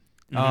game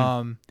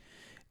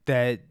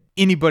that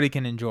anybody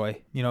can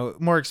enjoy. You know,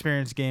 more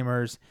experienced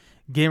gamers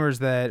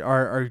that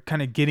are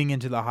kind of getting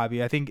into the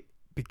hobby. I think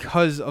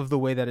because of the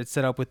way that it's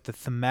set up with the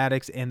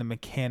thematics and the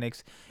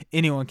mechanics,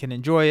 anyone can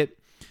enjoy it.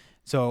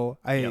 So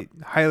I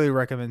highly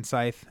recommend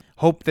Scythe.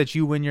 Hope that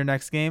you win your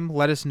next game.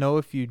 Let us know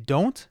if you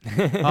don't.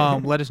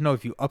 Let us know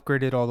if you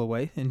upgraded all the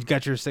way and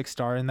got your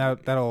 6-star, and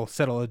that'll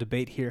settle a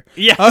debate here.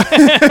 Yeah.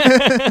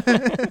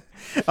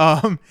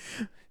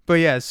 But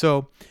yeah,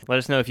 so let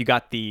us know if you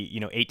got the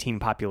 18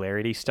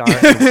 popularity star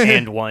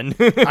and won.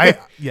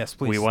 Yes,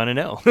 please. We want to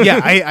know. Yeah,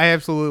 I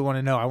absolutely want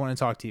to know. I want to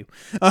talk to you.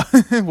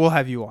 We'll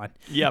have you on.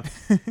 Yep.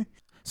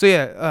 So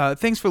yeah,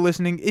 thanks for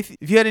listening. If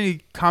you had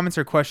any comments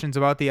or questions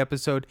about the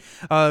episode,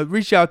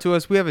 reach out to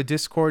us. We have a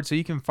Discord, so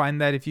you can find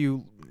that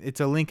it's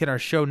a link in our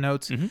show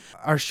notes.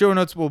 Our show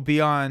notes will be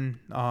in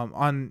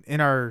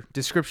our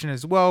description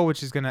as well,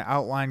 which is going to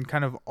outline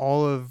kind of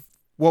all of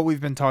what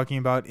we've been talking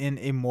about in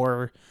a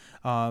more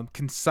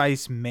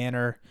concise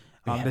manner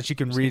that you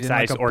can read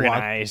concise, in like a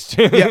organized.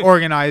 blog.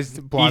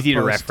 Organized blog easy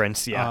to post.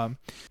 reference. Yeah.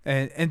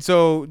 And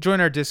so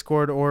join our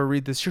Discord or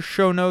read the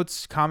show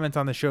notes, comment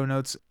on the show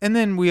notes, and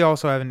then we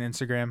also have an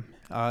Instagram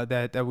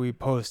that we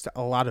post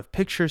a lot of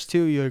pictures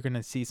to. You're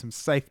gonna see some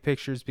Scythe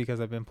pictures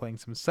because I've been playing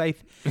some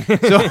Scythe.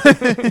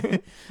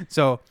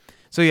 So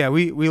yeah,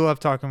 we love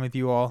talking with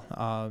you all,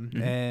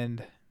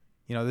 and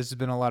this has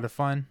been a lot of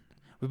fun.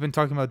 We've been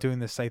talking about doing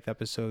this Scythe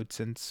episode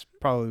since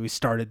probably we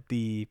started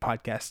the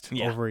podcast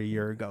over a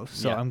year ago.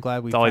 So I'm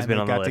glad we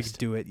finally got to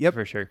do it. Yep.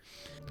 For sure.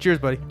 Cheers,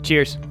 buddy.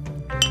 Cheers.